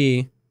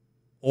DMZ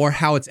or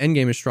how its end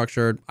game is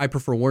structured. I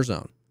prefer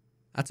Warzone.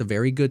 That's a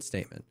very good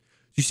statement.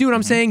 Do you see what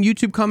I'm saying,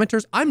 YouTube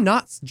commenters?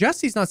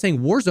 Jesse's not saying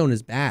Warzone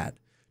is bad.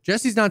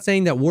 Jesse's not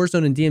saying that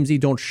Warzone and DMZ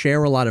don't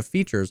share a lot of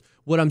features.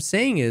 What I'm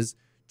saying is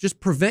just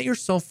prevent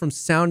yourself from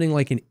sounding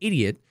like an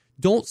idiot.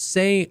 Don't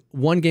say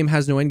one game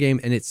has no end game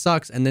and it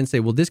sucks, and then say,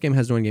 well, this game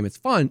has no end game, it's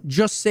fun.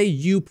 Just say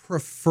you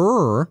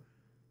prefer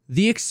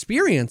the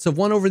experience of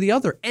one over the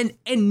other. And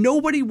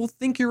nobody will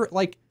think you're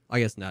like, I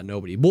guess not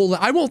nobody. Well,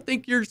 I won't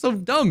think you're so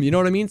dumb. You know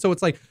what I mean? So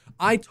it's like,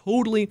 I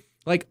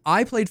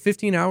played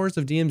 15 hours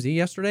of DMZ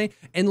yesterday,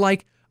 and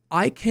like,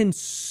 I can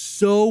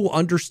so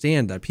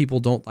understand that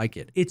people don't like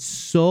it. It's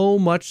so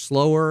much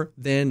slower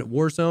than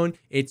Warzone.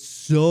 It's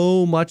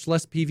so much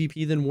less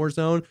PvP than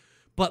Warzone.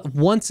 But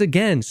once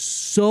again,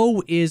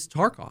 so is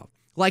Tarkov.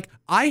 Like,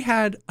 I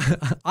had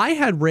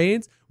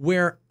raids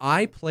where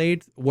I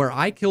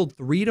killed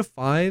 3 to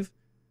 5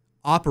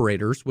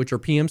 operators, which are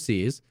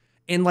PMCs,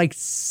 and like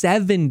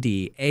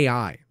 70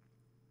 AI.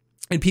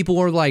 And people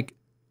were like,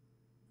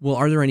 well,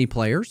 are there any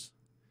players?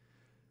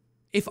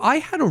 If I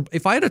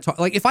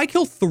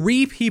kill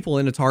 3 people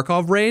in a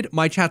Tarkov raid,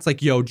 my chat's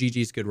like, yo,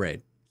 GG's good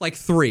raid. Like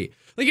 3.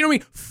 Like, you know what I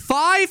mean?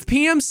 5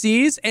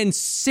 PMCs and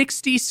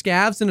 60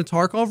 scavs in a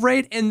Tarkov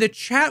raid, and the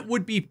chat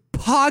would be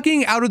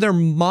pogging out of their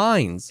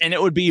minds. And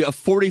it would be a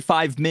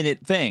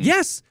 45-minute thing.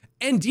 Yes.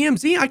 And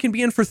DMZ, I can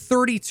be in for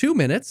 32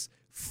 minutes,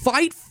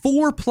 fight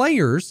 4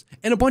 players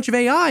and a bunch of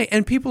AI,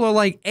 and people are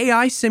like,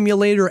 AI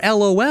simulator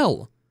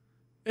LOL.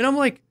 And I'm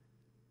like,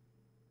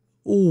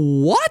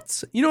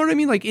 what? You know what I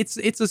mean? Like, it's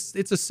a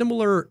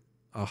similar,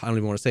 I don't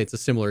even want to say it's a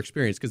similar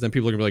experience, because then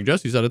people are gonna be like,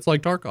 Jesse said it's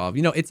like Tarkov.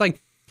 You know, it's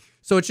like,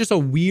 so it's just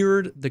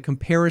the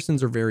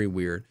comparisons are very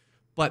weird.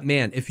 But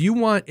man, if you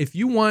want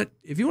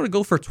to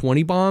go for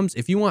 20 bombs,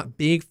 if you want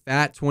big,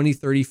 fat 20,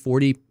 30,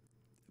 40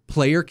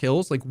 player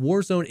kills, like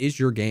Warzone is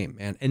your game,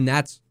 man. And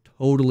that's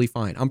totally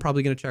fine. I'm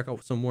probably going to check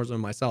out some Warzone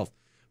myself,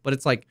 but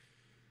it's like,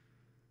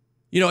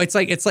 you know, it's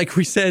like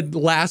we said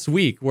last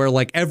week, where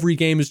like every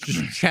game is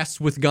just chess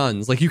with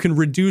guns. Like, you can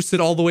reduce it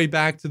all the way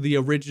back to the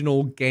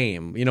original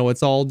game. You know,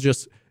 it's all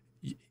just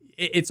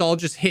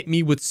hit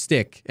me with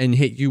stick and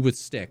hit you with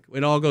stick.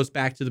 It all goes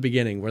back to the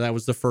beginning, where that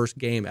was the first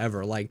game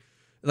ever. Like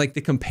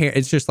the compare,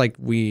 it's just like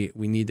we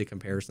need the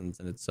comparisons,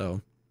 and it's so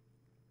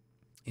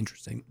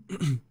interesting.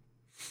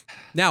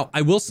 Now,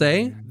 I will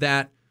say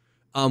that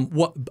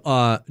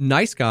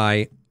Nice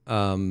Guy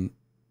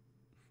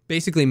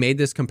basically made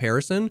this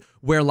comparison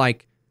where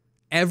like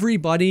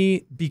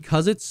everybody,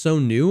 because it's so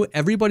new,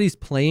 everybody's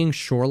playing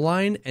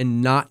Shoreline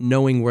and not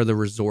knowing where the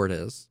resort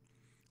is.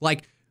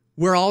 Like,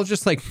 we're all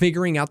just like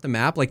figuring out the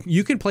map. Like,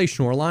 you can play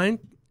Shoreline,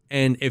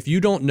 and if you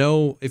didn't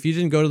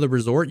go to the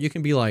resort, you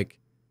can be like,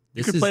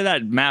 you could play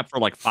that map for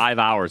like 5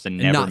 hours and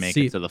never make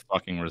it to the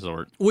fucking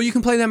resort. Well, you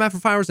can play that map for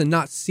 5 hours and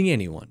not see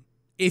anyone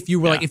if you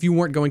were if you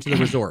weren't going to the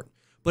resort.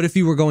 But if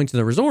you were going to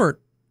the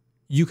resort,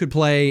 you could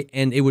play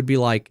and it would be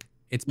like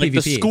it's like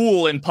PvP. the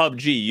school in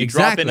PUBG. You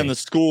drop in the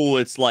school,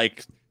 it's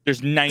like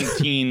there's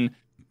 19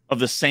 of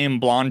the same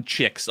blonde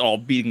chicks all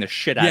beating the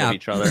shit out of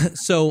each other.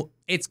 So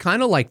it's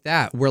kind of like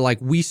that, where like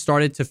we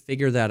started to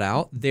figure that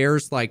out.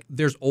 There's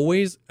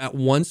always at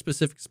one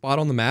specific spot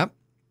on the map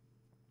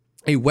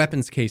a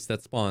weapons case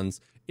that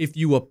spawns. If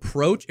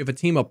a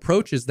team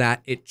approaches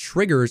that, it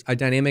triggers a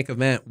dynamic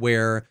event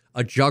where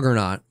a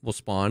juggernaut will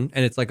spawn,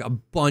 and it's like a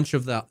bunch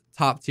of the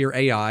top tier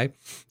AI,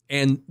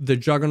 and the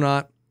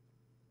juggernaut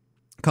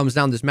comes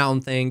down this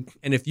mountain thing,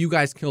 and if you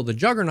guys kill the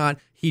juggernaut,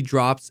 he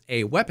drops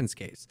a weapons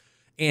case.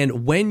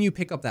 And when you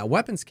pick up that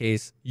weapons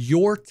case,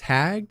 you're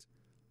tagged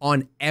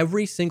on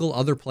every single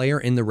other player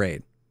in the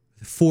raid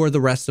for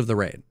the rest of the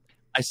raid.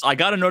 I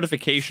got a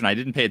notification. I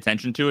didn't pay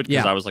attention to it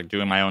because I was like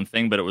doing my own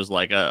thing, but it was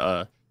like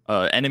a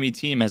enemy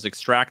team has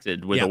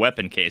extracted with a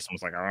weapon case. I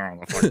was like, I don't know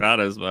what the fuck that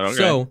is, but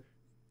okay.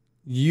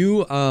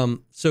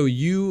 So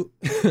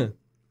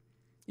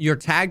you're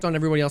tagged on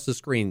everybody else's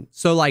screen.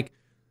 So like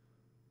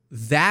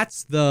that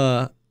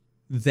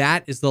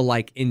is the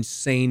like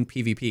insane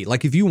PvP.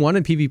 Like if you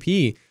wanted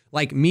PvP,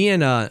 like me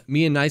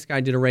and Nice Guy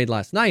did a raid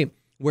last night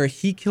where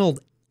he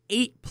killed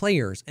 8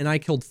 players and I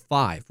killed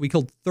 5. We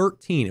killed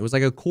 13. It was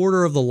like a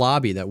quarter of the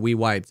lobby that we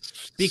wiped.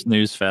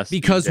 Snooze fest.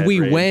 Because we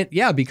went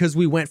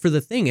for the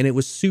thing, and it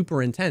was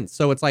super intense.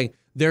 So it's like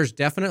there's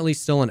definitely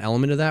still an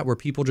element of that where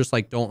people just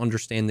like don't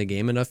understand the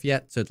game enough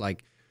yet to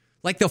like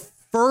the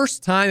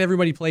first time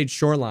everybody played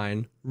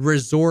Shoreline,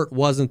 Resort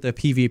wasn't the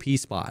PvP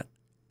spot.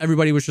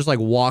 Everybody was just like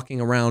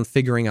walking around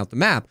figuring out the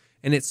map,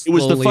 and it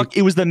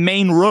was the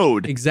main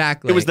road.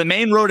 Exactly. It was the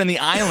main road in the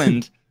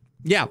island.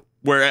 Yeah.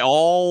 Where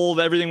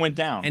everything went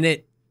down. And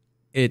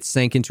it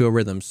sank into a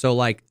rhythm. So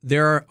like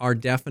there are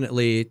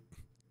definitely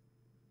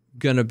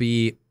gonna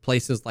be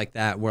places like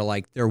that where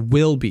like there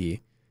will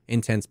be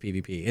intense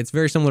PvP. It's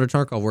very similar to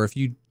Tarkov, where if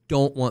you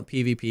don't want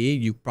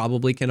PvP, you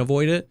probably can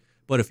avoid it.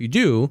 But if you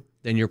do,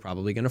 then you're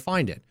probably gonna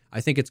find it.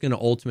 I think it's gonna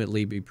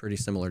ultimately be pretty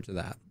similar to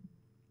that.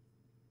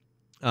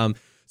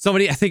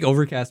 Somebody, I think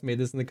Overcast made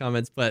this in the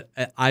comments, but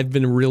I've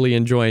been really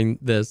enjoying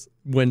this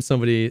when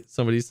somebody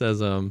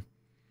says,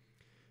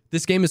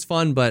 this game is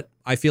fun, but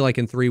I feel like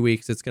in 3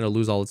 weeks it's going to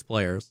lose all its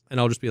players. And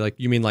I'll just be like,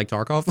 you mean like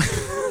Tarkov?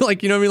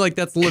 Like, you know what I mean? Like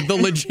that's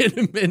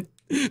the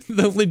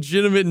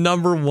legitimate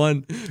number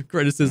one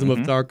criticism of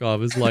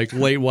Tarkov is like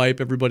late wipe,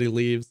 everybody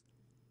leaves.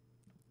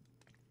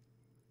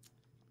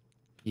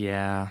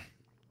 Yeah.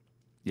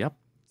 Yep.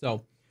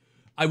 So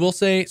I will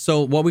say,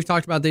 so what we've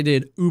talked about, they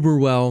did uber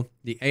well.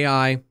 The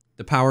AI,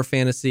 the power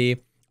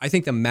fantasy. I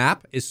think the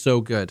map is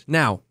so good.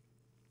 Now,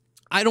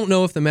 I don't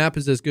know if the map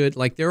is as good.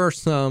 Like there are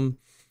some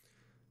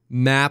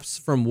maps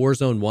from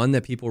Warzone 1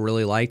 that people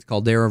really liked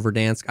called Dare of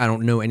Verdansk. I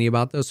don't know any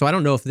about those. So I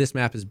don't know if this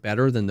map is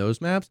better than those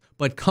maps.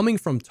 But coming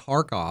from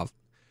Tarkov's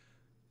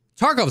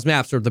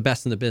maps are the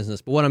best in the business.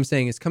 But what I'm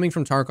saying is coming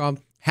from Tarkov,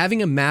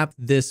 having a map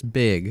this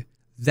big,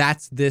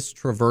 that's this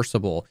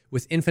traversable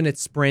with infinite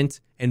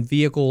sprint and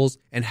vehicles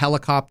and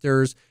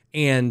helicopters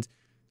and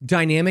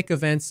dynamic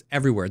events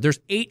everywhere. There's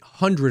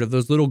 800 of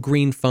those little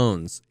green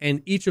phones,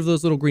 and each of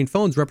those little green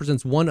phones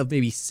represents one of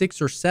maybe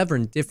 6 or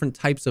 7 different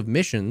types of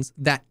missions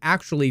that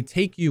actually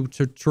take you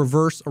to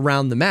traverse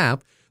around the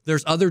map.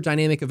 There's other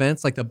dynamic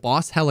events like the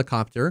boss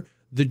helicopter,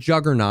 the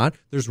juggernaut.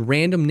 There's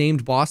random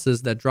named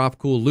bosses that drop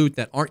cool loot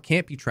that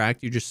can't be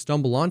tracked. You just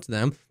stumble onto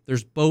them.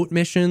 There's boat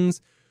missions.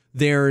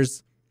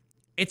 There's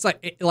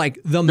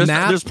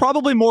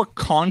probably more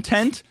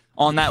content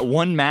on that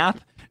one map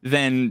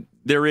than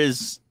there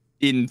is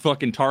in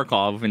fucking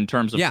Tarkov in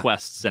terms of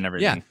quests and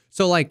everything. Yeah.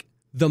 So like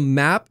the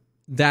map,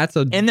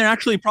 and they're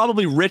actually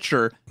probably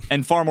richer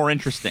and far more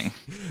interesting.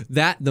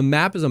 The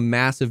map is a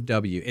massive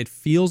W. It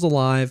feels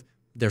alive.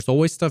 There's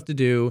always stuff to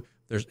do.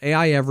 There's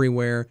AI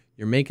everywhere.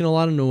 You're making a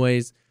lot of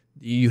noise.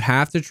 You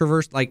have to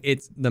traverse. Like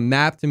the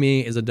map to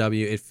me is a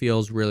W. It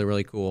feels really,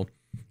 really cool.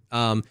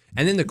 And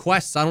then the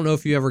quests, I don't know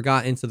if you ever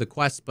got into the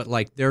quests, but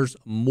like there's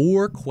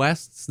more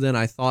quests than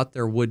I thought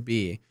there would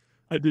be.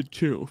 I did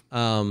too.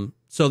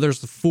 So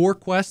there's 4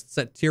 quests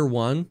at tier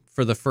 1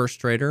 for the first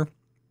trader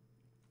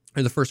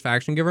or the first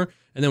faction giver.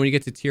 And then when you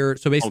get to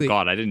so basically. Oh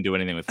God, I didn't do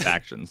anything with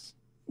factions.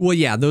 Well,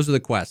 yeah, those are the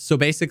quests. So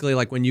basically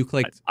like when you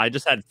click. I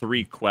just had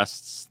 3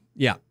 quests.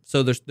 Yeah.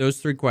 So there's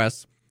those 3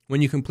 quests.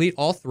 When you complete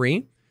all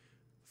 3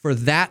 for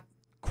that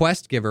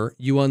quest giver,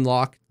 you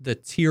unlock the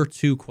tier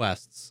 2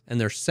 quests, and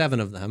there's 7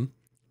 of them.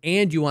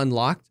 And you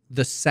unlocked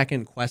the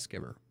second quest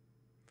giver.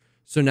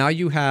 So now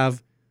you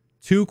have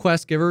 2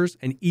 quest givers,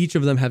 and each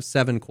of them have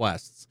 7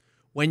 quests.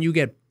 When you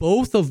get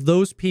both of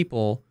those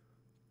people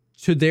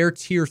to their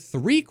tier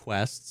 3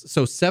 quests,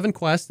 so 7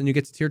 quests, then you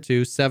get to tier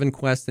 2, 7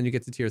 quests, then you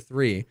get to tier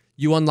 3,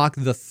 you unlock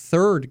the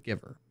third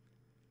giver.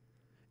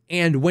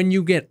 And when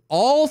you get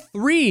all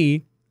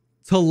 3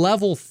 to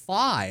level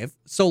 5,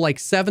 so like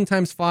 7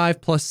 times 5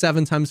 plus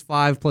 7 times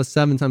 5 plus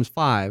 7 times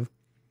 5,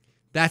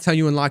 that's how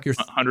you unlock your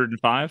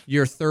 105?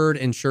 Your third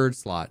insured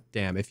slot.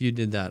 Damn, if you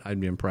did that, I'd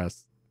be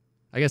impressed.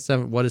 I guess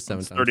 7, what is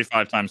 7 times?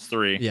 35 times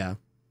 3. Yeah.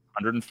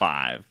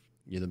 105.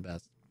 You're the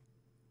best.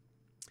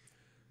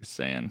 Just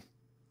saying.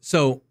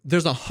 So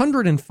there's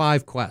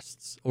 105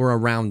 quests or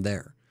around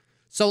there.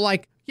 So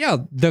like, yeah,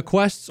 the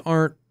quests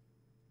aren't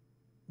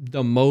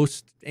the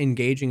most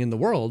engaging in the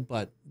world,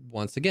 but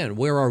once again,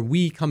 where are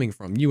we coming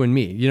from? You and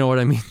me. You know what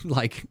I mean?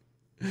 Like,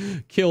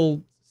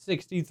 kill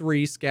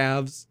 63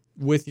 scavs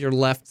with your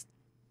left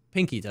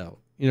pinky toe.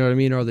 You know what I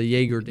mean? Or the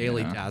Jaeger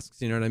daily tasks.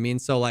 You know what I mean?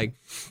 So like,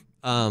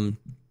 so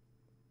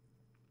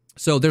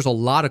there's a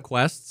lot of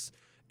quests.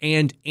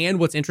 And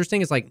what's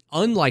interesting is like,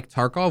 unlike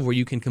Tarkov, where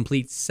you can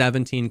complete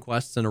 17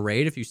 quests in a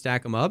raid, if you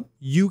stack them up,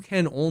 you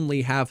can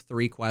only have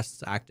 3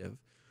 quests active,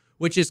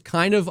 which is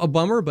kind of a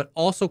bummer, but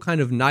also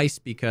kind of nice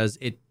because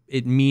it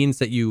means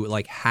that you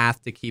like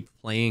have to keep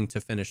playing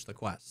to finish the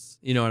quests.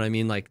 You know what I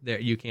mean? Like there,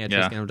 you can't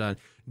just get them done.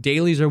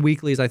 Dailies or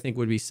weeklies, I think,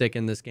 would be sick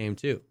in this game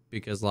too,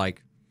 because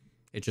like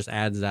it just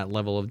adds that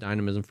level of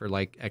dynamism for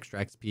like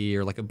extra XP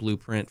or like a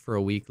blueprint for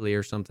a weekly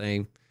or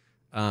something.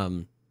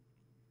 But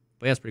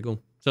yeah, it's pretty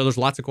cool. So there's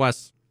lots of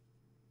quests.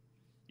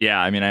 Yeah,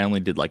 I mean, I only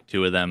did like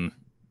 2 of them,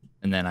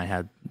 and then I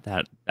had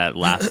that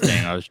last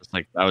thing. I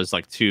was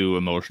like too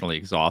emotionally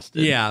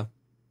exhausted. Yeah,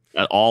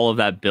 all of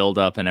that build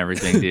up and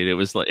everything, dude.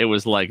 It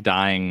was like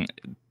dying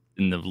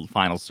in the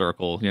final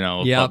circle. You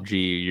know,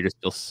 PUBG. You just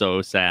feel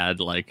so sad.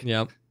 Like,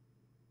 yep.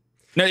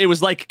 No, it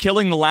was like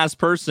killing the last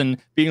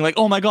person, being like,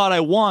 "Oh my god, I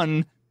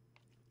won,"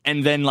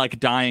 and then like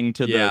dying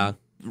to the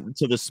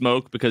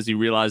smoke because you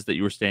realized that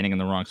you were standing in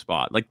the wrong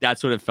spot. Like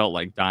that's what it felt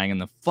like, dying in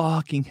the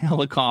fucking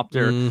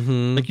helicopter.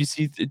 Mm-hmm. Like you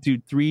see,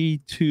 dude,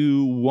 3,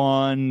 2,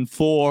 1,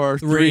 4,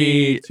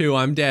 3, 2,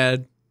 I'm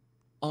dead.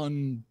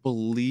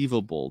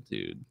 Unbelievable,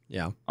 dude.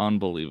 Yeah,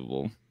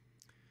 unbelievable.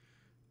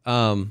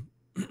 So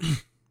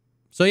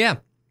yeah,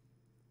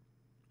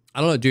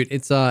 I don't know, dude.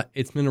 It's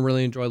been a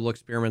really enjoyable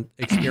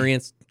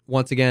experience.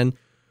 Once again,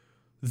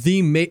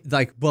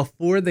 like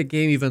before the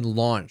game even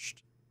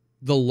launched,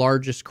 the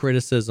largest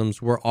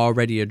criticisms were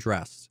already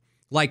addressed.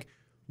 Like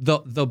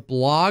the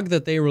blog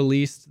that they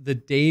released the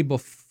day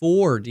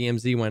before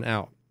DMZ went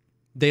out,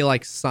 they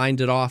like signed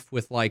it off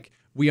with like,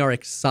 we are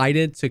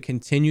excited to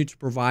continue to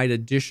provide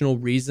additional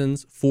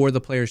reasons for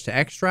the players to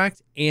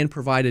extract and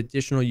provide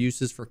additional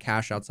uses for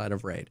cash outside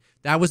of raid.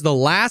 That was the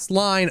last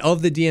line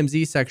of the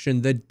DMZ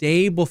section the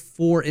day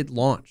before it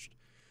launched.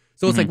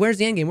 So it's like, where's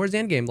the end game? Where's the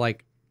end game?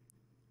 Like,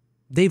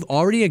 they've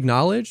already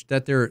acknowledged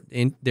that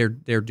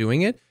they're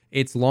doing it.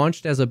 It's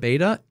launched as a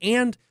beta,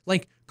 and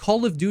like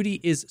Call of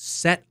Duty is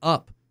set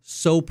up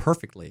so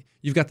perfectly.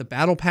 You've got the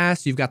battle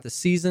pass, you've got the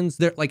seasons.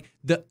 They're like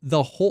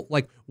the whole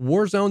like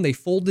Warzone, they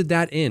folded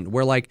that in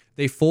where like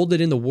they folded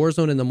in the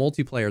Warzone and the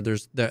multiplayer.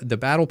 There's the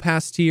battle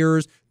pass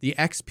tiers, the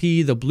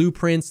XP, the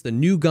blueprints, the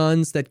new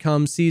guns that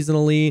come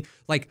seasonally.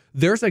 Like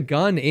there's a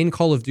gun in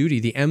Call of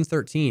Duty, the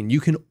M13. You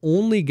can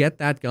only get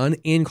that gun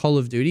in Call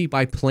of Duty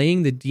by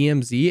playing the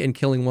DMZ and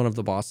killing one of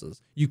the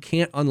bosses. You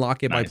can't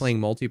unlock it by playing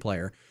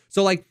multiplayer.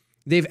 So like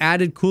they've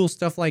added cool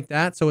stuff like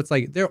that. So it's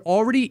like they're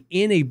already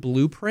in a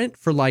blueprint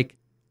for like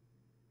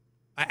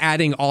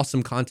adding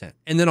awesome content.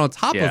 And then on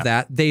top of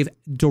that, they've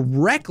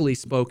directly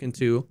spoken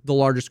to the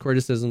largest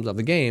criticisms of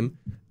the game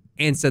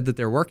and said that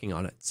they're working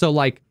on it. So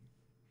like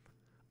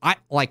I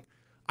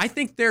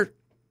think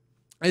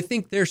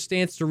there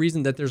stands to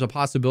reason that there's a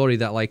possibility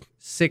that like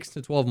 6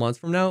 to 12 months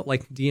from now,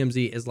 like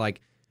DMZ is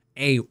like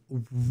a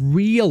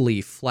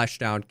really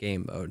fleshed out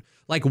game mode.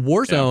 Like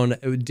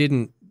Warzone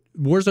didn't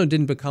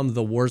become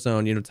the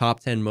Warzone, top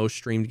 10 most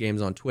streamed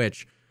games on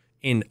Twitch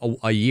in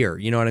a year.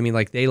 You know what I mean?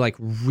 Like they like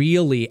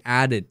really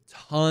added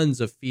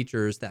tons of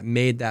features that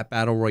made that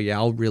battle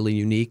royale really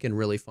unique and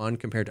really fun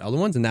compared to other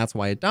ones. And that's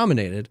why it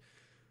dominated.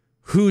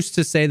 Who's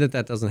to say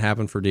that doesn't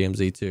happen for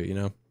DMZ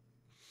too,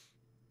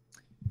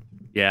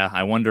 Yeah.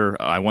 I wonder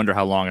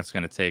how long it's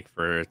going to take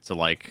for it to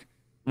like,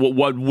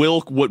 what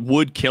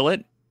would kill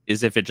it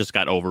is if it just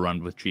got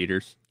overrun with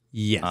cheaters.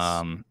 Yes.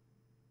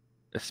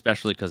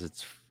 Especially because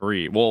it's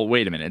free. Well,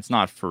 wait a minute. It's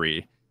not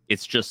free.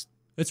 It's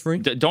free.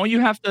 Don't you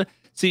have to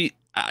see?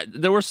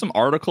 There were some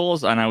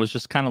articles, and I was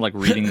just kind of like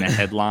reading the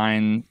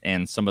headline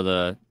and some of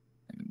the.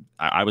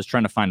 I was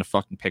trying to find a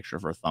fucking picture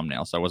for a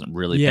thumbnail, so I wasn't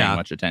really paying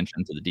much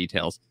attention to the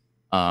details.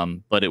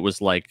 But it was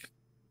like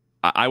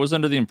I was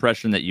under the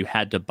impression that you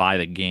had to buy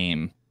the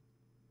game,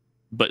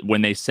 but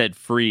when they said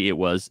free, it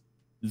was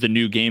the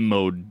new game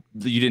mode.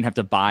 You didn't have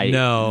to buy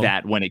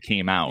that when it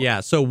came out.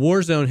 Yeah. So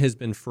Warzone has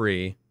been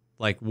free.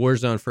 Like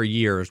Warzone for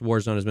years,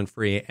 Warzone has been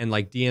free, and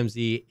like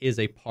DMZ is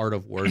a part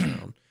of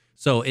Warzone.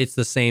 So it's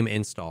the same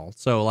install.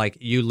 So like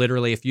you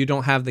literally, if you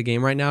don't have the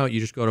game right now, you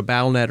just go to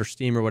Battle.net or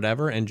Steam or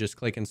whatever and just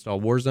click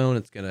install Warzone.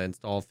 It's going to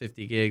install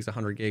 50 gigs,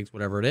 100 gigs,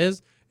 whatever it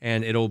is.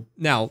 And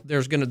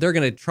they're going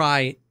to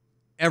try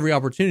every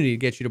opportunity to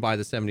get you to buy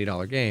the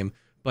 $70 game,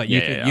 but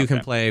you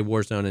can play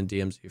Warzone and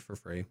DMZ for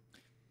free.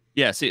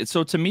 Yeah. See,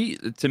 so to me,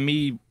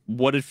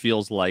 what it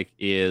feels like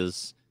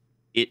is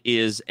it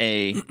is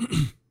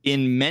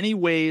in many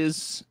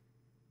ways,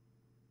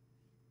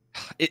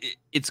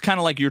 it's kind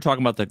of like you're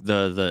talking about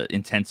the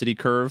intensity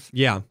curve.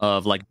 Yeah.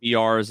 Of like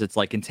BRs, it's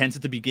like intense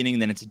at the beginning,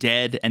 then it's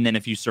dead, and then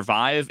if you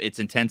survive, it's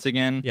intense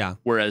again. Yeah.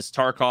 Whereas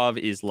Tarkov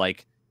is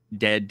like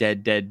dead.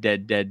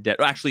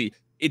 Actually,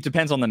 it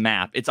depends on the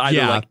map. It's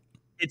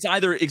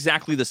either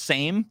exactly the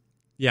same,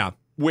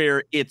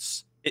 where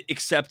it's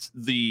except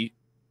the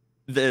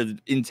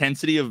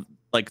intensity of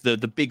like the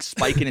big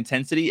spike in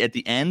intensity at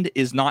the end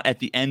is not at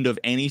the end of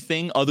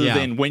anything other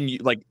than when you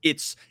like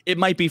it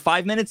might be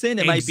 5 minutes in,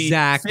 it might be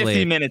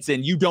 50 minutes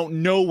in. You don't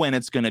know when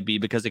it's going to be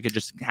because it could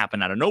just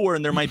happen out of nowhere,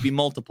 and there might be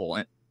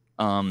multiple.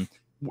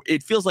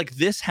 It feels like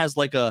this has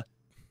like a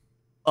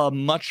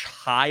much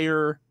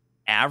higher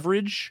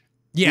average.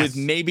 With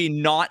maybe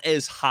not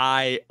as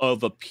high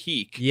of a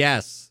peak.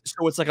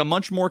 So it's like a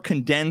much more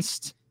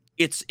condensed.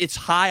 It's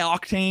high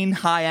octane,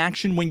 high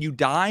action. When you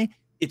die,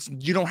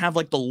 you don't have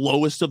like the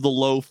lowest of the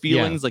low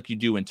feelings like you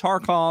do in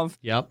Tarkov.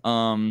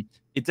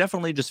 It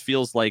definitely just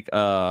feels like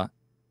a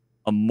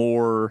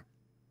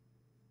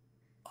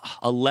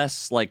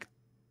less like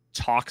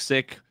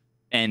toxic,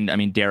 and I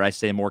mean, dare I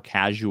say, more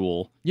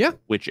casual.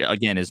 Which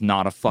again is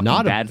not a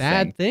fucking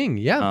bad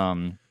thing.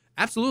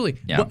 Absolutely.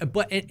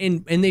 But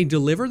they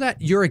deliver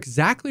that. You're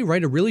exactly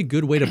right. A really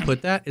good way to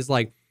put that is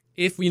like,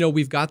 if,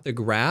 we've got the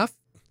graph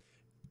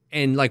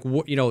and like,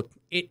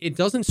 it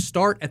doesn't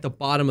start at the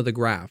bottom of the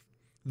graph.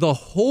 The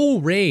whole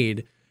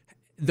raid,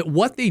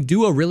 what they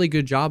do a really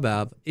good job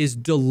of is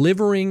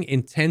delivering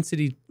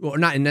intensity, or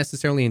not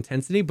necessarily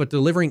intensity, but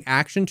delivering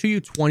action to you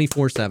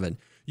 24/7.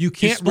 You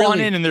can't spawn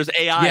in and there's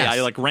AI.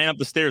 I like ran up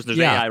the stairs. There's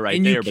AI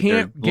right there, but they're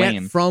lame. You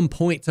can't get from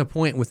point to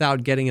point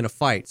without getting in a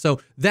fight.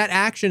 So that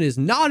action is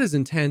not as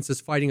intense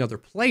as fighting other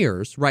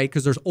players, right?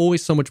 Because there's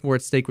always so much more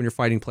at stake when you're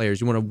fighting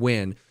players. You want to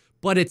win,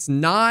 but it's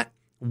not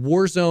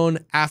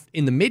Warzone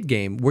in the mid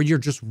game where you're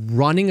just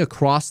running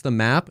across the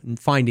map and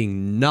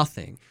finding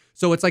nothing.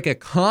 So it's like a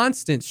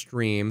constant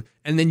stream,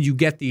 and then you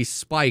get these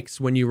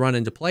spikes when you run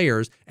into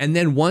players. And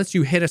then once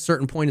you hit a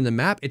certain point in the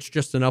map, it's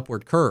just an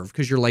upward curve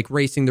because you're like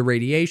racing the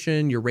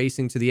radiation, you're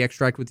racing to the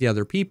extract with the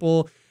other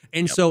people.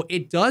 And so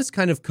it does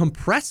kind of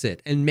compress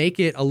it and make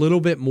it a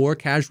little bit more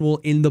casual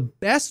in the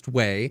best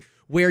way,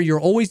 where you're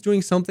always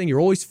doing something, you're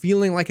always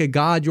feeling like a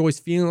god, you're always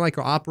feeling like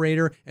an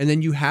operator, and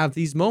then you have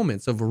these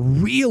moments of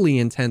really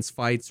intense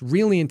fights,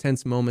 really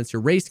intense moments,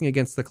 you're racing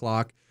against the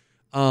clock.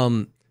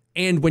 And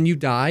when you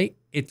die,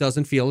 it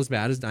doesn't feel as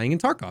bad as dying in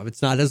Tarkov.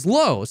 It's not as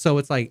low. So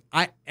it's like,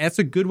 that's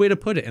a good way to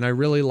put it, and I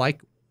really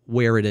like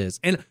where it is.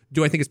 And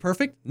do I think it's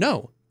perfect?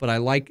 No, but I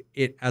like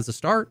it as a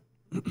start.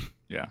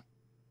 Yeah.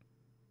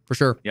 For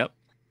sure. Yep.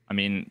 I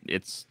mean,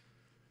 it's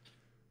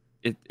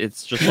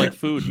just like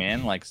food,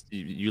 man. Like,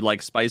 you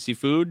like spicy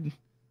food,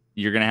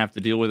 you're gonna have to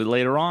deal with it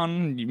later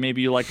on.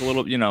 Maybe you like a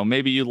little,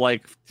 maybe you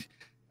like.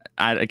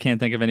 I can't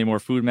think of any more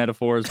food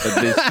metaphors,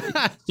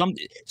 but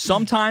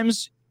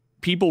sometimes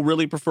people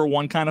really prefer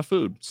one kind of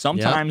food.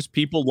 Sometimes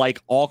people like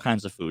all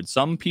kinds of food.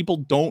 Some people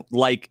don't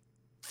like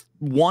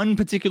one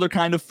particular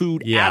kind of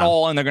food at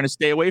all, and they're gonna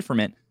stay away from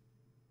it.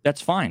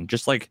 That's fine.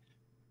 Just like,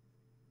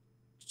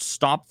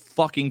 stop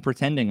fucking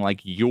pretending like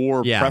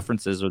your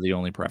preferences are the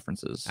only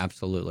preferences.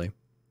 Absolutely.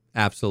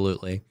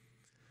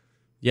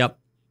 Yep.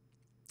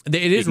 It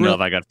is real.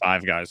 I got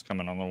Five Guys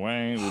coming on the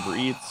way. Uber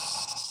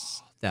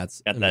Eats.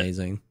 That's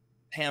amazing. That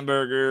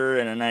hamburger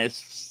and a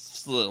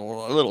nice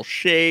little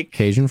shake.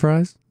 Cajun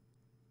fries?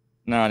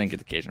 No, I didn't get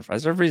the Cajun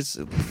fries.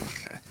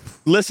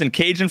 Listen,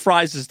 Cajun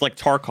fries is like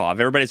Tarkov.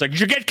 Everybody's like, "Did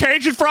you get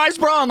Cajun fries,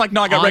 bro?" I'm like,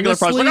 "No, I got regular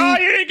fries." Like, "Oh,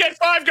 you didn't get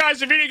Five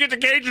Guys if you didn't get the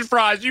Cajun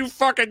fries, you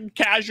fucking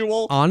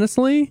casual."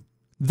 Honestly,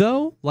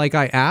 though, like,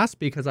 I asked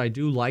because I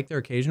do like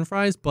their Cajun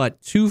fries, but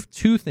two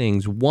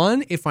things.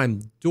 One, if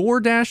I'm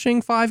door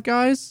dashing Five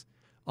Guys,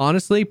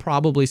 honestly,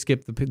 probably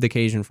skip the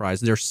Cajun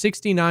fries. They're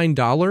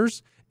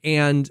 $69,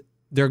 and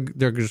they're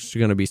just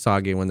gonna be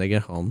soggy when they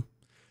get home.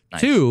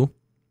 Nice. Two,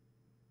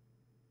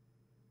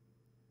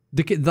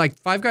 like,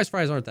 Five Guys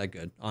fries aren't that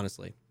good,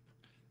 honestly.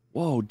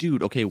 Whoa,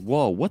 dude. Okay,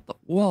 what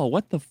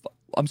the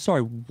I'm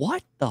sorry,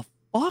 what the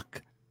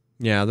fuck?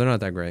 Yeah, they're not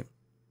that great.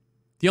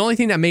 The only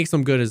thing that makes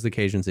them good is the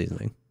Cajun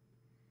seasoning.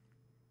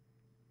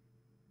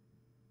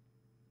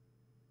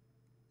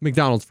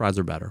 McDonald's fries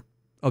are better,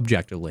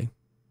 objectively,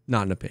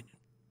 not an opinion.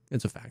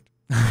 It's a fact.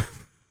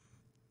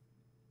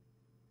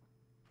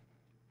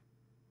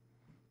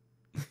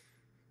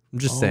 I'm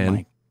just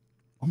saying.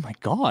 Oh my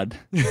God.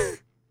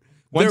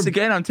 Once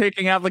again, I'm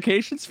taking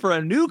applications for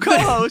a new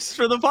co-host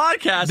for the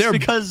podcast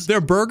because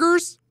their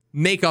burgers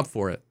make up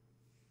for it.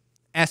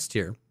 S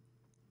tier.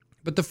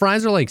 But the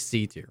fries are like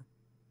C tier.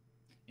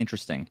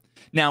 Interesting.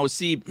 Now,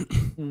 see,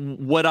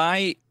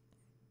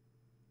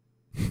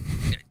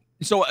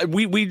 so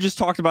we just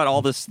talked about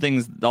all these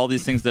things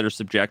that are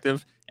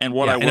subjective, and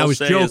what I was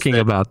joking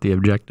about the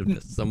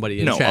objectiveness. Somebody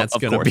in chat's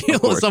gonna be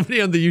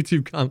somebody on the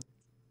YouTube comment.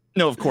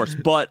 No, of course,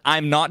 but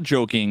I'm not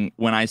joking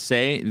when I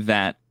say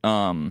that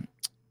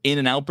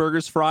In-N-Out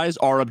Burger's fries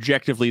are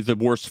objectively the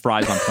worst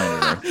fries on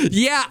planet Earth.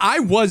 Yeah, I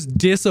was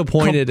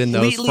disappointed in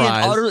those fries.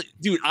 And utterly,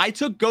 dude, I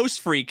took Ghost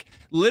Freak.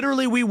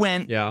 Literally, we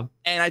went, and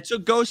I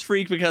took Ghost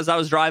Freak because I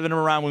was driving him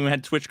around when we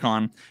had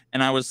TwitchCon,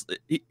 and I was,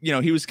 he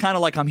was kind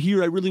of like, "I'm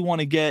here. I really want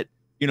to get,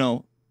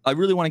 I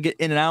really want to get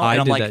In-N-Out. I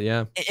And I'm did like, that,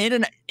 yeah.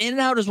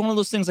 In-N-Out is one of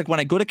those things. Like when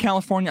I go to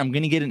California, I'm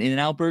gonna get an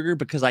In-N-Out burger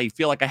because I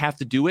feel like I have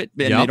to do it,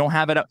 and they don't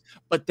have it up.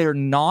 But they're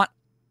not.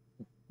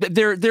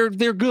 They're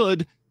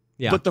good.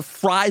 Yeah. But the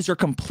fries are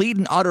complete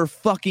and utter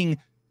fucking.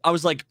 I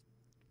was like,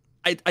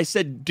 I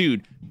said,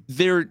 dude,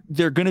 they're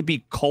gonna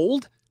be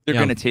cold. They're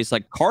gonna taste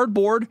like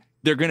cardboard.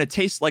 They're gonna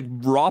taste like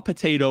raw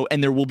potato,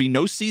 and there will be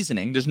no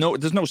seasoning. There's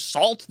no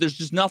salt. There's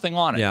just nothing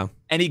on it. Yeah.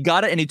 And he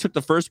got it, and he took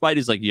the first bite.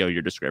 He's like, "Yo,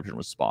 your description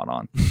was spot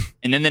on."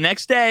 And then the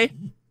next day,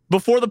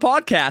 before the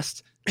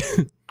podcast,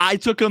 I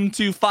took him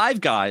to Five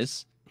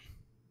Guys,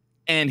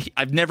 and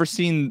I've never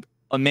seen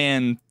a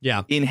man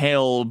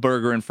inhale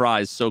burger and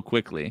fries so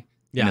quickly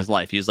in his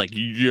life. He's like,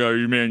 "Yeah,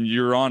 man,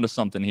 you're onto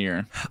something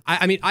here."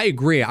 I mean, I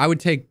agree. I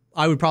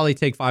would probably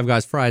take Five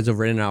Guys fries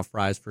over In-N-Out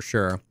fries for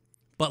sure.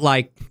 But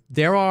like,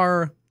 there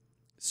are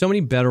so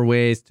many better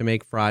ways to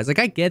make fries. Like,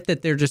 I get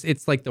that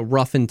it's like the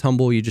rough and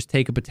tumble. You just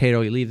take a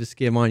potato, you leave the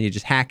skim on, you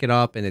just hack it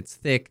up, and it's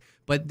thick.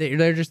 But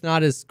they're just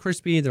not as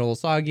crispy. They're a little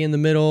soggy in the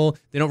middle.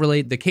 They don't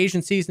really. The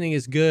Cajun seasoning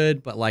is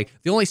good, but like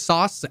the only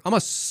sauce. I'm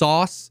a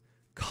sauce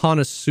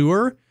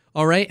connoisseur.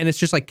 All right, and it's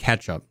just like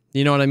ketchup.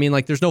 You know what I mean?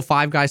 Like, there's no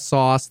Five Guys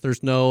sauce.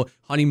 There's no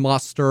honey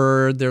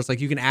mustard. There's like,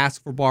 you can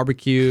ask for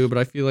barbecue, but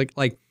I feel like,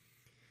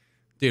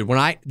 dude,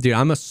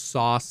 I'm a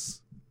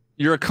sauce.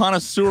 You're a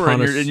connoisseur.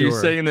 And you're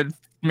saying that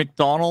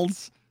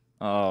McDonald's.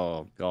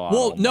 Oh God.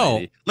 Well, almighty.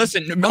 no.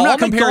 Listen, I'm not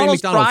comparing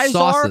McDonald's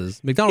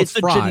sauces. McDonald's it's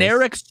fries. a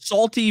generic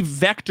salty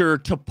vector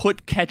to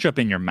put ketchup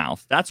in your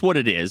mouth. That's what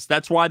it is.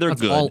 That's why they're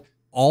good.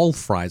 All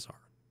fries are.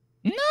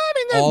 No, I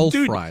mean, all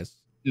dude, fries.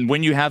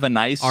 When you have a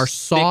nice, our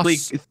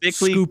sauce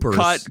thickly scoopers.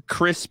 cut,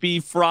 crispy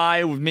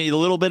fry with maybe a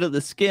little bit of the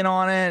skin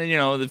on it, you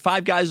know, the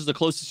Five Guys is the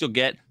closest you'll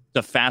get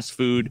to fast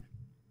food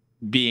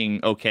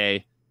being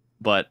okay.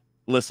 But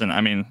listen,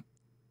 I mean,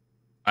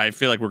 I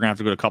feel like we're gonna have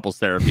to go to couples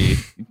therapy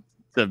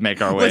to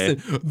make our way.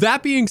 Listen,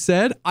 that being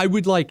said, I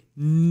would like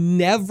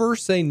never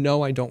say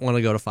no. I don't want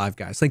to go to Five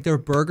Guys. Like, their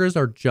burgers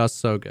are just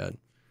so good,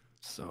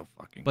 so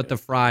fucking. But good. the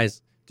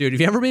fries, dude.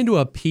 Have you ever been to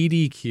a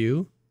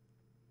PDQ?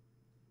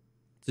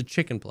 It's a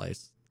chicken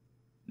place.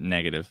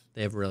 Negative.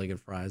 They have really good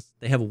fries.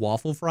 They have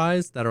waffle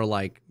fries that are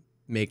like,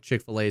 make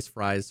Chick-fil-A's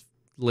fries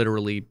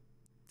literally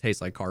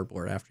taste like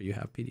cardboard after you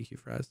have PDQ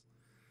fries.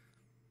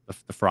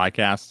 The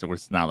Frycast, or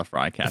it's not the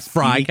Frycast.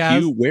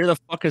 Frycast? Where the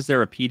fuck is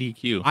there a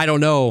PDQ? I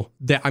don't know.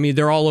 I mean,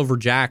 they're all over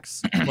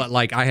Jack's, but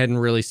like, I hadn't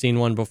really seen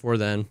one before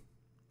then.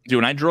 Dude,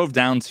 when I drove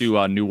down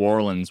to New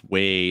Orleans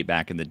way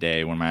back in the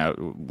day when I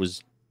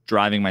was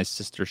driving my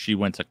sister, she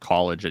went to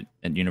college at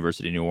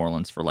University of New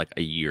Orleans for like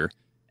a year.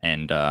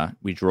 And I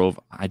drove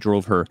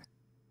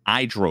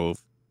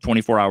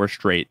 24 hours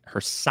straight,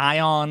 her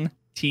Scion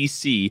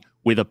TC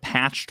with a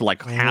patched,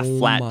 like half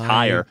flat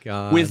tire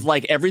with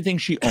like everything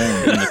she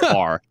owned in the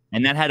car.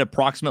 And that had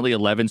approximately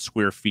 11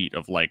 square feet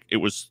of like, it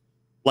was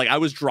like I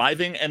was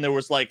driving and there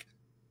was like,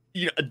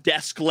 you know, a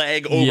desk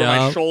leg over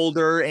my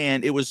shoulder.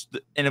 And it was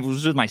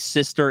with my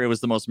sister. It was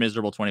the most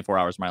miserable 24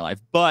 hours of my life.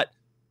 But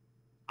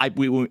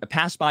we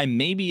passed by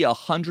maybe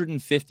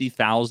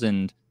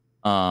 150,000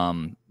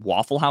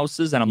 Waffle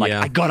Houses, and I'm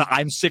like,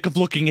 I'm sick of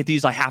looking at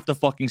these. I have to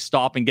fucking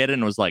stop and get it.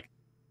 And it was like,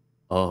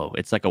 oh,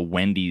 it's like a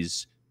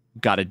Wendy's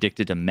got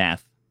addicted to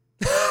meth.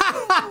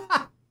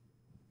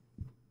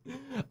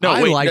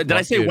 No, wait, did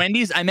I say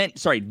Wendy's? I meant,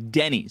 sorry,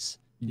 Denny's.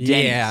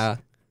 Yeah.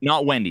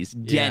 Not Wendy's.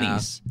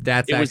 Denny's.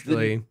 That's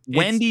actually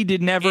Wendy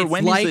did never.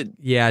 Wendy's like,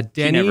 Denny's.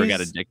 She never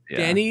got addicted.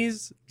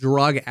 Denny's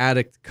drug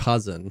addict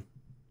cousin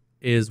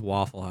is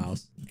Waffle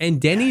House, and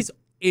Denny's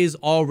is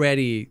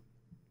already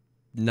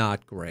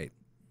not great.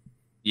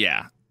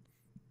 Yeah.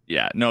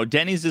 No,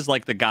 Denny's is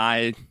like the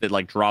guy that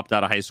like dropped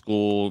out of high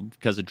school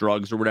because of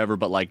drugs or whatever,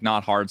 but like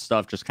not hard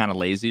stuff, just kind of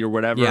lazy or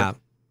whatever. Yeah.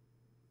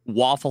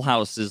 Waffle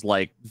House is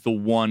like the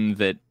one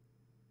that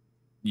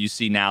you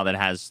see now that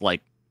has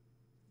like.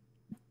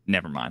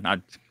 Never mind.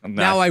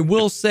 Now I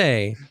will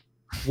say,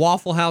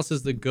 Waffle House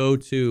is the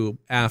go-to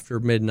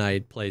after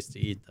midnight place to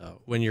eat,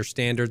 though. When your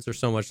standards are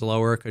so much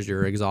lower because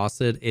you're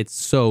exhausted, it's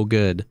so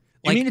good.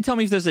 You mean to tell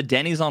me if there's a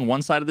Denny's on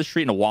one side of the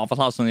street and a Waffle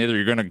House on the other,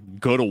 you're going to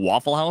go to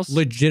Waffle House?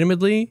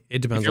 Legitimately,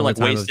 it depends on the time of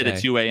day. If you're like wasted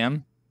at 2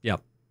 a.m.?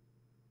 Yep.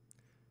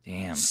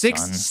 Damn,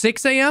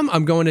 6 a.m.,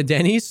 I'm going to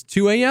Denny's.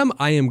 2 a.m.,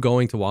 I am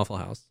going to Waffle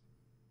House.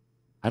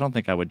 I don't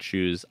think I would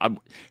choose.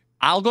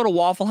 I'll go to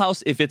Waffle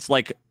House if it's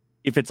like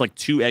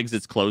 2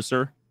 exits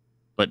closer.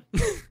 But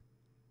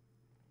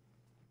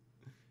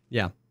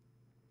yeah.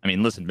 I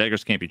mean, listen,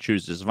 beggars can't be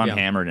choosers. If I'm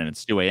hammered and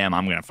it's 2 a.m.,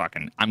 I'm going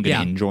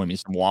to enjoy me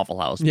some Waffle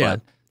House. Yeah.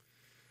 But,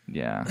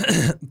 yeah.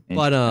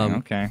 But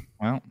okay.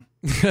 Well,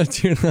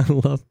 dude, I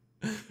love.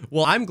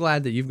 Well, I'm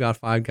glad that you've got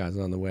Five Guys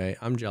on the way.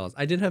 I'm jealous.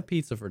 I did have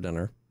pizza for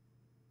dinner.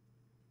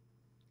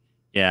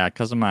 Yeah,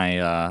 because of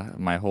my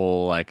my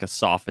whole like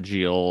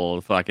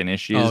esophageal fucking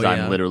issues.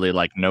 I'm literally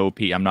like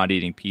I'm not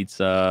eating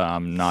pizza.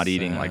 I'm not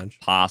eating like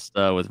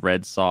pasta with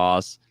red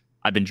sauce.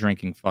 I've been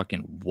drinking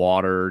fucking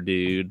water,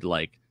 dude.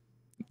 Like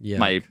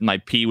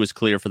my pee was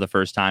clear for the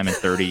first time in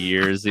 30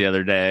 years the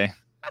other day.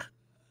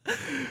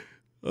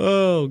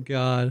 Oh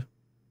God.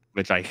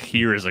 which I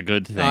hear is a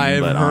good thing.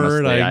 I've but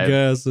heard, honestly, I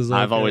guess, is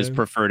I've always okay.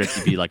 preferred it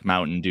to be like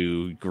Mountain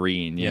Dew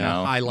green, you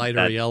know?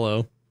 highlighter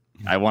yellow.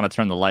 I want to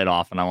turn the light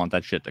off and I want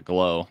that shit to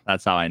glow.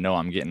 That's how I know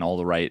I'm getting all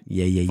the right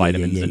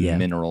vitamins and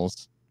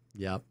minerals.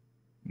 Yep.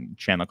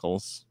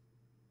 Chemicals.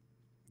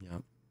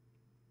 Yep.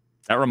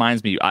 That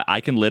reminds me,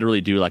 I can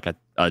literally do like a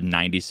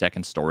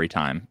 90-second story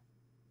time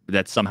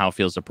that somehow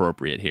feels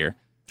appropriate here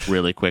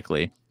really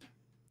quickly.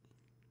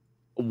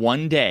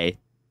 One day,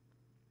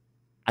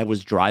 I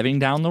was driving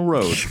down the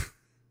road.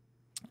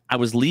 I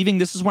was leaving.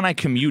 This is when I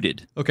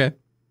commuted. Okay.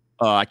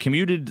 I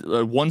commuted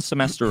 1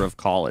 semester of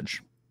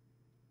college.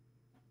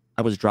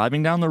 I was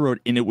driving down the road,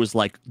 and it was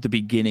like the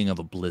beginning of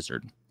a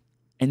blizzard.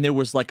 And there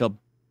was like a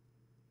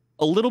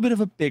little bit of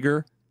a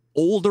bigger,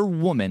 older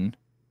woman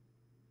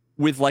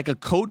with like a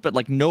coat, but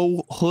like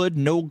no hood,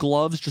 no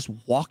gloves, just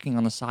walking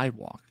on the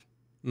sidewalk.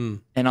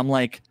 And I'm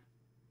like,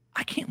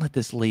 I can't let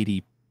this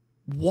lady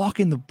walk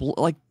in the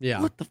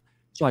what the?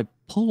 So I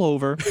pull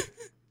over,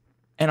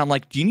 and I'm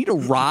like, do you need a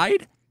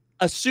ride?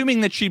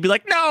 Assuming that she'd be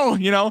like, no,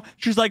 you know.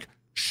 She's like,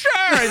 sure.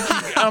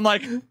 And I'm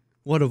like,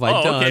 what have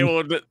I done? Okay,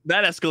 well,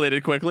 that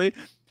escalated quickly.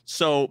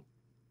 So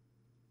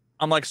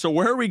I'm like, so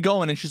where are we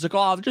going? And she's like, oh,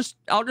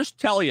 I'll just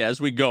tell you as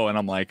we go. And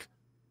I'm like,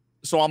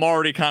 so I'm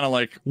already kind of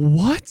like,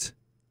 what?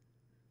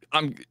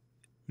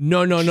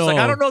 No. Like,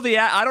 I don't know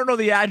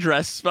the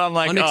address, but I'm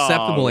like,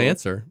 unacceptable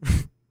answer.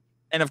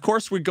 And of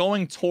course, we're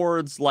going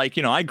towards like,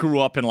 you know, I grew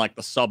up in like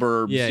the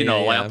suburbs, like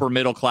upper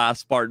middle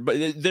class part.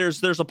 But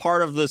there's a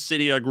part of the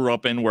city I grew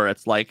up in where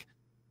it's like,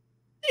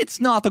 it's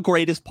not the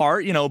greatest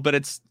part, you know, but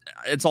it's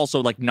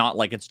also like not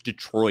like it's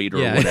Detroit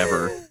or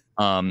whatever.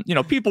 You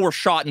know, people were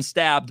shot and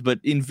stabbed, but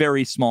in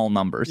very small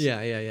numbers.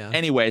 Yeah.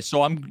 Anyway,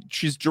 so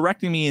she's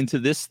directing me into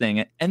this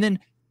thing, and then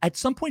at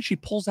some point she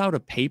pulls out a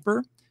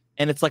paper,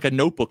 and it's like a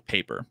notebook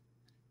paper,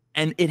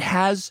 and it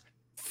has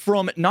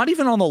from not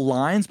even on the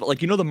lines, but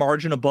like, you know, the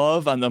margin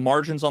above and the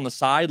margins on the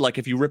side, like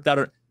if you ripped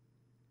out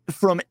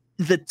from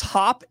the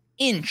top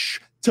inch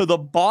to the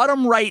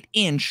bottom right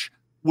inch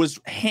was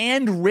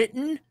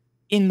handwritten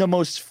in the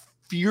most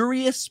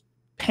furious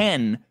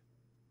pen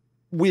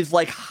with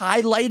like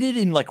highlighted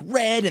in like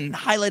red and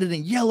highlighted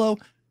in yellow.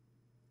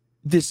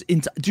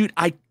 Dude,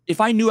 if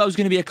I knew I was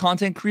going to be a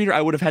content creator,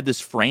 I would have had this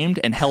framed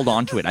and held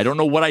onto it. I don't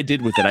know what I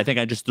did with it. I think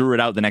I just threw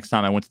it out the next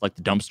time I went to like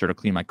the dumpster to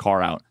clean my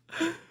car out.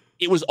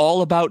 It was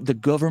all about the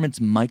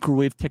government's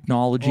microwave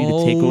technology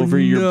to take over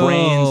your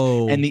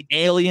brains and the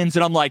aliens.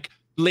 And I'm like,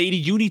 lady,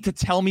 you need to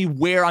tell me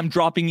where I'm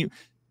dropping you.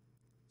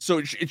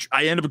 So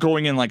I end up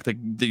going in like the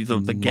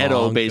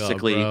ghetto,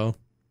 basically. Bro.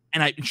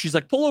 And she's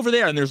like, pull over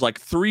there. And there's like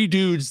 3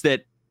 dudes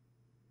that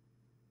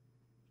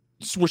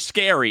were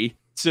scary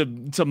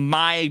to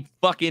my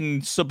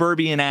fucking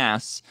suburban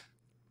ass.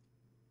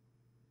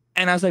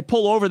 And as I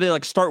pull over, they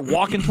like start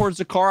walking towards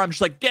the car. I'm just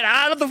like, get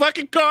out of the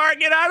fucking car,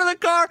 get out of the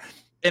car.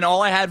 And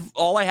all I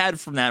had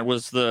from that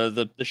was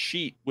the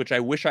sheet, which I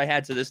wish I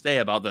had to this day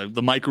about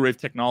the microwave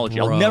technology.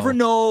 Bro.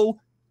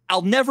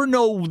 I'll never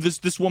know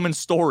this woman's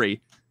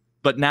story,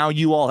 but now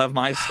you all have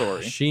my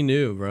story. She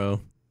knew,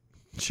 bro.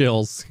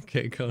 Chills.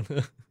 Okay,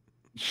 Kona.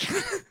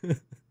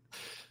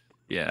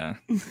 Yeah.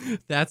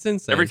 That's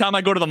insane. Every time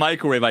I go to the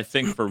microwave, I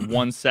think for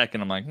 1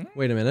 second, I'm like,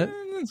 wait a minute.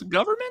 It's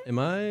government? Am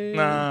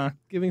I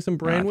giving some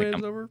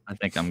brainwaves over? I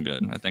think I'm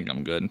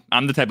good.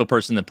 I'm the type of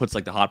person that puts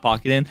like the Hot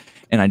Pocket in,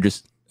 and I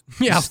just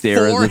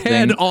stare at the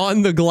thing.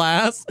 On the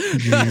glass.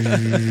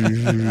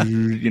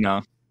 You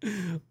know.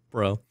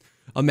 Bro,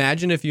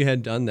 imagine if you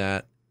had done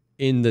that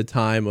in the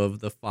time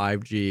of the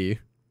 5G.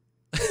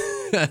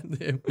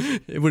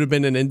 It would have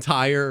been an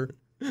entire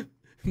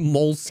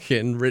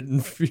moleskin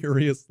written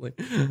furiously.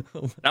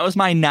 That was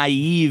my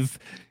naive,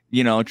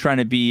 you know, trying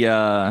to be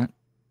the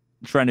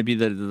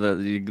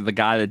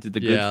guy that did the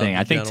good thing.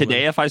 I think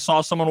today if I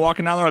saw someone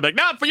walking down there, I'd be like,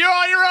 "Not for you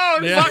on your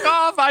own. Yeah. Fuck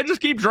off." I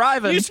just keep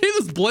driving. You see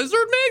this blizzard,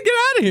 man? Get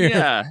out of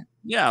here.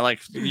 Yeah.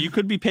 Like you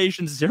could be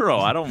patient 0.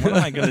 What am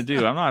I gonna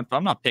do?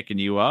 I'm not picking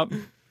you up.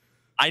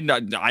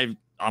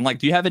 I'm like,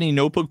 do you have any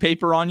notebook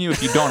paper on you?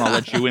 If you don't, I'll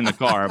let you in the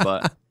car.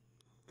 But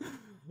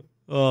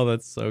oh,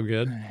 that's so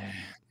good.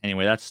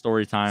 Anyway, that's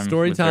story time.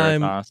 Story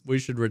time. We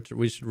should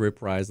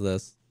reprise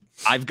this.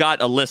 I've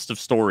got a list of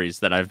stories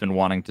that I've been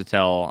wanting to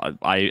tell.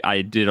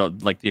 I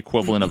did like the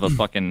equivalent of a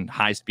fucking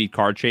high-speed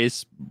car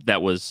chase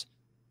that was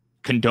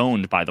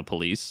condoned by the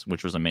police,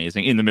 which was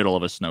amazing, in the middle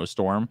of a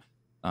snowstorm.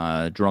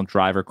 Drunk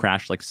driver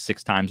crashed like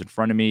 6 times in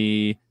front of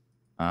me.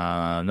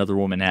 Another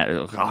woman had.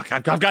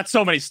 I've got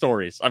so many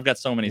stories.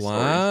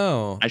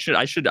 Wow. I should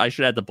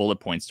add the bullet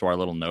points to our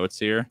little notes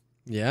here.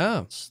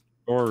 Yeah.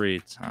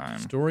 Story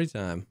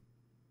time.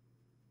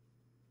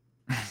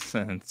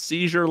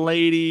 Seizure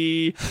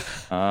lady,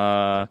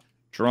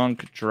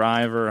 drunk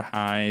driver,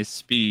 high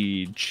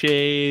speed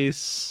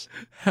chase.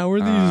 How are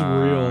these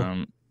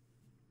real?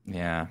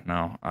 Yeah,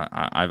 no,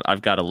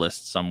 I've got a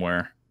list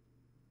somewhere.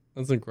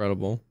 That's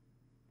incredible.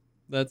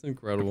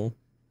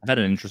 I've had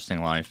an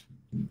interesting life.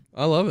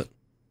 I love it,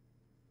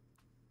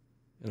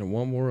 and I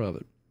want more of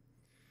it.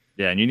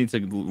 Yeah, and you need to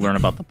learn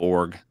about the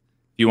Borg.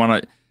 You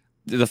want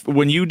to?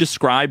 When you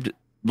described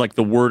like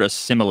the word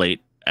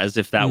assimilate as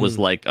if that was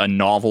like a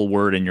novel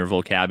word in your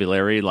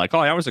vocabulary. Like,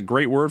 oh, that was a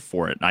great word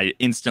for it. And I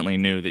instantly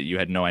knew that you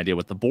had no idea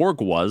what the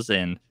Borg was.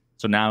 And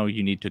so now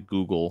you need to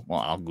Google. Well,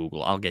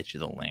 I'll get you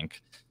the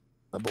link.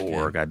 The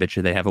Borg. I bet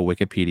you they have a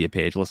Wikipedia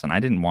page. Listen, I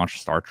didn't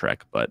watch Star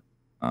Trek, but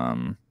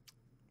at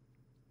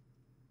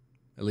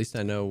least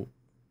I know.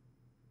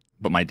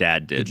 But my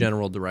dad did. The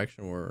general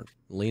direction we're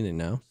leaning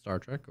now. Star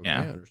Trek. Okay,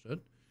 yeah,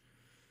 understood.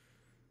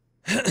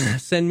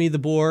 Send me the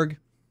Borg.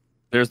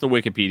 There's the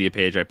Wikipedia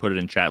page. I put it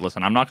in chat.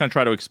 Listen, I'm not going to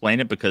try to explain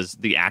it because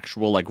the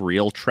actual like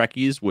real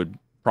Trekkies would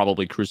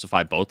probably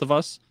crucify both of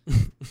us.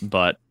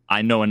 But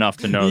I know enough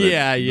to know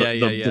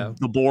that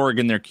the Borg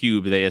in their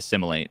cube, they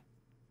assimilate.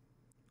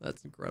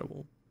 That's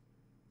incredible.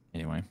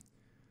 Anyway.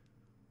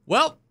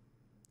 Well,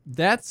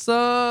 that's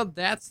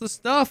the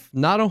stuff.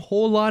 Not a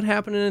whole lot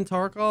happening in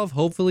Tarkov.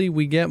 Hopefully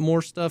we get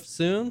more stuff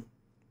soon.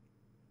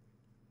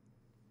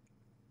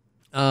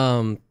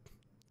 DMZ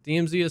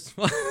is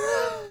fun.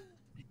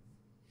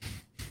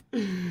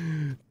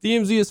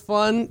 DMZ is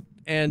fun,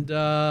 and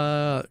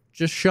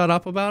just shut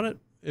up about it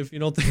if you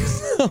don't think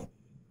so.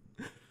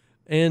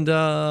 And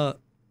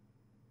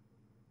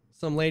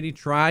some lady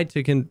tried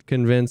to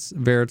convince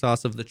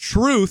Veritas of the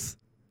truth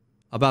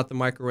about the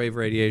microwave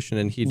radiation,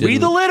 and he didn't.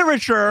 Read the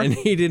literature, and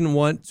he didn't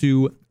want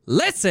to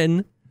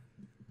listen.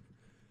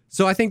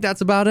 So I think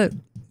that's about it.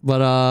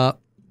 But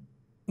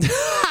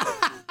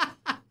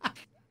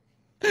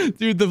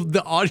dude,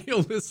 the audio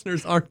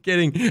listeners aren't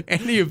getting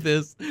any of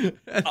this.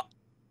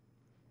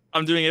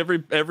 I'm doing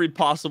every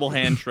possible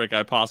hand trick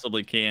I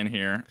possibly can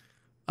here.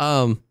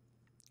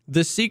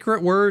 The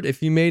secret word,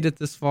 if you made it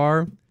this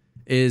far,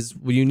 is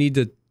you need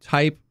to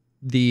type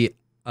the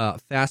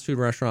fast food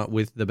restaurant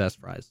with the best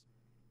fries.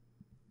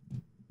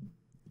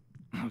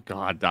 Oh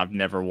God, I've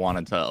never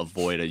wanted to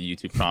avoid a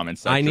YouTube comment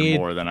section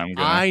more than I'm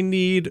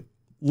gonna.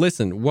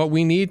 Listen, what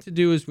we need to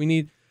do is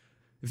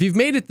if you've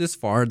made it this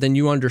far, then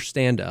you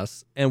understand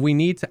us, and we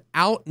need to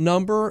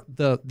outnumber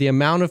the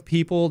amount of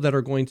people that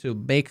are going to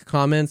make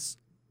comments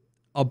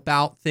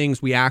about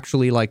things we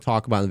actually like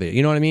talk about in the video.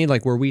 You know what I mean?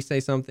 Like where we say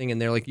something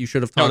and they're like, you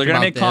should have talked about this. No,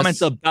 they're going to make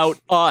comments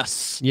about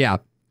us. Yeah.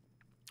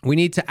 We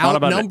need to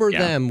outnumber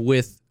them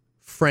with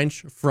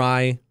French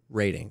fry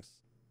ratings.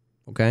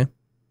 Okay?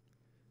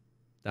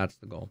 That's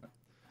the goal.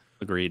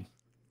 Agreed.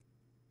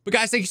 But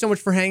guys, thank you so much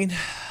for hanging. This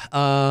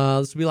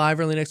will be live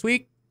early next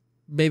week.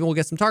 Maybe we'll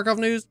get some Tarkov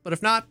news, but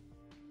if not,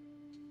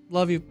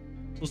 love you.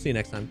 We'll see you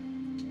next time.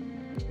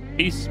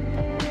 Peace.